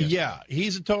Zuckerberg yesterday. Yeah,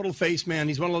 he's a total face man.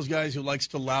 He's one of those guys who likes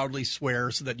to loudly swear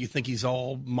so that you think he's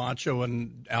all macho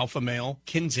and alpha male.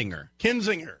 Kinzinger.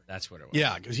 That's what it was.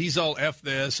 Yeah, because he's all F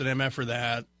this and MF for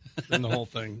that and the whole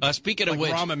thing. Speaking of like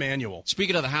which, Rahm Emanuel.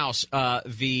 Speaking of the House,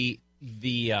 the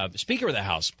Speaker of the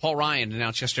House, Paul Ryan,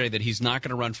 announced yesterday that he's not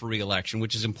going to run for re-election,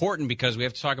 which is important because we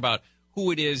have to talk about who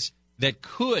it is that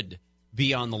could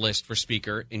be on the list for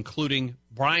Speaker, including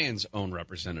Bryan's own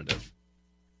representative.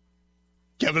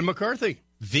 Kevin McCarthy.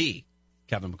 The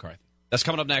Kevin McCarthy. That's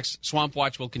coming up next. Swamp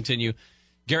Watch will continue.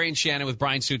 Gary and Shannon with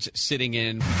Bryan Suits sitting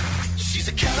in. She's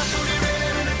a California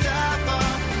red in a diaper,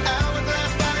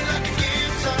 hourglass body like a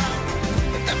guitar.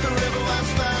 That forever white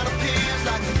spot appears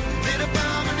like a little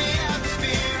bomb in the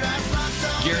atmosphere.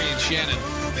 Gary and Shannon.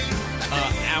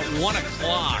 At 1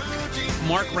 o'clock,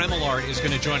 Mark Remillard is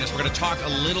going to join us. We're going to talk a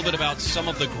little bit about some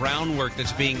of the groundwork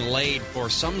that's being laid for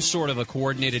some sort of a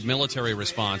coordinated military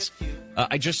response.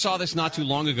 I just saw this not too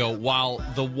long ago. While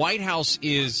the White House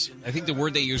is, I think the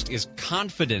word they used is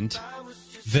confident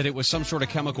that it was some sort of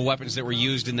chemical weapons that were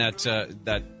used in that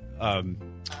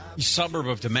suburb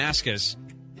of Damascus,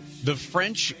 the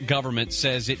French government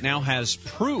says it now has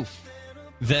proof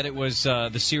that it was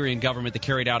the Syrian government that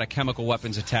carried out a chemical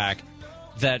weapons attack,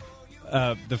 that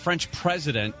the French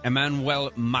president,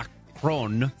 Emmanuel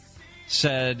Macron,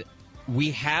 said,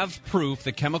 we have proof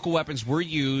that chemical weapons were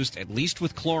used, at least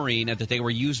with chlorine, and that they were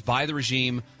used by the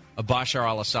regime of Bashar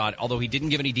al-Assad, although he didn't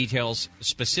give any details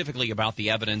specifically about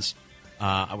the evidence.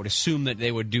 I would assume that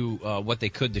they would do what they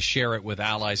could to share it with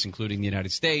allies, including the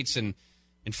United States. And,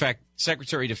 in fact,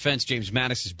 Secretary of Defense James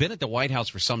Mattis has been at the White House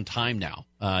for some time now.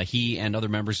 He and other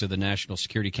members of the National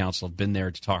Security Council have been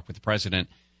there to talk with the president.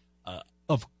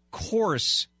 Of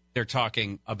course, they're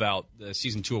talking about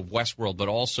Season 2 of Westworld, but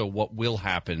also what will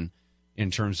happen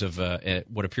in terms of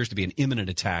what appears to be an imminent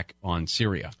attack on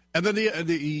Syria. And then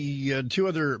the two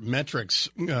other metrics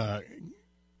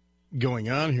going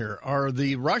on here are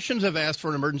the Russians have asked for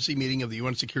an emergency meeting of the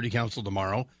UN Security Council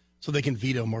tomorrow so they can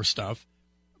veto more stuff.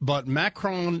 But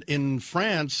Macron in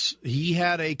France, he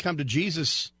had a come to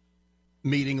Jesus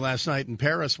meeting last night in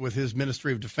Paris with his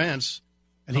Ministry of Defense,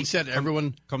 and he said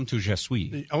everyone come to Je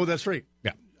suis. Oh, that's right.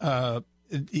 Yeah.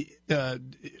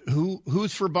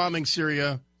 Who's for bombing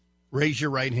Syria? Raise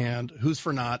your right hand. Who's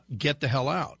for not? Get the hell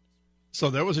out. So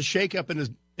there was a shakeup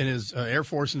in his Air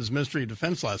Force and his Ministry of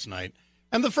Defense last night,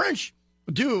 and the French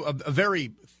do a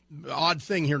very odd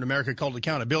thing here in America called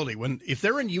accountability. If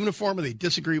they're in uniform and they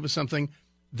disagree with something,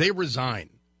 they resign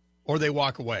or they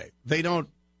walk away. They don't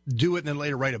do it and then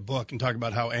later write a book and talk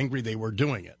about how angry they were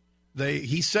doing it.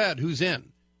 He said, who's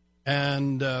in?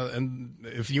 And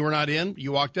if you were not in,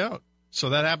 you walked out.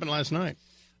 So that happened last night.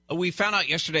 We found out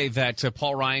yesterday that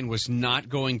Paul Ryan was not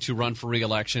going to run for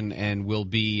re-election and will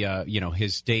be,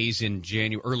 his days in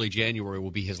early January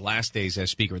will be his last days as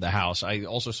Speaker of the House. I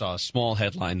also saw a small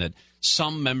headline that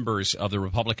some members of the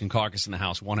Republican caucus in the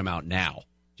House want him out now.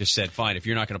 Just said, fine, if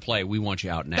you're not going to play, we want you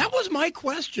out now. That was my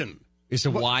question. As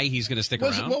to why he's going to stick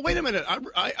around? Well, wait a minute.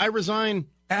 I resign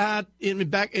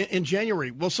back in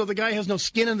January. Well, so the guy has no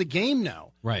skin in the game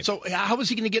now. Right. So how is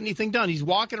he going to get anything done? He's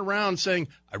walking around saying,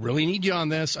 I really need you on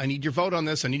this. I need your vote on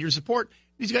this. I need your support.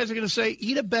 These guys are going to say,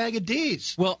 eat a bag of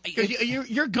D's. Well,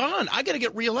 you're gone. I got to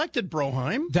get reelected,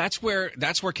 Broheim. That's where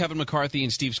Kevin McCarthy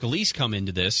and Steve Scalise come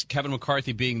into this. Kevin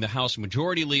McCarthy being the House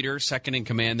Majority Leader, second in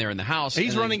command there in the House.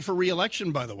 He's running for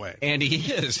reelection, by the way. And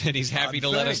he is, and he's happy to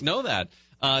let us know that.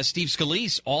 Steve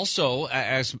Scalise also,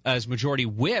 as Majority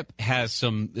Whip, has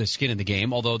some skin in the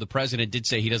game, although the president did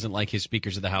say he doesn't like his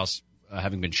speakers of the House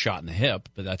having been shot in the hip,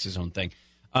 but that's his own thing.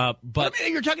 But I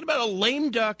mean, you're talking about a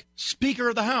lame duck Speaker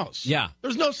of the House. Yeah.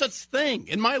 There's no such thing.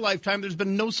 In my lifetime, there's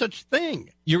been no such thing.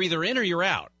 You're either in or you're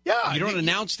out. Yeah. You don't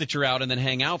announce that you're out and then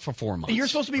hang out for 4 months. You're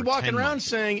supposed to be walking around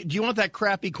saying, do you want that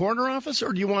crappy corner office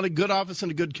or do you want a good office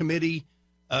and a good committee,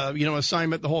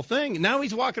 assignment, the whole thing? Now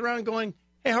he's walking around going,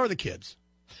 hey, how are the kids?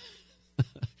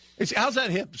 How's that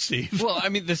hip, Steve? Well, I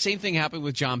mean, the same thing happened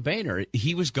with John Boehner.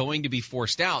 He was going to be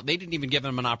forced out. They didn't even give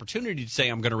him an opportunity to say,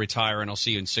 I'm going to retire and I'll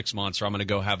see you in 6 months, or I'm going to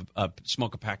go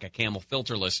smoke a pack of Camel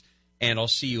filterless and I'll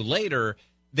see you later.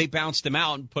 They bounced him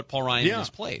out and put Paul Ryan in his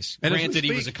place. And granted,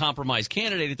 he was a compromised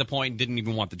candidate at the point and didn't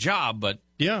even want the job, but...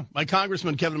 Yeah, my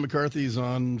Congressman Kevin McCarthy is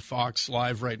on Fox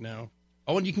Live right now.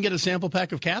 Oh, and you can get a sample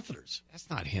pack of catheters. That's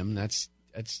not him. That's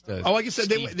the... Oh, like I said,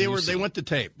 they went to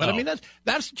tape. But, I mean,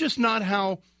 that's just not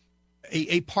how...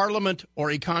 A parliament or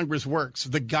a Congress works.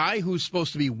 The guy who's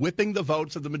supposed to be whipping the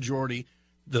votes of the majority,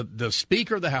 the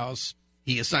Speaker of the House,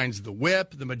 he assigns the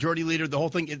whip, the majority leader, the whole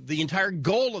thing. The entire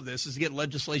goal of this is to get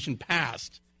legislation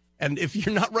passed. And if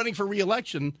you're not running for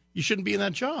re-election, you shouldn't be in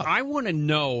that job. I want to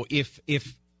know if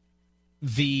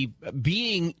the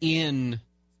being in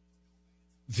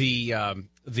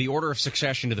the order of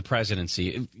succession to the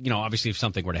presidency, obviously if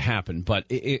something were to happen, but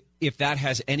if that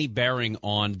has any bearing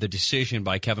on the decision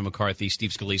by Kevin McCarthy,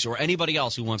 Steve Scalise, or anybody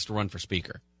else who wants to run for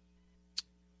Speaker.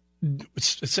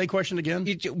 Say question again.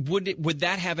 Would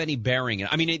that have any bearing?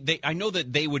 I mean, I know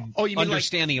that they would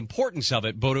understand the importance of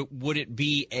it, but would it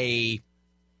be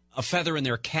a feather in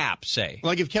their cap, say?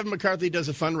 Like if Kevin McCarthy does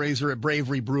a fundraiser at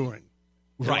Bravery Brewing.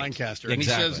 Right. Lancaster. And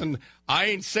exactly. He says, and I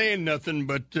ain't saying nothing,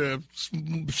 but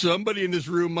somebody in this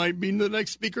room might be the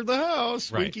next Speaker of the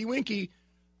House. Right. Winky, winky.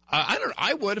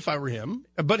 I would if I were him.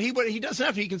 But he doesn't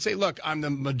have to. He can say, look, I'm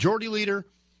the majority leader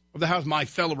of the House. My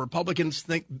fellow Republicans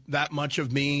think that much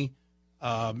of me.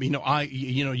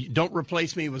 Don't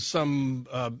replace me with some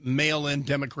mail-in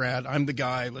Democrat. I'm the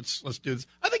guy. Let's do this.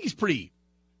 I think he's pretty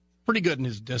good in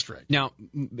his district. Now,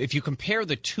 if you compare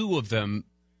the two of them,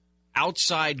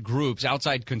 outside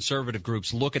conservative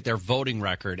groups look at their voting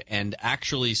record and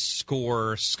actually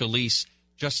score Scalise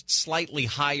just slightly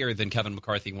higher than Kevin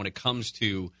McCarthy when it comes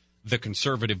to the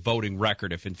conservative voting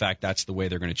record, if in fact that's the way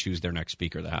they're going to choose their next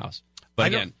Speaker of the House. But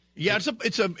again,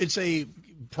 it's a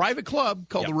private club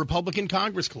called the Republican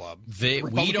Congress Club.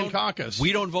 Caucus.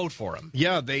 We don't vote for them.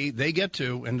 Yeah, they get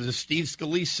to. And as Steve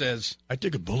Scalise says, I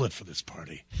took a bullet for this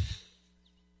party.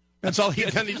 That's all he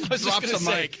done. He just drops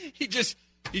a mic. He just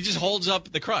holds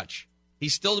up the crutch.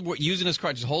 He's still using his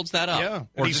crutch. Just holds that up. Yeah.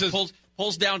 Or he just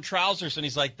pulls down trousers and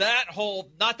he's like, that hole,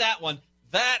 not that one.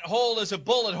 That hole is a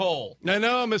bullet hole. I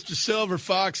know, Mr. Silver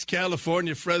Fox,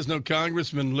 California, Fresno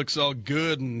congressman, looks all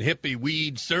good and hippie,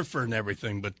 weed, surfer and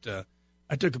everything, but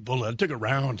I took a bullet. I took a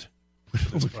round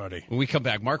for this party. When we come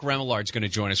back, Mark Remelard's going to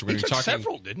join us. We're going to be talking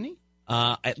several, didn't he?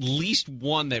 At least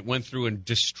one that went through and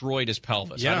destroyed his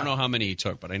pelvis. Yeah. I don't know how many he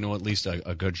took, but I know at least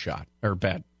a good shot. Or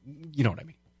bad. You know what I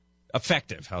mean.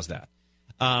 Effective. How's that?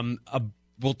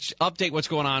 We'll update what's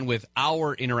going on with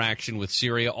our interaction with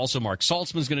Syria. Also, Mark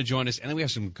Saltzman's going to join us. And then we have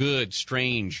some good,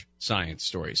 strange science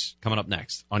stories coming up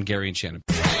next on Gary and Shannon.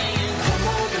 Come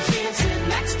over here, sit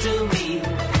next to me.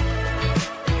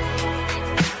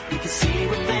 You can see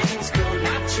where things go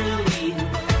naturally.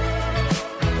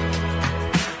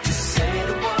 Just say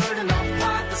the word and I'll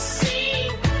part the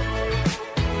sea.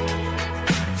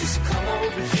 Just come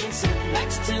over here and sit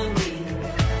next to me.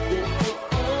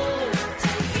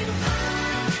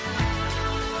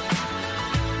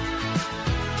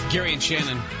 Gary and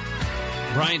Shannon.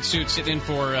 Bryan Suits sitting in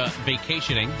for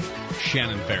vacationing.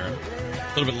 Shannon Farron.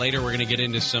 A little bit later, we're going to get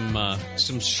into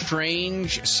some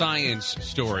strange science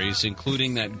stories,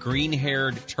 including that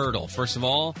green-haired turtle. First of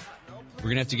all, we're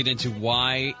going to have to get into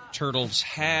why turtles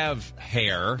have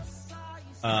hair.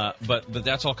 But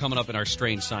that's all coming up in our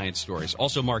strange science stories.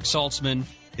 Also, Mark Saltzman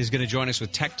is going to join us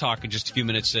with Tech Talk in just a few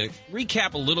minutes to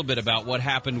recap a little bit about what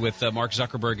happened with Mark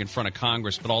Zuckerberg in front of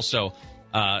Congress, but also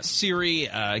Siri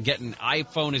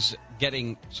Apple is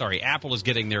getting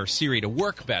their Siri to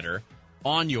work better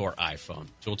on your iPhone.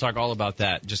 So we'll talk all about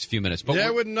that in just a few minutes. But I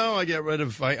wouldn't know.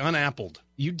 I unappled.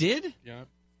 You did? Yeah.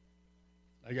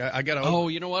 I got. Oh,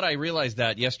 you know what? I realized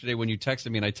that yesterday when you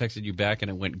texted me, and I texted you back, and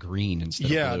it went green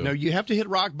instead of blue. No, you have to hit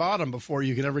rock bottom before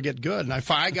you can ever get good. And I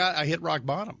hit rock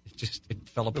bottom. It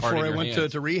fell apart before in I your went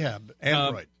hands. to rehab.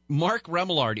 Android. Mark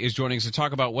Remelard is joining us to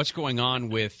talk about what's going on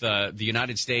with the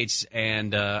United States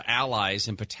and allies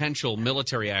and potential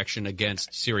military action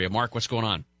against Syria. Mark, what's going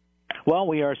on? Well,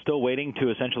 we are still waiting to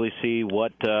essentially see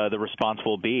what the response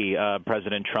will be.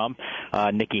 President Trump,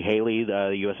 Nikki Haley,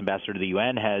 the U.S. ambassador to the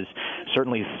UN, has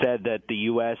certainly said that the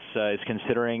U.S. Is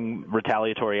considering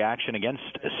retaliatory action against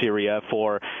Syria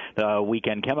for the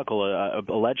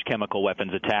alleged chemical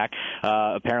weapons attack.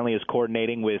 Apparently is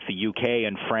coordinating with the U.K.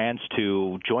 and France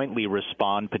to jointly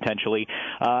respond potentially.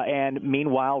 And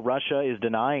meanwhile, Russia is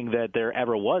denying that there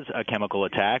ever was a chemical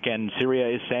attack, and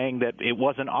Syria is saying that it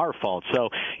wasn't our fault. So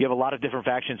you have a lot of different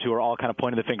factions who are all kind of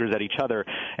pointing the fingers at each other,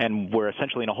 and we're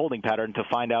essentially in a holding pattern to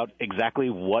find out exactly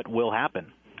what will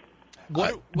happen.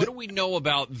 What do we know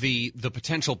about the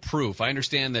potential proof? I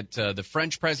understand that the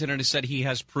French president has said he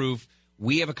has proof.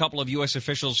 We have a couple of U.S.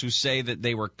 officials who say that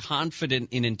they were confident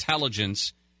in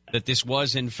intelligence that this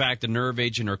was, in fact, a nerve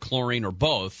agent or chlorine or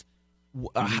both.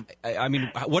 I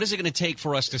mean, what is it going to take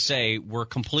for us to say we're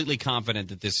completely confident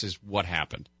that this is what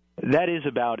happened? That is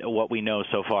about what we know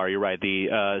so far. You're right.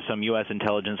 Some U.S.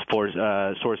 intelligence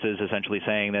sources essentially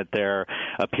saying that there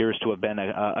appears to have been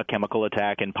a chemical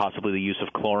attack and possibly the use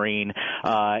of chlorine.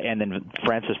 And then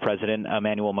France's president,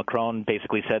 Emmanuel Macron,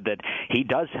 basically said that he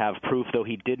does have proof, though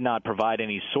he did not provide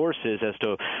any sources as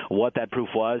to what that proof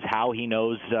was, how he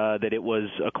knows that it was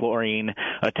a chlorine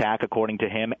attack, according to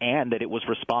him, and that it was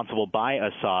responsible by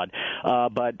Assad.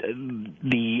 But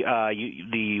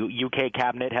the U.K.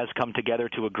 cabinet has come together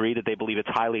to agree that they believe it's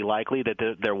highly likely that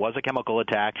there was a chemical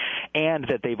attack, and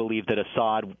that they believe that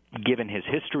Assad, given his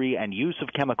history and use of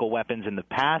chemical weapons in the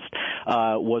past,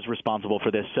 was responsible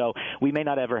for this. So we may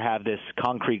not ever have this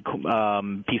concrete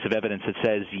piece of evidence that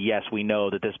says, yes, we know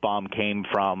that this bomb came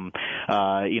from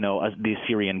the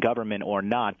Syrian government or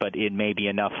not, but it may be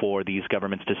enough for these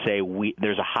governments to say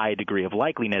there's a high degree of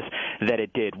likeliness that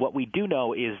it did. What we do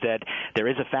know is that there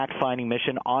is a fact-finding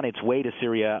mission on its way to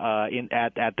Syria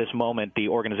at this moment. The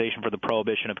Organization for the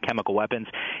Prohibition of Chemical Weapons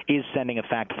is sending a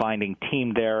fact-finding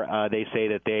team there. They say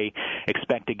that they they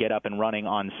expect to get up and running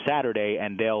on Saturday,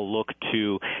 and they'll look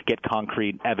to get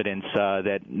concrete evidence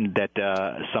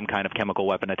that some kind of chemical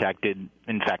weapon attack did,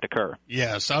 in fact, occur.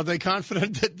 Yes. Are they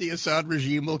confident that the Assad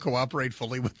regime will cooperate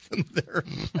fully with them there?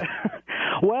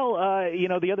 Well,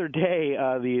 the other day,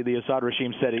 the Assad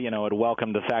regime said, it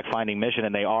welcomed the fact-finding mission,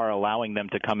 and they are allowing them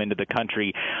to come into the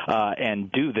country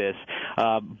and do this.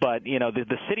 But,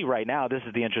 the city right now, this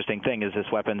is the interesting thing, is this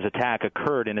weapons attack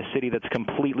occurred in a city that's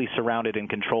completely surrounded and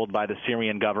controlled by the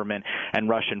Syrian government and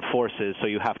Russian forces. So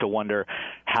you have to wonder,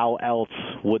 how else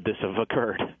would this have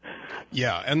occurred?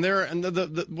 Yeah, and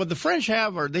what the French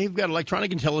they've got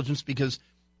electronic intelligence, because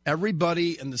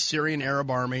everybody in the Syrian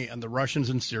Arab army and the Russians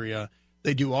in Syria,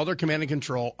 they do all their command and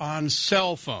control on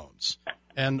cell phones.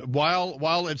 And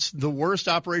while it's the worst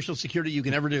operational security you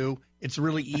can ever do, it's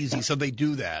really easy. So they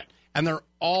do that. And they're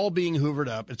all being hoovered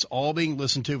up. It's all being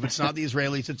listened to. If it's not the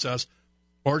Israelis, it's us,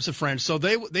 or it's the French. So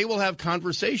they will have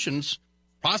conversations,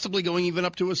 possibly going even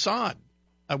up to Assad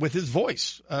with his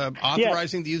voice,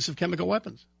 authorizing the use of chemical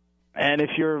weapons. And if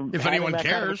anyone that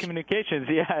cares, kind of communications,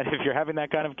 if you're having that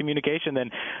kind of communication,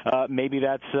 then maybe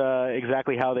that's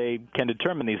exactly how they can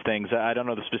determine these things. I don't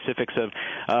know the specifics of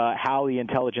how the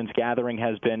intelligence gathering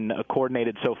has been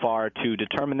coordinated so far to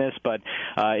determine this, but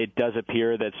it does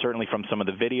appear that certainly from some of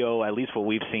the video, at least what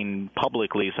we've seen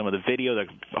publicly, some of the video,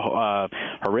 the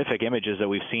horrific images that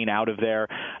we've seen out of there,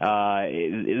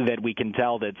 that we can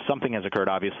tell that something has occurred,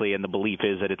 obviously, and the belief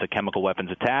is that it's a chemical weapons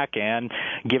attack. And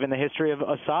given the history of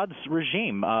Assad's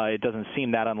regime, it doesn't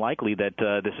seem that unlikely that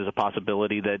this is a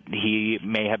possibility that he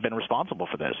may have been responsible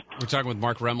for this. We're talking with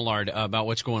Mark Remillard about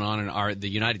what's going on in the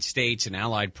United States and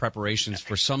allied preparations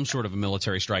for some sort of a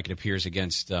military strike, it appears,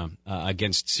 against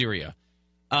Syria.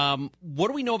 What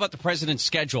do we know about the president's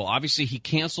schedule? Obviously, he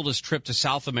canceled his trip to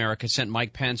South America, sent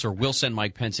Mike Pence, or will send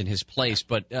Mike Pence in his place.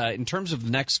 But in terms of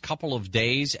the next couple of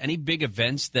days, any big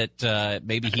events that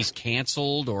maybe he's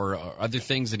canceled or other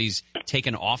things that he's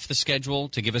taken off the schedule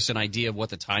to give us an idea of what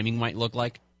the timing might look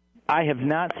like? I have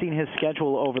not seen his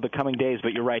schedule over the coming days,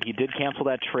 but you're right. He did cancel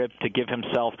that trip to give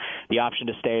himself the option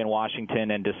to stay in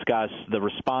Washington and discuss the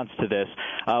response to this.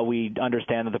 We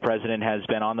understand that the president has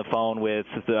been on the phone with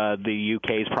the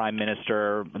UK's prime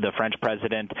minister, the French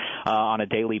president, on a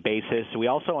daily basis. We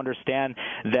also understand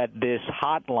that this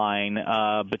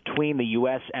hotline between the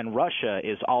U.S. and Russia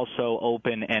is also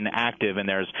open and active, and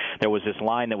there was this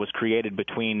line that was created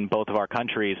between both of our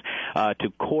countries to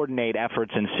coordinate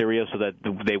efforts in Syria so that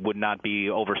they would not be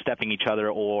overstepping each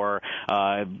other or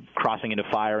crossing into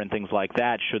fire and things like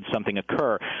that should something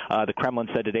occur. The Kremlin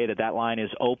said today that line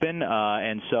is open,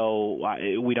 and so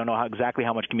we don't know exactly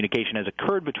how much communication has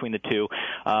occurred between the two,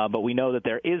 but we know that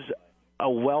there is a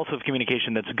wealth of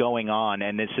communication that's going on,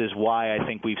 and this is why I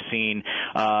think we've seen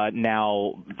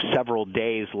now several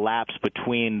days lapse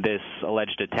between this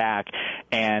alleged attack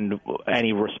and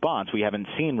any response. We haven't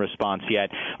seen response yet,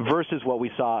 versus what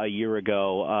we saw a year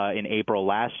ago in April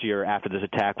last year after this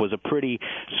attack was a pretty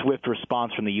swift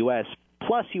response from the U.S.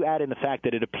 Plus, you add in the fact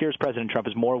that it appears President Trump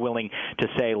is more willing to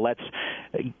say, let's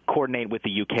coordinate with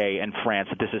the UK and France,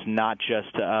 that this is not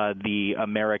just the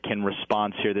American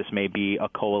response here. This may be a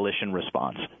coalition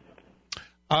response.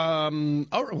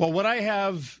 Well, what I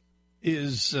have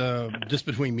is just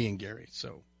between me and Gary.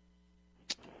 So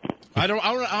I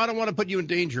don't want to put you in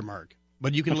danger, Mark,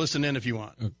 but you can listen in if you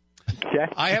want. Okay.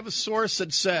 I have a source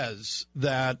that says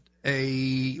that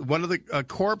a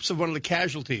corpse of one of the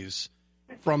casualties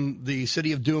from the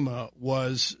city of Duma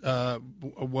was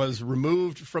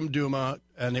removed from Duma,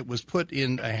 and it was put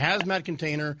in a hazmat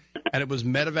container, and it was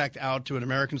medevaced out to an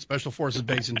American Special Forces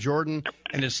base in Jordan,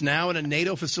 and it's now in a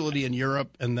NATO facility in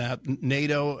Europe, and that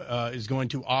NATO is going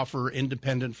to offer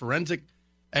independent forensic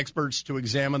experts to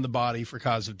examine the body for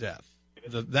cause of death.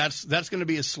 That's going to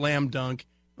be a slam dunk,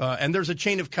 and there's a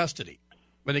chain of custody,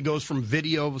 but it goes from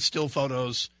video, still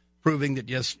photos, proving that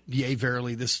yes,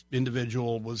 verily, this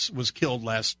individual was killed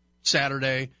last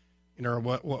Saturday, or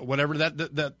whatever.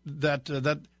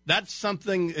 That's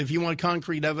something. If you want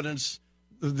concrete evidence,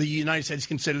 the United States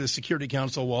consider the Security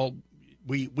Council. Well,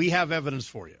 we have evidence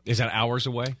for you. Is that hours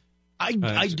away?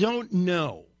 I don't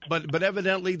know, but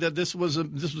evidently that this was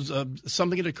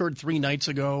something that occurred 3 nights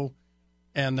ago,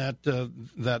 and that the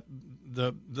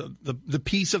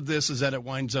piece of this is that it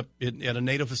winds up at a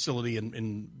NATO facility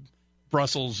in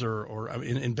Brussels or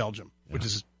in Belgium, which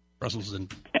is Brussels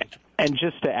and And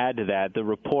just to add to that, the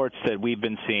reports that we've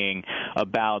been seeing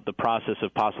about the process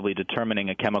of possibly determining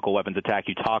a chemical weapons attack,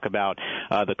 you talk about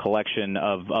the collection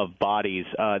of bodies.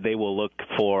 They will look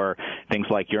for things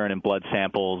like urine and blood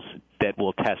samples, that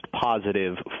will test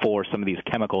positive for some of these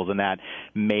chemicals, and that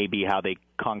may be how they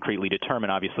concretely determine,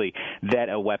 obviously, that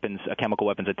a chemical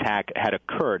weapons attack had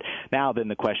occurred. Now, then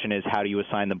the question is, how do you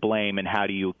assign the blame, and how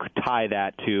do you tie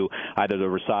that to either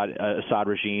the Assad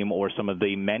regime or some of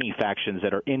the many factions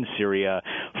that are in Syria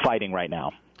fighting right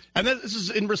now? And this is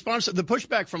in response to the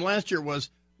pushback from last year was,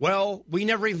 well, we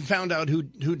never even found out who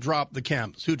dropped the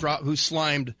chems, who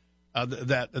slimed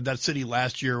that city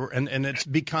last year, and it's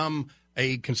become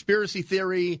a conspiracy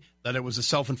theory that it was a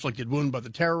self-inflicted wound by the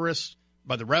terrorists,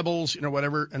 by the rebels,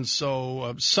 whatever. And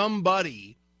so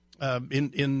somebody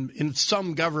in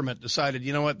some government decided,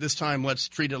 you know what, this time let's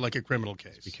treat it like a criminal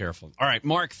case. Be careful. All right,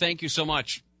 Mark, thank you so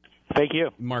much. Thank you.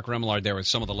 Mark Remillard there with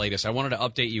some of the latest. I wanted to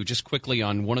update you just quickly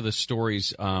on one of the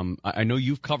stories. I know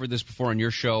you've covered this before on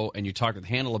your show, and you talked with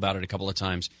Handel about it a couple of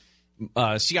times.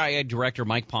 CIA Director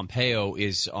Mike Pompeo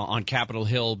is on Capitol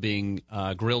Hill being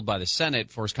grilled by the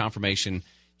Senate for his confirmation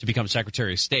to become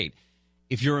Secretary of State.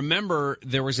 If you remember,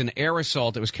 there was an air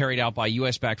assault that was carried out by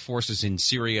U.S.-backed forces in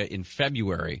Syria in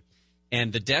February,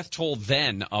 and the death toll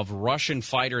then of Russian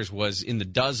fighters was in the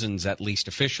dozens, at least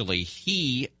officially.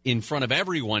 He, in front of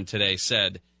everyone today,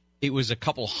 said it was a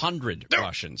couple hundred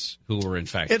Russians who were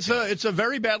infected. It's a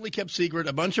very badly kept secret.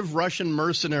 A bunch of Russian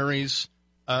mercenaries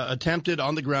attempted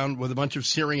on the ground with a bunch of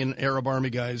Syrian Arab army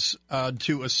guys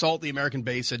to assault the American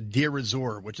base at Deir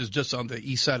ez-Zor, which is just on the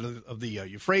east side of the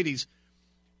Euphrates,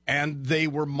 and they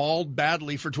were mauled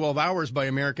badly for 12 hours by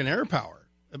American air power.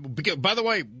 By the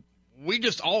way, we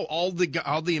just all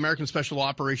the American Special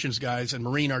Operations guys and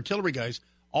Marine Artillery guys,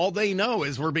 all they know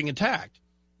is we're being attacked.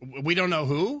 We don't know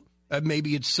who.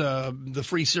 Maybe it's the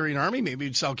Free Syrian Army. Maybe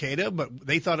it's Al Qaeda, but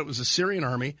they thought it was a Syrian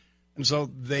army, and so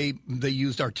they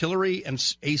used artillery and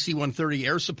AC-130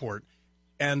 air support.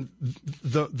 And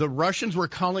the Russians were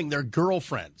calling their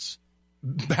girlfriends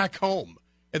back home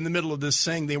in the middle of this,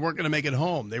 saying they weren't going to make it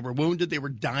home. They were wounded. They were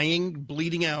dying,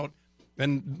 bleeding out.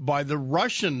 And by the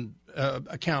Russian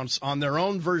accounts on their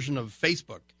own version of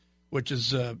Facebook, which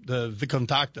is the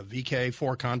Vkontakta,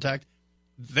 VK4 Contact,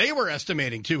 they were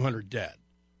estimating 200 dead.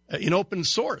 In open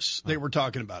source, they were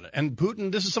talking about it. And Putin,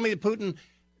 this is something that Putin,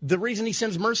 the reason he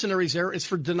sends mercenaries there is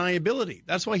for deniability.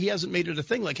 That's why he hasn't made it a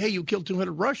thing like, hey, you killed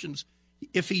 200 Russians.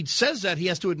 If he says that, he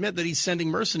has to admit that he's sending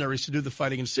mercenaries to do the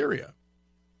fighting in Syria.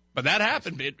 But that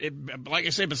happened. Like I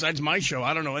say, besides my show,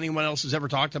 I don't know anyone else has ever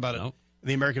talked about it. In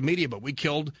the American media, but we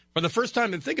killed for the first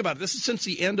time. And think about it, this is since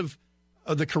the end of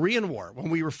the Korean War,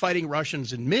 when we were fighting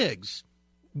Russians in MiGs.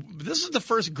 This is the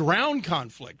first ground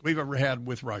conflict we've ever had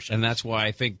with Russia. And that's why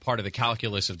I think part of the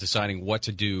calculus of deciding what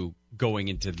to do going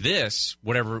into this,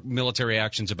 whatever military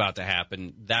action's about to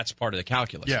happen, that's part of the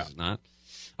calculus, is it not?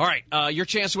 All right, your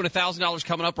chance to win $1,000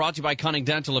 coming up, brought to you by Cunning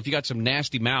Dental. If you got some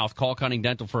nasty mouth, call Cunning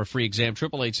Dental for a free exam.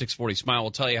 888-640-SMILE.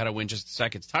 We'll tell you how to win in just a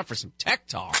second. It's time for some tech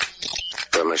talk.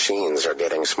 The machines are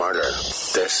getting smarter.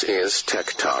 This is Tech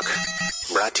Talk,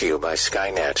 brought to you by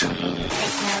Skynet.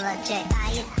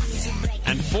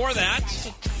 And for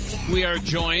that, we are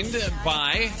joined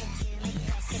by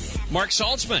Mark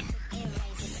Saltzman.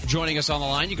 Joining us on the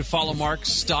line, you can follow Mark's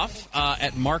stuff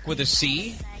at Mark with a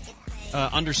C _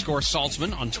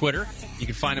 Saltzman on Twitter. You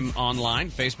can find him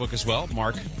online, Facebook as well,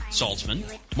 Mark Saltzman.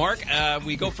 Mark,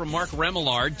 we go from Mark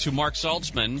Remillard to Mark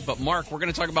Saltzman, but Mark, we're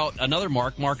going to talk about another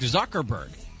Mark Zuckerberg,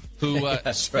 who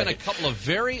spent a couple of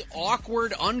very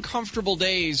awkward, uncomfortable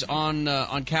days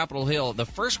on Capitol Hill. The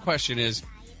first question is,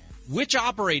 which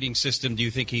operating system do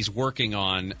you think he's working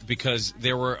on? Because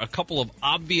there were a couple of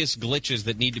obvious glitches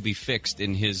that need to be fixed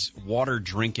in his water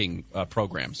drinking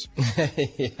programs.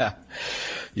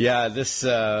 Yeah, this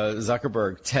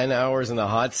Zuckerberg, 10 hours in the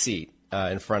hot seat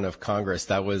in front of Congress.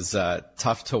 That was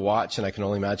tough to watch, and I can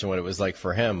only imagine what it was like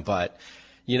for him. But,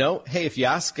 hey, if you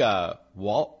ask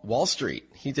Wall Street,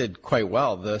 he did quite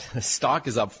well. The stock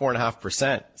is up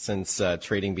 4.5% since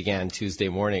trading began Tuesday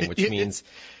morning, which means...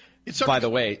 By the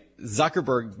way,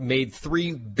 Zuckerberg made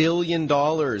 $3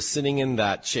 billion sitting in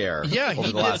that chair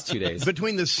over the last 2 days.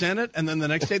 Between the Senate and then the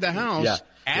next day the House.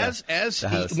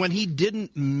 When he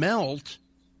didn't melt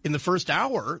in the first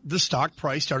hour, the stock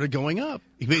price started going up.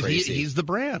 He's the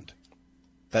brand.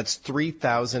 That's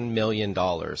 $3,000 million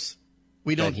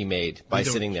that he made by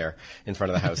sitting there in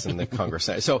front of the House and the Congress.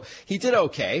 So he did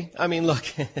okay. I mean, look,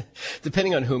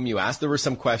 depending on whom you ask, there were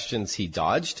some questions he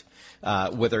dodged.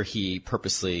 Whether he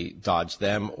purposely dodged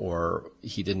them or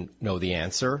he didn't know the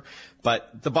answer.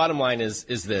 But the bottom line is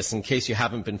this, in case you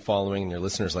haven't been following and your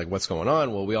listeners like, what's going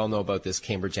on? Well, we all know about this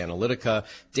Cambridge Analytica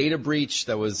data breach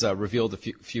that was revealed a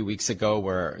few weeks ago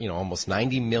where, almost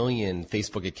 90 million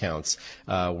Facebook accounts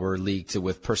were leaked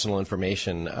with personal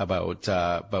information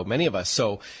about many of us.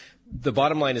 So the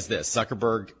bottom line is this,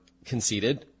 Zuckerberg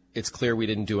conceded, it's clear we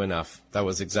didn't do enough. That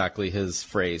was exactly his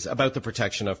phrase about the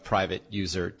protection of private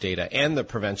user data and the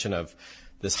prevention of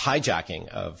this hijacking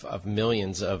of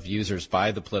millions of users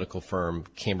by the political firm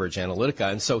Cambridge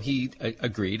Analytica. And so he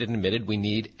agreed and admitted we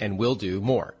need and will do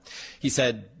more. He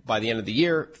said by the end of the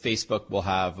year, Facebook will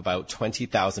have about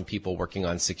 20,000 people working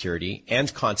on security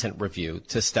and content review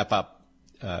to step up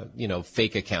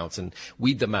fake accounts and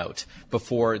weed them out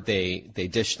before they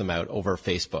dish them out over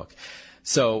Facebook.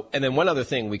 So, and then one other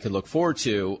thing we could look forward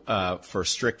to for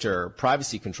stricter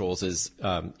privacy controls is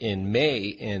in May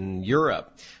in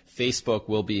Europe,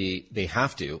 Facebook they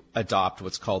have to adopt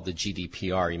what's called the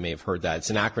GDPR. You may have heard that. It's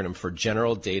an acronym for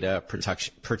General Data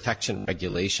Protection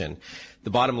Regulation. The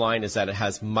bottom line is that it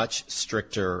has much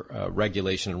stricter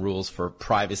regulation and rules for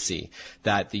privacy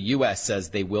that the U.S. says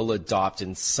they will adopt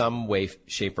in some way,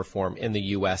 shape, or form in the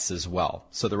U.S. as well.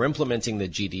 So they're implementing the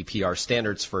GDPR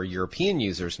standards for European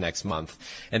users next month,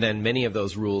 and then many of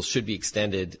those rules should be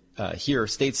extended here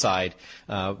stateside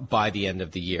by the end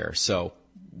of the year. So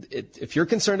if you're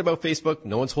concerned about Facebook,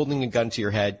 no one's holding a gun to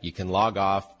your head. You can log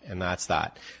off, and that's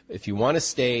that. If you want to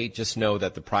stay, just know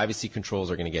that the privacy controls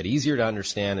are going to get easier to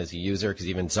understand as a user, because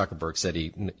even Zuckerberg said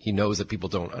he knows that people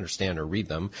don't understand or read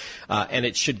them, and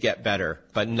it should get better.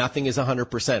 But nothing is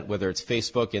 100%, whether it's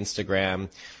Facebook, Instagram,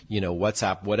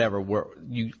 WhatsApp, whatever.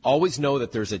 You always know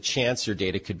that there's a chance your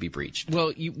data could be breached.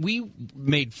 Well, we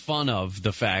made fun of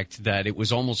the fact that it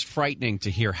was almost frightening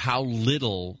to hear how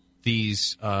little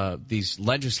these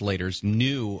legislators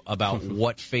knew about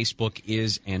what Facebook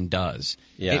is and does.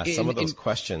 Yeah, some of those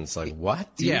questions like,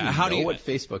 what? Do you know what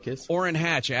Facebook is? Orrin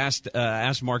Hatch asked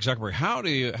Mark Zuckerberg, how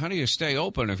do you stay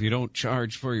open if you don't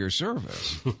charge for your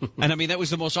service? And I mean, that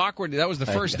was the most awkward. That was the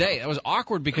first day. That was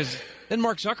awkward because then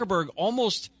Mark Zuckerberg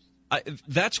almost.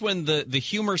 That's when the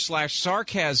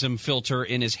humor/sarcasm filter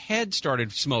in his head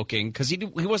started smoking because he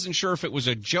wasn't sure if it was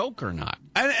a joke or not.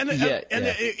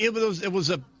 It was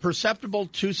a perceptible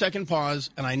 2-second pause,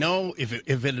 and I know if it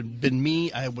had been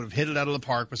me, I would have hit it out of the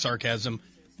park with sarcasm.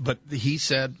 But he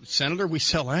said, "Senator, we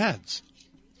sell ads,"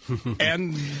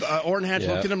 and Orrin Hatch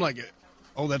looked at him like,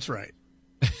 "Oh, that's right."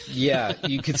 Yeah,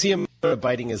 you could see him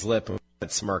biting his lip.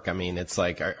 That smirk, I mean, it's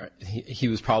like he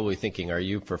was probably thinking, "Are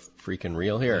you for freaking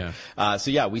real here?"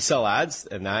 Yeah. We sell ads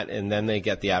and then they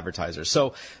get the advertisers.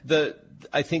 So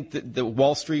I think that the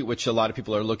Wall Street, which a lot of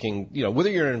people are looking, whether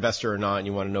you're an investor or not, and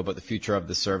you want to know about the future of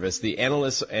the service, the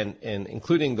analysts and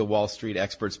including the Wall Street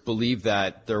experts believe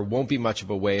that there won't be much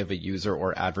of a way of a user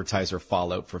or advertiser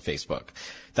fallout for Facebook.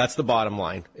 That's the bottom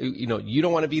line. You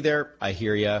don't want to be there. I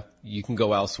hear you. You can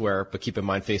go elsewhere, but keep in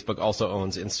mind Facebook also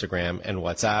owns Instagram and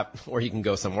WhatsApp, or you can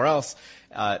go somewhere else.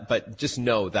 But just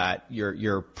know that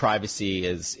your privacy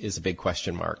is a big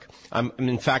question mark.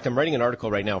 In fact, I'm writing an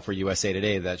article right now for USA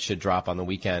Today that should drop on the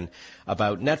weekend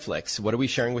about Netflix. What are we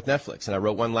sharing with Netflix? And I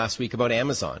wrote one last week about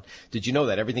Amazon. Did you know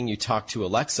that everything you talk to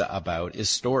Alexa about is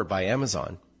stored by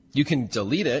Amazon? You can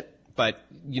delete it, but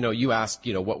you asked,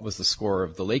 what was the score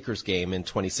of the Lakers game in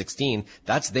 2016?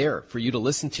 That's there for you to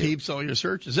listen to. Keeps all your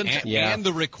searches. And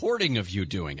the recording of you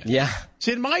doing it. Yeah.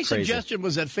 See, my suggestion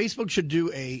was that Facebook should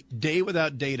do a day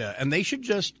without data, and they should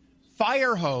just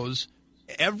fire hose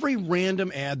every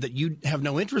random ad that you have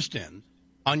no interest in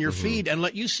on your feed and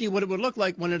let you see what it would look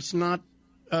like when it's not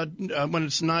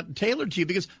tailored to you.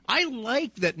 Because I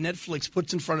like that Netflix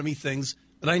puts in front of me things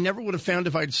that I never would have found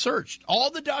if I'd searched.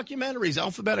 All the documentaries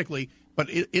alphabetically, but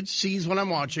it sees what I'm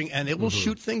watching, and it will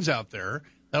shoot things out there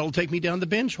that'll take me down the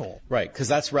binge hole. Right, because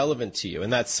that's relevant to you,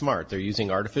 and that's smart. They're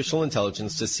using artificial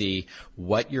intelligence to see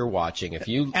what you're watching.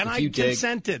 I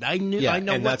consented. I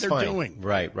know what they're doing.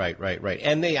 Right.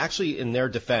 And they actually, in their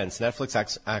defense,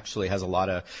 Netflix actually has a lot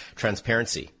of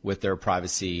transparency with their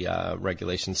privacy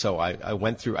regulations. So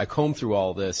I combed through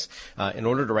all this in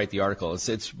order to write the article.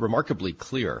 It's remarkably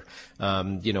clear,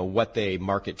 what they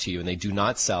market to you, and they do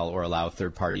not sell or allow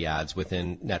third-party ads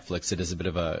within Netflix. It is a bit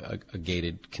of a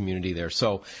gated community there.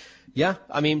 So, yeah,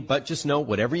 but just know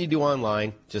whatever you do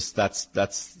online, just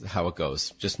that's how it goes.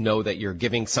 Just know that you're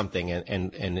giving something,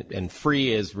 and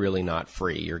free is really not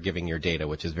free. You're giving your data,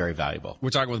 which is very valuable. We're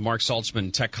talking with Mark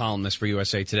Saltzman, tech columnist for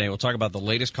USA Today. We'll talk about the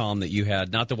latest column that you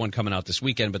had, not the one coming out this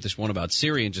weekend, but this one about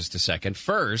Syria in just a second.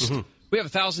 First, we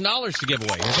have $1,000 to give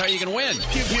away. Here's how you can win.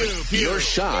 Your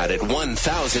shot at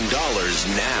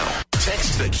 $1,000 now.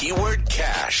 Text the keyword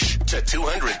cash to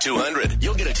 200-200.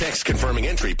 You'll get a text confirming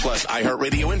entry plus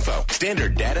iHeartRadio info.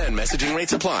 Standard data and messaging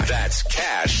rates apply. That's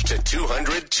cash to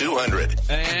 200-200.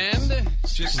 And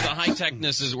it's just the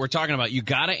high-techness we're talking about. You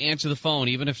got to answer the phone,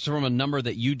 even if it's from a number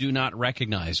that you do not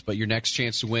recognize. But your next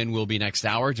chance to win will be next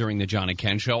hour during the John and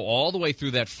Ken Show, all the way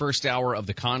through that first hour of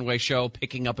the Conway Show,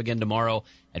 picking up again tomorrow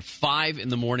at 5 in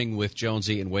the morning with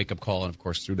Jonesy and Wake Up Call, and, of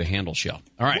course, through the Handle Show.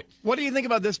 All right. What do you think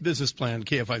about this business plan,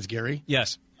 KFI's Gary?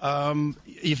 Yes.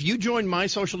 If you join my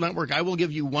social network, I will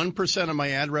give you 1% of my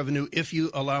ad revenue if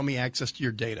you allow me access to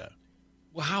your data.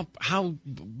 Well,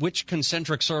 which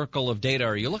concentric circle of data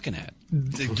are you looking at?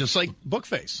 Just like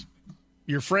Bookface.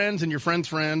 Your friends and your friends'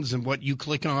 friends and what you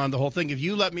click on, the whole thing. If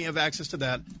you let me have access to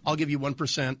that, I'll give you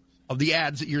 1% of the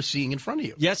ads that you're seeing in front of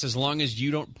you. Yes, as long as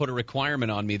you don't put a requirement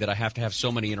on me that I have to have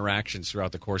so many interactions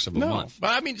throughout the course of a month. But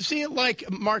I mean, see it like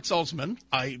Mark Salzman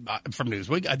from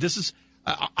Newsweek.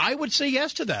 I would say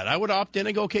yes to that. I would opt in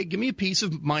and go, okay, give me a piece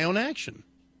of my own action.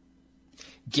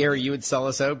 Gary, you would sell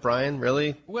us out, Brian?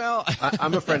 Really? Well,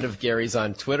 I'm a friend of Gary's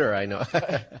on Twitter. I know.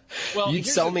 Well, you'd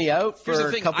sell me out for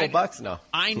a couple bucks? No.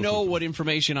 I know what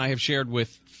information I have shared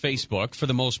with Facebook for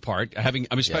the most part.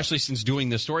 Especially since doing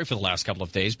this story for the last couple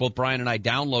of days. Both Brian and I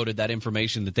downloaded that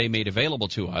information that they made available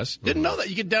to us. Didn't know that.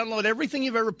 You could download everything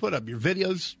you've ever put up. Your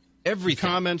videos, everything,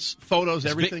 comments, photos,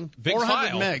 everything. Big 400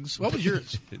 file. megs. What was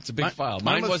yours? It's a big file.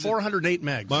 Mine was 408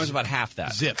 megs. Mine was about half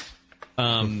that. Zip.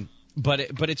 But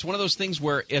it's one of those things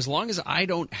where as long as I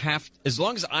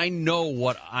know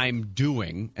what I'm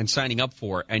doing and signing up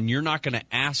for, and you're not going to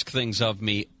ask things of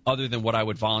me other than what I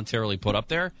would voluntarily put up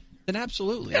there, then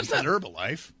absolutely. That's not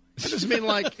Herbalife. That doesn't mean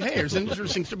like, hey, here's an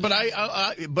interesting.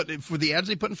 But for the ads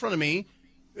they put in front of me,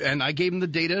 and I gave them the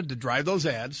data to drive those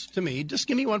ads to me, just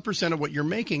give me 1% of what you're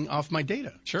making off my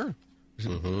data. Sure.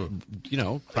 Mm-hmm.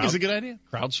 It's a good idea.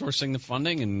 Crowdsourcing the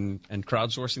funding and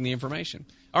crowdsourcing the information.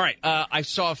 All right. I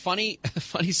saw a funny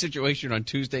situation on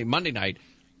Monday night,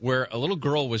 where a little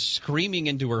girl was screaming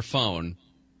into her phone,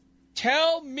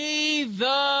 "Tell me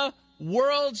the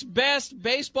world's best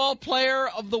baseball player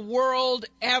of the world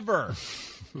ever."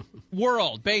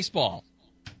 World baseball.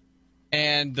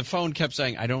 And the phone kept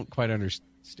saying, "I don't quite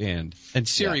understand." And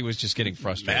Siri was just getting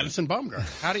frustrated. Madison Bumgarner.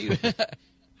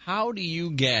 How do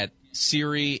you get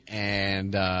Siri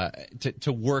and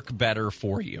to work better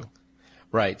for you?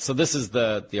 Right. So this is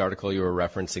the article you were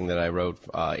referencing that I wrote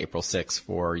April 6th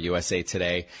for USA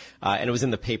Today, and it was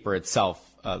in the paper itself.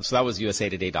 So that was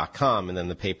usatoday.com, and then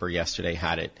the paper yesterday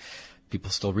had it.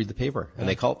 People still read the paper, and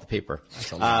they call it the paper.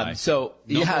 That's a lie.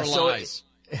 Lies.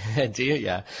 Do you?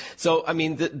 Yeah. So, I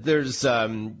mean, there's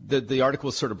the article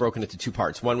was sort of broken into two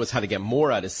parts. One was how to get more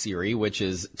out of Siri, which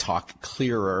is talk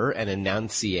clearer and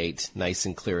enunciate nice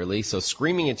and clearly. So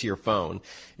screaming into your phone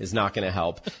is not going to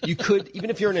help. You could, even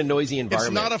if you're in a noisy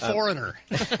environment. It's not a foreigner.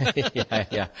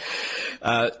 Yeah.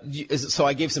 So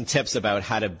I gave some tips about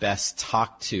how to best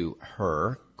talk to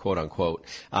her, quote unquote.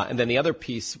 And then the other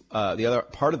piece, the other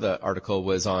part of the article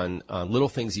was on little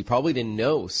things you probably didn't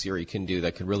know Siri can do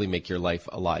that could really make your life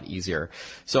a lot easier.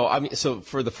 So so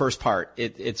for the first part,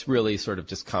 it's really sort of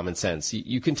just common sense.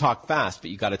 You can talk fast, but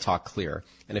you got to talk clear.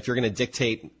 And if you're going to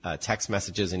dictate text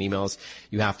messages and emails,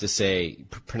 you have to say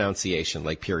pronunciation,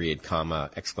 like period,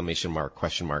 comma, exclamation mark,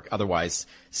 question mark. Otherwise,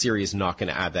 Siri is not going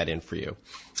to add that in for you.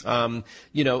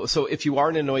 So if you are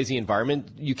in a noisy environment,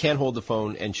 you can hold the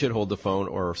phone and should hold the phone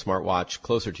or smartwatch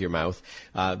closer to your mouth.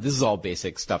 This is all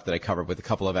basic stuff that I covered with a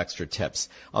couple of extra tips.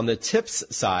 On the tips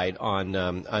side,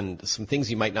 on some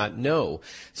things you might not know.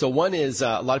 So one is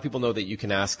a lot of people know that you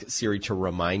can ask Siri to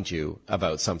remind you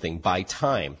about something by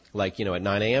time, like, at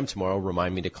 9 a.m. tomorrow,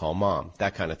 remind me to call mom,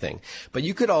 that kind of thing. But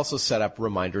you could also set up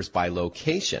reminders by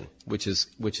location, which is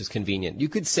convenient. You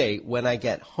could say, when I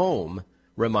get home,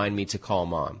 remind me to call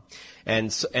mom.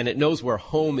 And it knows where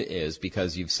home is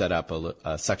because you've set up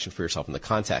a section for yourself in the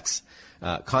contacts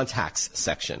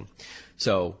section.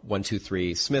 So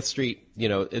 123 Smith Street,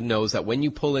 it knows that when you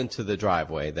pull into the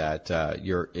driveway that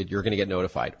you're going to get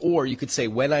notified. Or you could say,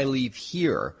 when I leave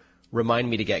here, remind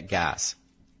me to get gas.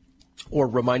 Or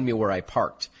remind me where I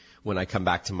parked when I come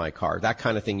back to my car. That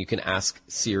kind of thing. You can ask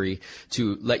Siri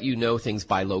to let you know things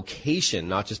by location,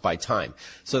 not just by time.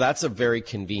 So that's a very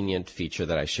convenient feature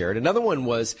that I shared. Another one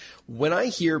was when I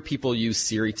hear people use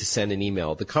Siri to send an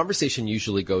email, the conversation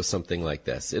usually goes something like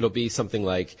this. It'll be something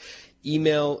like,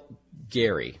 email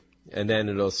Gary. And then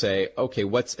it'll say, okay,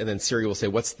 and then Siri will say,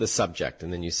 what's the subject?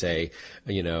 And then you say,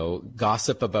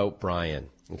 gossip about Brian.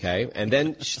 Okay. And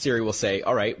then Siri will say,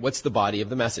 all right, what's the body of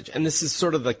the message? And this is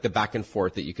sort of like the back and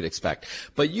forth that you could expect.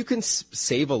 But you can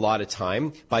save a lot of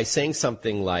time by saying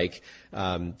something like,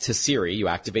 to Siri, you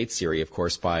activate Siri, of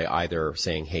course, by either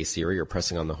saying, hey, Siri, or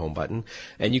pressing on the home button.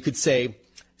 And you could say,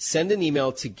 send an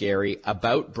email to Gary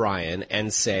about Bryan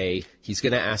and say he's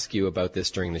going to ask you about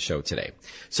this during the show today.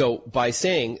 So by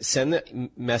saying send the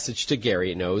message to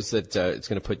Gary, it knows that it's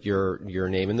going to put your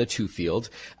name in the to field.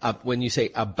 When you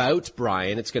say about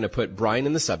Bryan, it's going to put Bryan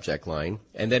in the subject line.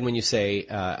 And then when you say,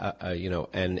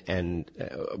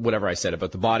 whatever I said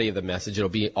about the body of the message, it'll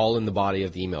be all in the body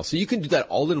of the email. So you can do that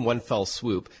all in one fell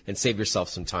swoop and save yourself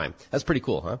some time. That's pretty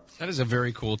cool, huh? That is a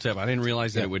very cool tip. I didn't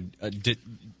realize that it would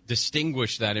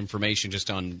distinguish that information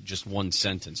just on just one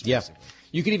sentence. Basically. Yeah.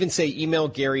 You could even say email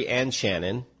Gary and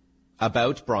Shannon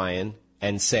about Bryan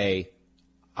and say,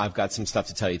 I've got some stuff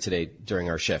to tell you today during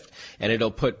our shift. And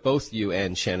it'll put both you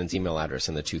and Shannon's email address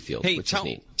in the to fields, which is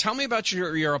neat. Tell me about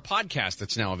your podcast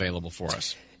that's now available for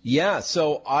us. Yeah,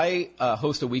 so I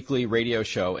host a weekly radio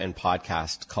show and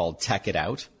podcast called Tech It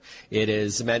Out. It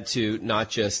is meant to not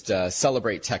just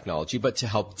celebrate technology, but to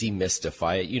help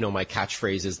demystify it. You know, my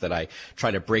catchphrase is that I try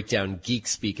to break down geek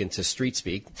speak into street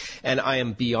speak. And I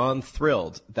am beyond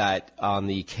thrilled that on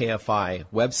the KFI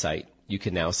website, you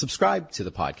can now subscribe to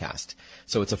the podcast.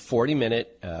 So it's a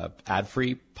 40-minute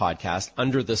ad-free podcast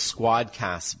under the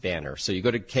Squadcast banner. So you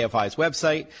go to KFI's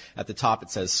website. At the top,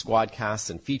 it says Squadcasts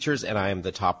and Features, and I am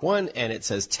the top one, and it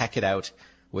says Tech It Out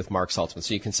with Mark Saltzman.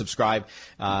 So you can subscribe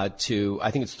to,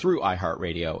 I think it's through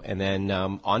iHeartRadio. And then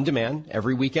on demand,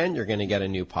 every weekend, you're going to get a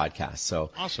new podcast.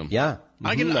 So awesome. Yeah.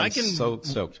 I'm so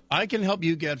stoked. I can help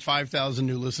you get 5,000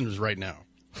 new listeners right now.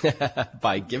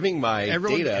 By giving my data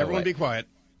Everyone away. Be quiet.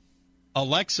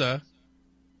 Alexa,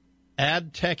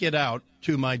 add Tech It Out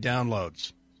to my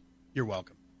downloads. You're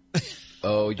welcome.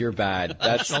 Oh, you're bad.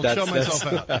 I'll show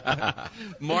myself out.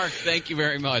 Mark, thank you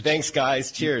very much. Thanks,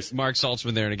 guys. Cheers. Mark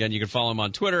Saltzman there. And again, you can follow him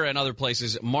on Twitter and other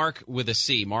places. Mark with a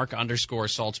C.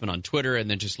 Mark_Saltzman on Twitter. And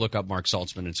then just look up Mark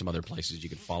Saltzman in some other places. You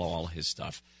can follow all of his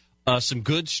stuff. Some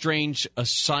good, strange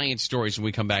science stories when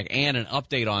we come back. And an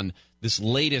update on this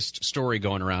latest story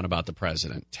going around about the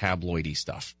president. Tabloidy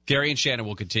stuff. Gary and Shannon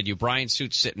will continue. Bryan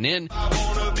Suits sitting in. I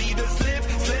wanna be the slip,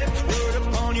 word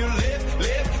upon your lip,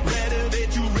 rather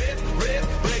that you rip,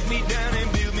 break me down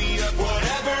and build me up,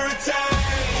 whatever it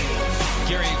takes.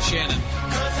 Gary and Shannon.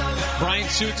 Bryan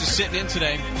Suits is sitting in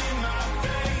today.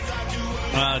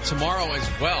 Tomorrow as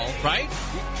well, right?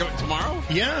 Tomorrow?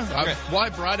 Yeah. Okay. Why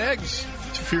brought eggs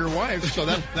for your wife? So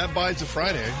that buys a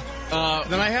Friday.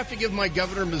 Then I have to give my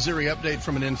Governor Missouri update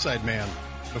from an inside man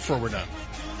before we're done.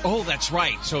 Oh, that's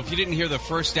right. So if you didn't hear the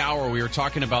first hour, we were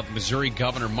talking about the Missouri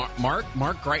Governor, Mark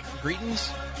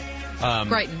Greitens.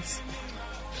 Greitens.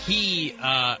 He,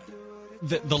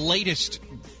 the latest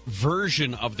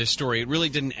version of this story, it really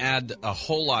didn't add a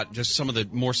whole lot, just some of the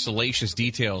more salacious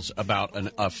details about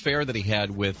an affair that he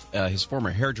had with his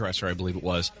former hairdresser, I believe it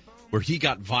was, where he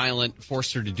got violent,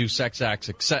 forced her to do sex acts,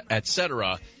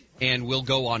 etc., and will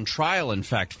go on trial, in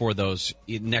fact, for those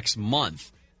next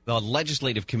month. The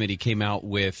legislative committee came out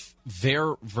with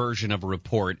their version of a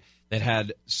report that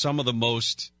had some of the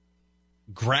most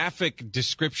graphic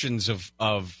descriptions of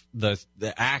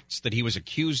the acts that he was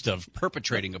accused of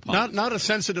perpetrating upon. Not a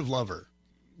sensitive lover.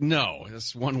 No,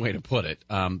 that's one way to put it.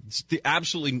 It's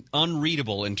absolutely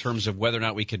unreadable in terms of whether or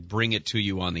not we could bring it to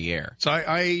you on the air. So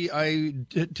I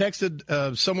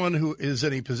texted someone who is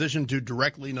in a position to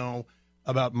directly know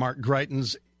about Mark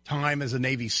Greitens' time as a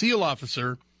Navy SEAL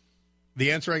officer.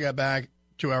 The answer I got back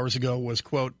 2 hours ago was,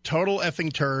 quote, total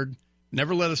effing turd,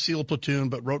 never led a SEAL platoon,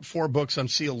 but wrote 4 books on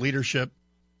SEAL leadership.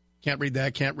 Can't read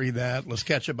that. Let's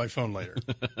catch up by phone later.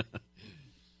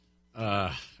 All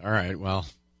right, well,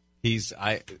 he's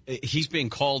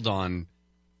being called on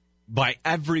by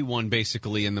everyone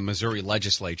basically in the Missouri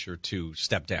legislature to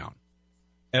step down.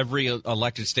 Every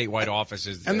elected statewide office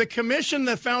is... And the commission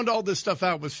that found all this stuff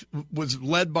out was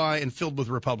led by and filled with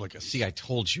Republicans. See, I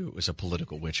told you it was a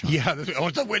political witch hunt. Yeah,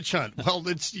 it's a witch hunt. Well,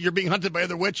 you're being hunted by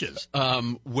other witches.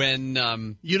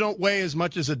 When you don't weigh as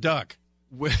much as a duck.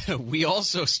 We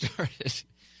also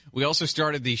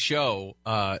started the show...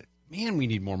 man, we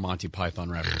need more Monty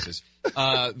Python references.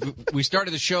 We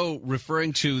started the show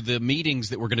referring to the meetings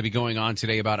that were going to be going on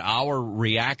today about our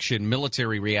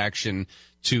military reaction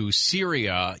to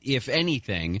Syria, if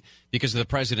anything, because of the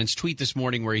president's tweet this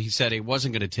morning where he said he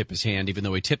wasn't going to tip his hand, even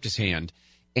though he tipped his hand.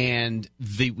 And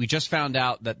we just found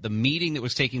out that the meeting that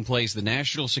was taking place, the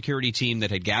national security team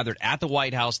that had gathered at the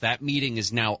White House, that meeting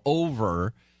is now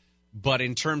over. But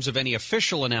in terms of any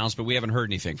official announcement, we haven't heard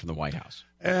anything from the White House.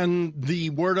 And the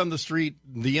word on the street,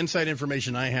 the inside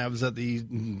information I have is that the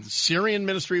Syrian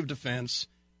Ministry of Defense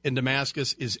in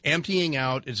Damascus is emptying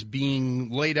out. It's being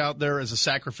laid out there as a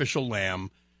sacrificial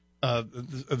lamb.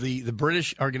 The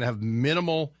British are going to have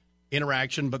minimal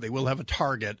interaction, but they will have a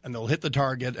target, and they'll hit the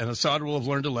target, and Assad will have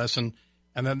learned a lesson.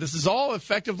 And then this is all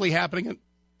effectively happening at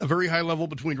a very high level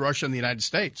between Russia and the United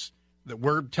States. That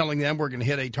we're telling them we're going to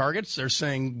hit 8 targets. They're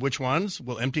saying which ones.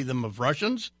 We'll empty them of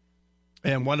Russians.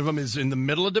 And one of them is in the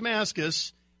middle of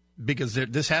Damascus because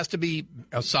this has to be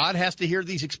 – Assad has to hear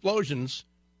these explosions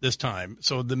this time.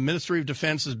 So the Ministry of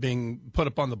Defense is being put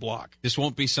up on the block. This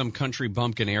won't be some country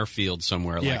bumpkin airfield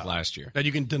somewhere like last year. That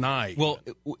you can deny. Well,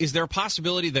 is there a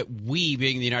possibility that we,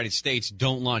 being the United States,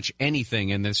 don't launch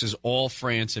anything, and this is all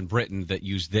France and Britain that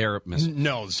use their missiles?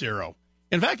 No, zero.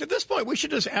 In fact, at this point, we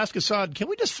should just ask Assad, can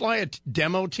we just fly a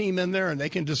demo team in there and they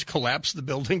can just collapse the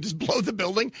building, just blow the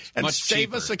building, and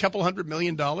save us a couple $100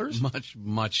 million?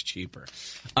 Much cheaper.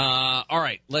 All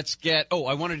right, let's get –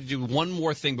 I wanted to do one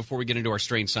more thing before we get into our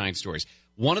strange science stories.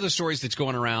 One of the stories that's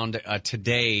going around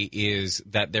today is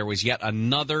that there was yet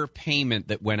another payment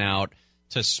that went out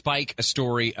to spike a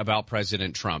story about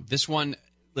President Trump. This one,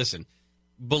 listen,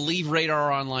 believe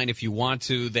Radar Online if you want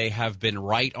to. They have been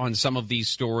right on some of these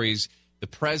stories. The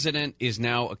president is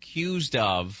now accused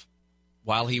of,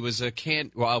 while he was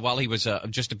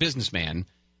just a businessman,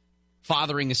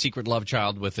 fathering a secret love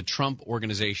child with a Trump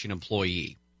organization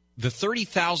employee. The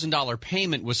 $30,000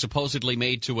 payment was supposedly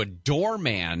made to a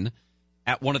doorman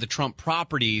at one of the Trump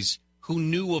properties who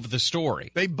knew of the story.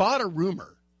 They bought a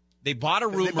rumor. They bought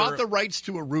the rights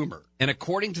to a rumor. And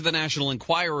according to the National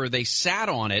Enquirer, they sat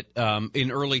on it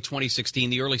in early 2016,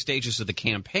 the early stages of the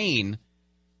campaign.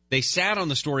 They sat on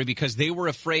the story because they were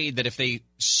afraid that if they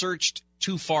searched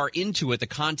too far into it, the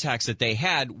contacts that they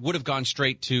had would have gone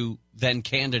straight to then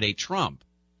candidate Trump.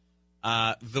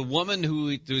 The woman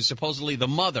who is supposedly the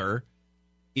mother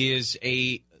is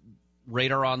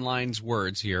Radar Online's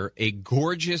words here, a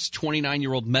gorgeous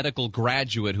 29-year-old medical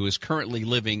graduate who is currently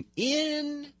living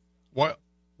in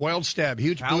Wild Stab,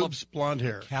 huge boobs, blonde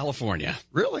hair. California.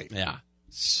 Really? Yeah.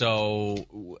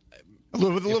 So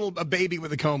with a baby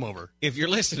with a comb over. If you're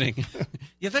listening,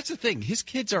 yeah, that's the thing. His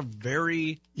kids are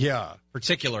very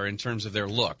particular in terms of their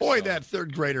look. Boy, that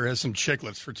third grader has some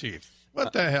chiclets for teeth.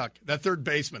 What the heck? That third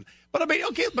baseman. But I mean,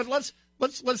 okay, but let's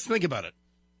think about it.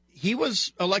 He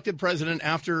was elected president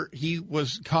after he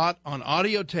was caught on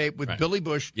audio tape with Billy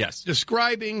Bush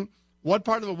describing what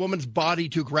part of a woman's body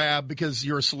to grab because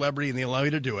you're a celebrity and they allow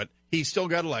you to do it. He still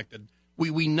got elected.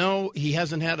 We know he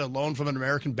hasn't had a loan from an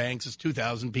American bank since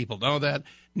 2000. People know that.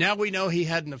 Now we know he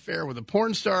had an affair with a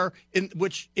porn star,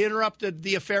 which interrupted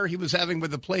the affair he was having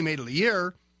with the Playmate of the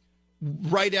Year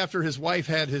right after his wife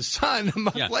had his son a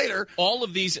month later. All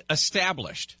of these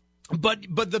established.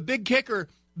 But the big kicker,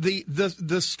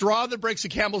 the straw that breaks the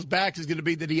camel's back is going to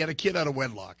be that he had a kid out of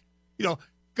wedlock.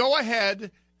 Go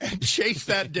ahead and chase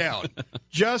that down.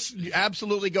 Just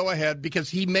absolutely go ahead, because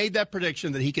he made that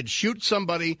prediction that he could shoot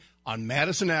somebody on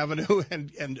Madison Avenue,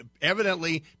 and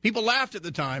evidently people laughed at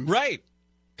the time. Right.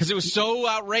 Because it was so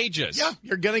outrageous. Yeah,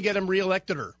 you're going to get him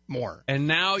reelected or more. And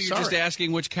now you're just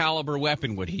asking which caliber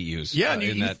weapon would he use. Yeah,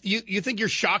 you think you're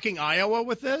shocking Iowa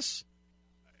with this?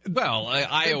 Well,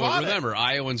 Iowa, remember,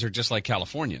 Iowans are just like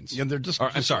Californians. Yeah, they're just.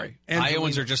 I'm sorry,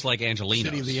 Iowans are just like Angelinos.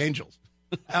 City of the Angels.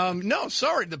 No,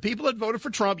 sorry. The people that voted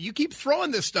for Trump, you keep throwing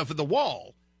this stuff at the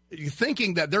wall,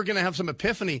 thinking that they're going to have some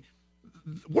epiphany.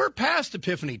 We're past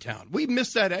Epiphany Town. We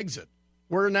missed that exit.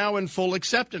 We're now in full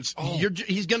acceptance.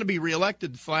 He's going to be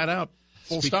reelected flat out,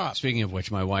 full stop. Speaking of which,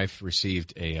 my wife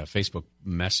received a Facebook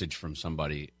message from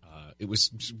somebody. It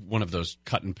was one of those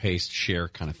cut and paste share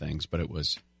kind of things, but it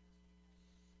was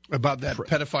about that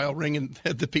pedophile ring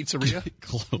at the pizzeria?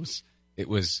 Close. It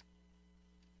was,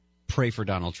 pray for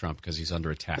Donald Trump because he's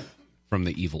under attack from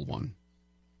the evil one.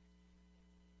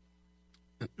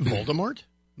 Voldemort?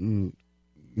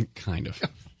 Kind of.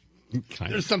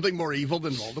 There's something more evil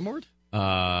than Voldemort?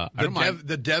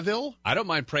 The devil? I don't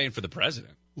mind praying for the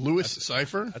president. Louis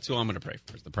Cypher? That's who I'm going to pray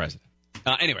for, is the president.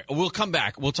 Anyway, we'll come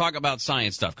back. We'll talk about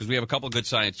science stuff because we have a couple good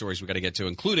science stories we got to get to,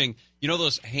 including,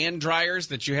 those hand dryers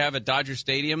that you have at Dodger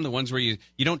Stadium, the ones where you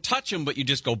don't touch them, but you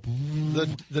just go.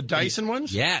 The Dyson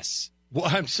ones? Yes. Well,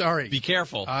 I'm sorry. Be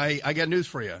careful. I got news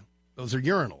for you. Those are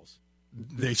urinals.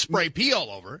 They spray pee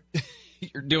all over.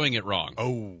 You're doing it wrong.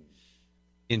 Oh.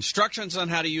 Instructions on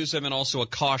how to use them and also a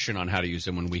caution on how to use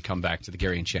them when we come back to the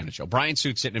Gary and Shannon Show. Bryan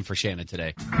Suits sitting in for Shannon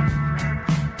today. I'm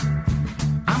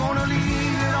gonna leave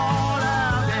it all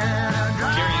out there.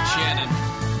 Gary and Shannon.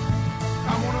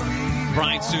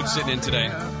 Bryan Suits sitting in today.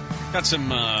 Got some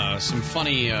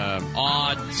funny,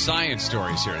 odd science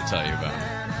stories here to tell you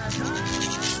about.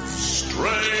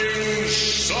 Strange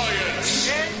science.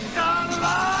 It's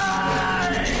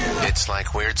alive! It's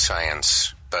like weird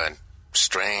science, but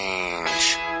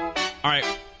strange. All right.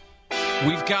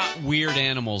 We've got weird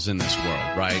animals in this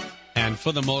world, right? And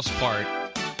for the most part,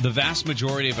 the vast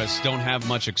majority of us don't have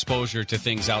much exposure to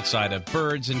things outside of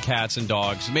birds and cats and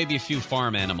dogs, maybe a few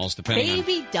farm animals, depending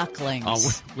Baby ducklings. on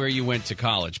where you went to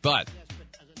college. But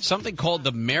something called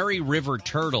the Mary River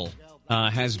turtle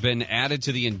has been added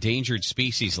to the endangered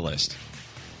species list.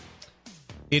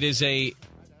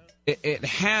 It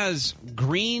has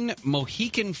green,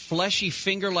 Mohican, fleshy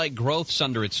finger-like growths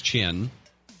under its chin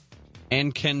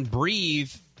and can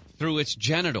breathe through its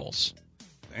genitals.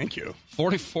 Thank you.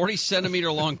 40-centimeter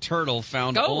long turtle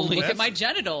found only... look at my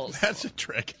genitals. That's a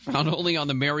trick. Found only on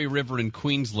the Mary River in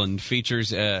Queensland,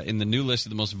 features in the new list of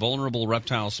the most vulnerable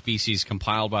reptile species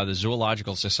compiled by the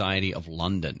Zoological Society of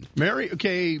London. Mary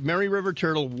River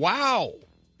turtle. Wow.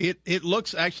 It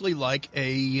looks actually like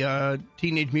a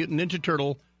Teenage Mutant Ninja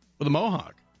Turtle with a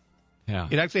mohawk. Yeah.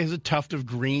 It actually has a tuft of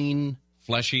green...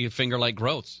 fleshy finger-like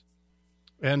growths.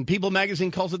 And People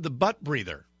magazine calls it the butt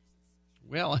breather.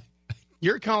 Well...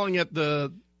 You're calling it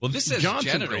the this says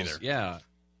Johnson genitals. breather. Yeah.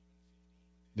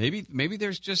 Maybe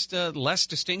there's just less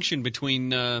distinction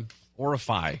between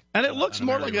orify. And it looks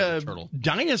more like a turtle.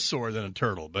 dinosaur than a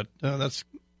turtle, but that's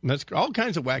all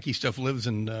kinds of wacky stuff lives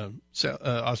in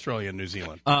Australia and New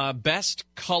Zealand. Best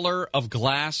color of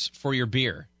glass for your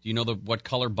beer. Do you know what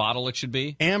color bottle it should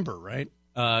be? Amber, right?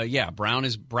 Yeah, brown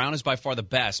is by far the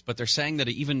best, but they're saying that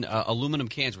even aluminum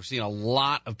cans, we're seeing a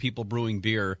lot of people brewing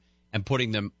beer and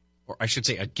putting them, or I should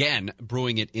say, again,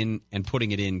 brewing it in and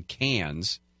putting it in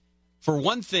cans. For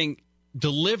one thing,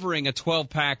 delivering a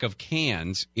 12-pack of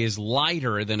cans is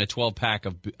lighter than a 12-pack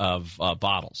of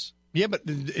bottles. Yeah, but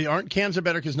aren't cans are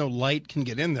better because no light can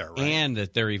get in there, right? And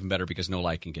that they're even better because no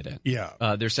light can get in. Yeah.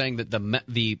 They're saying that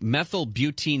the methyl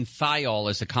butene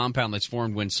thiol is a compound that's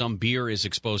formed when some beer is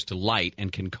exposed to light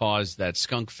and can cause that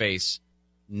skunk face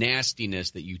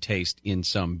nastiness that you taste in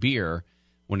some beer.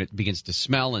 When it begins to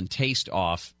smell and taste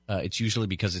off, it's usually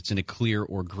because it's in a clear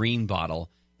or green bottle,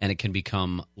 and it can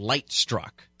become light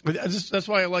struck. That's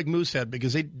why I like Moosehead,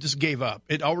 because they just gave up.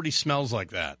 It already smells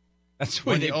like that. That's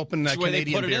when they open that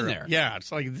Canadian put beer. It in there. Yeah, it's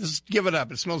like, just give it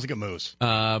up. It smells like a moose.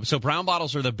 So brown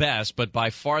bottles are the best, but by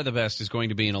far the best is going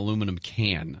to be an aluminum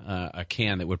can, a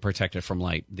can that would protect it from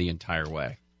light the entire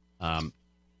way.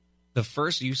 The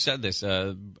first, you said this,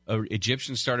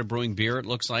 Egyptians started brewing beer, it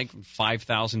looks like,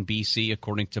 5,000 BC,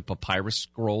 according to papyrus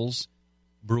scrolls,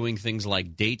 brewing things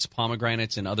like dates,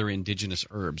 pomegranates, and other indigenous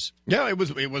herbs. Yeah, it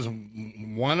was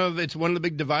one of the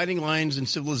big dividing lines in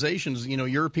civilizations. You know,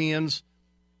 Europeans,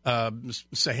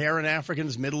 Saharan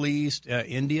Africans, Middle East,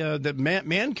 India. That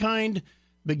mankind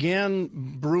began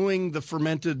brewing the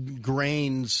fermented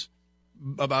grains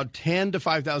about 10 to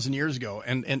 5,000 years ago,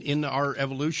 and in our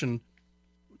evolution.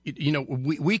 You know,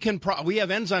 we have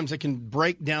enzymes that can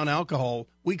break down alcohol.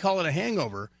 We call it a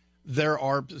hangover. There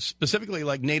are specifically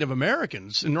like Native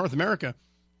Americans in North America.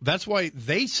 That's why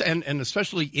they and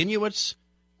especially Inuits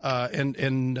and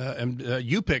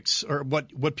Yupiks, or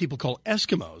what people call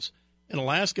Eskimos in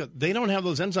Alaska. They don't have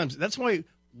those enzymes. That's why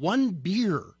one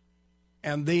beer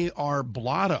and they are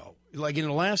blotto. Like in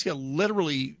Alaska,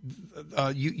 literally,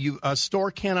 a store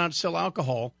cannot sell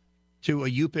alcohol to a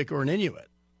Yupik or an Inuit.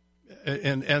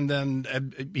 And then,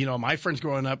 you know, my friends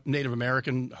growing up, Native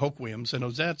American, Hoquiams and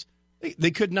Osettes, they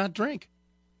could not drink.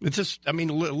 It's just, I mean,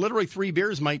 literally 3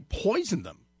 beers might poison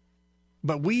them.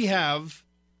 But we have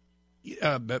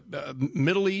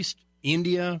Middle East,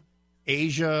 India,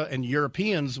 Asia, and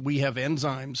Europeans, we have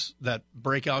enzymes that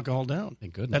break alcohol down.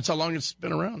 Thank goodness. That's how long it's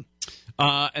been around.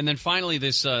 And then finally,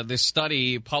 this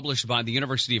study published by the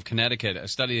University of Connecticut, a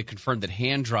study that confirmed that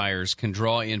hand dryers can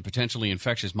draw in potentially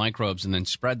infectious microbes and then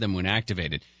spread them when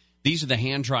activated. These are the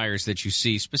hand dryers that you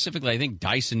see. Specifically, I think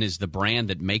Dyson is the brand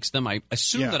that makes them. I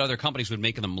assume that other companies would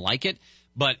make them like it.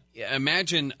 But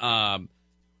imagine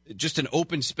just an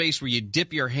open space where you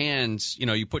dip your hands, you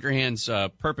know, you put your hands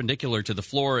perpendicular to the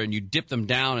floor and you dip them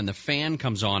down and the fan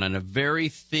comes on and a very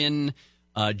thin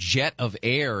jet of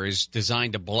air is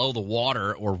designed to blow the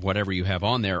water or whatever you have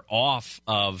on there off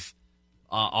of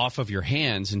your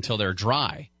hands until they're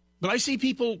dry. But I see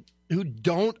people who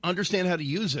don't understand how to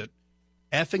use it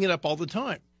effing it up all the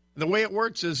time. The way it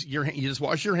works is you just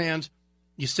wash your hands,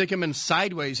 you stick them in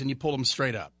sideways, and you pull them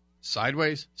straight up.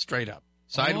 Sideways, straight up.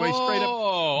 Sideways, straight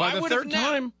up. By the third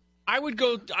time, I would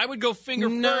go finger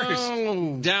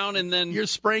first down, and then you're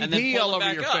spraying pee all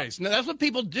over your up. face. Now that's what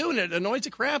people do, and it annoys the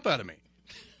crap out of me.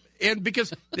 And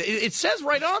because it says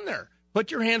right on there,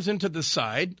 put your hands into the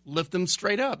side, lift them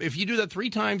straight up. If you do that 3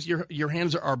 times, your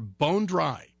hands are bone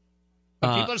dry.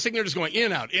 But people are sitting there just going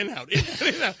in, out, in, out, in, out,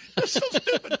 in, out. That's so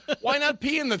stupid. Why not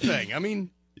pee in the thing? I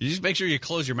mean, you just make sure you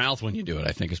close your mouth when you do it,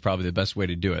 I think, is probably the best way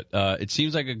to do it. It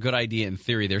seems like a good idea in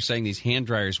theory. They're saying these hand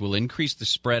dryers will increase the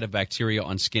spread of bacteria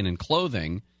on skin and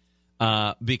clothing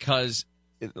because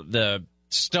the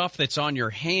stuff that's on your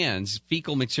hands,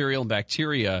 fecal material and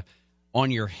bacteria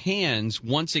on your hands,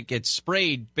 once it gets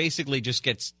sprayed, basically just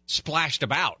gets splashed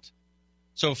about.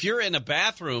 So if you're in a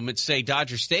bathroom at, say,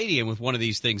 Dodger Stadium with one of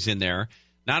these things in there,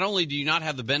 not only do you not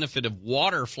have the benefit of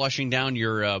water flushing down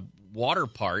your water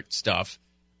part stuff,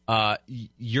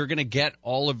 you're going to get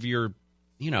all of your,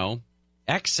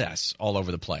 excess all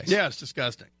over the place. Yeah, it's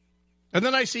disgusting. And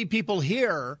then I see people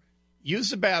here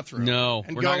use the bathroom. No,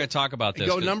 we're not going to talk about this.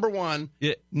 Go, number one,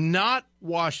 not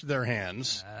wash their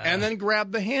hands, and then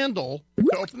grab the handle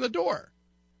to open the door.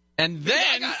 And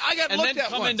then, I got looked at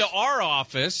come once. into our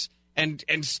office and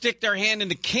stick their hand in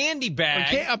the candy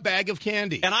bag. A bag of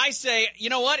candy. And I say,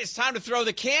 you know what? It's time to throw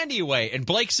the candy away. And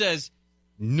Blake says,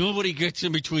 nobody gets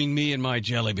in between me and my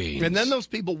jelly beans. And then those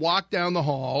people walk down the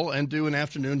hall and do an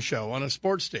afternoon show on a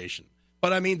sports station.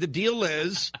 But, I mean, the deal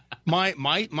is, my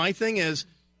thing is,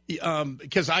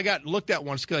 because I got looked at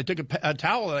once because I took a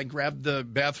towel and I grabbed the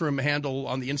bathroom handle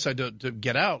on the inside to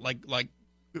get out, like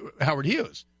Howard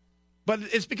Hughes. But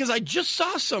it's because I just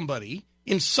saw somebody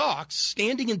in socks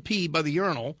standing in pee by the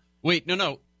urinal. Wait,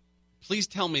 no. Please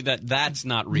tell me that's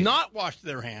not real. Not washed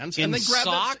their hands. In and then grab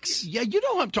socks? Yeah, you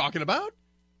know what I'm talking about.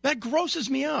 That grosses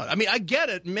me out. I mean, I get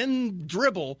it. Men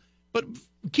dribble, but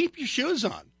keep your shoes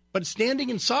on. But standing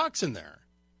in socks in there.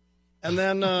 And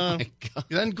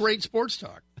then great sports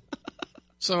talk.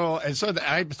 So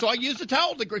I used a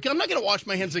towel to. I'm not going to wash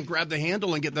my hands and grab the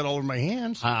handle and get that all over my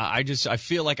hands. I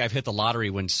feel like I've hit the lottery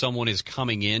when someone is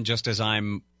coming in just as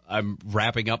I'm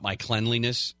wrapping up my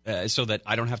cleanliness so that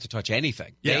I don't have to touch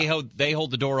anything. Yeah. They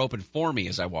hold the door open for me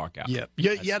as I walk out. Yeah.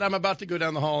 Yet I'm about to go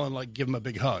down the hall and give them a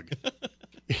big hug.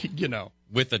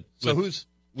 With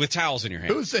towels in your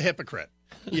hand. Who's the hypocrite?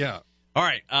 Yeah. All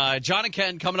right, John and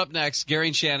Ken coming up next. Gary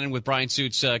and Shannon with Bryan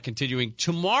Suits continuing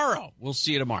tomorrow. We'll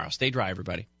see you tomorrow. Stay dry,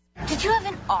 everybody. Did you have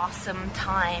an awesome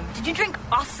time? Did you drink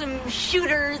awesome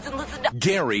shooters and listen to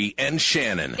Gary and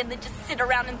Shannon? And then just sit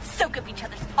around and soak up each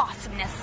other's awesomeness?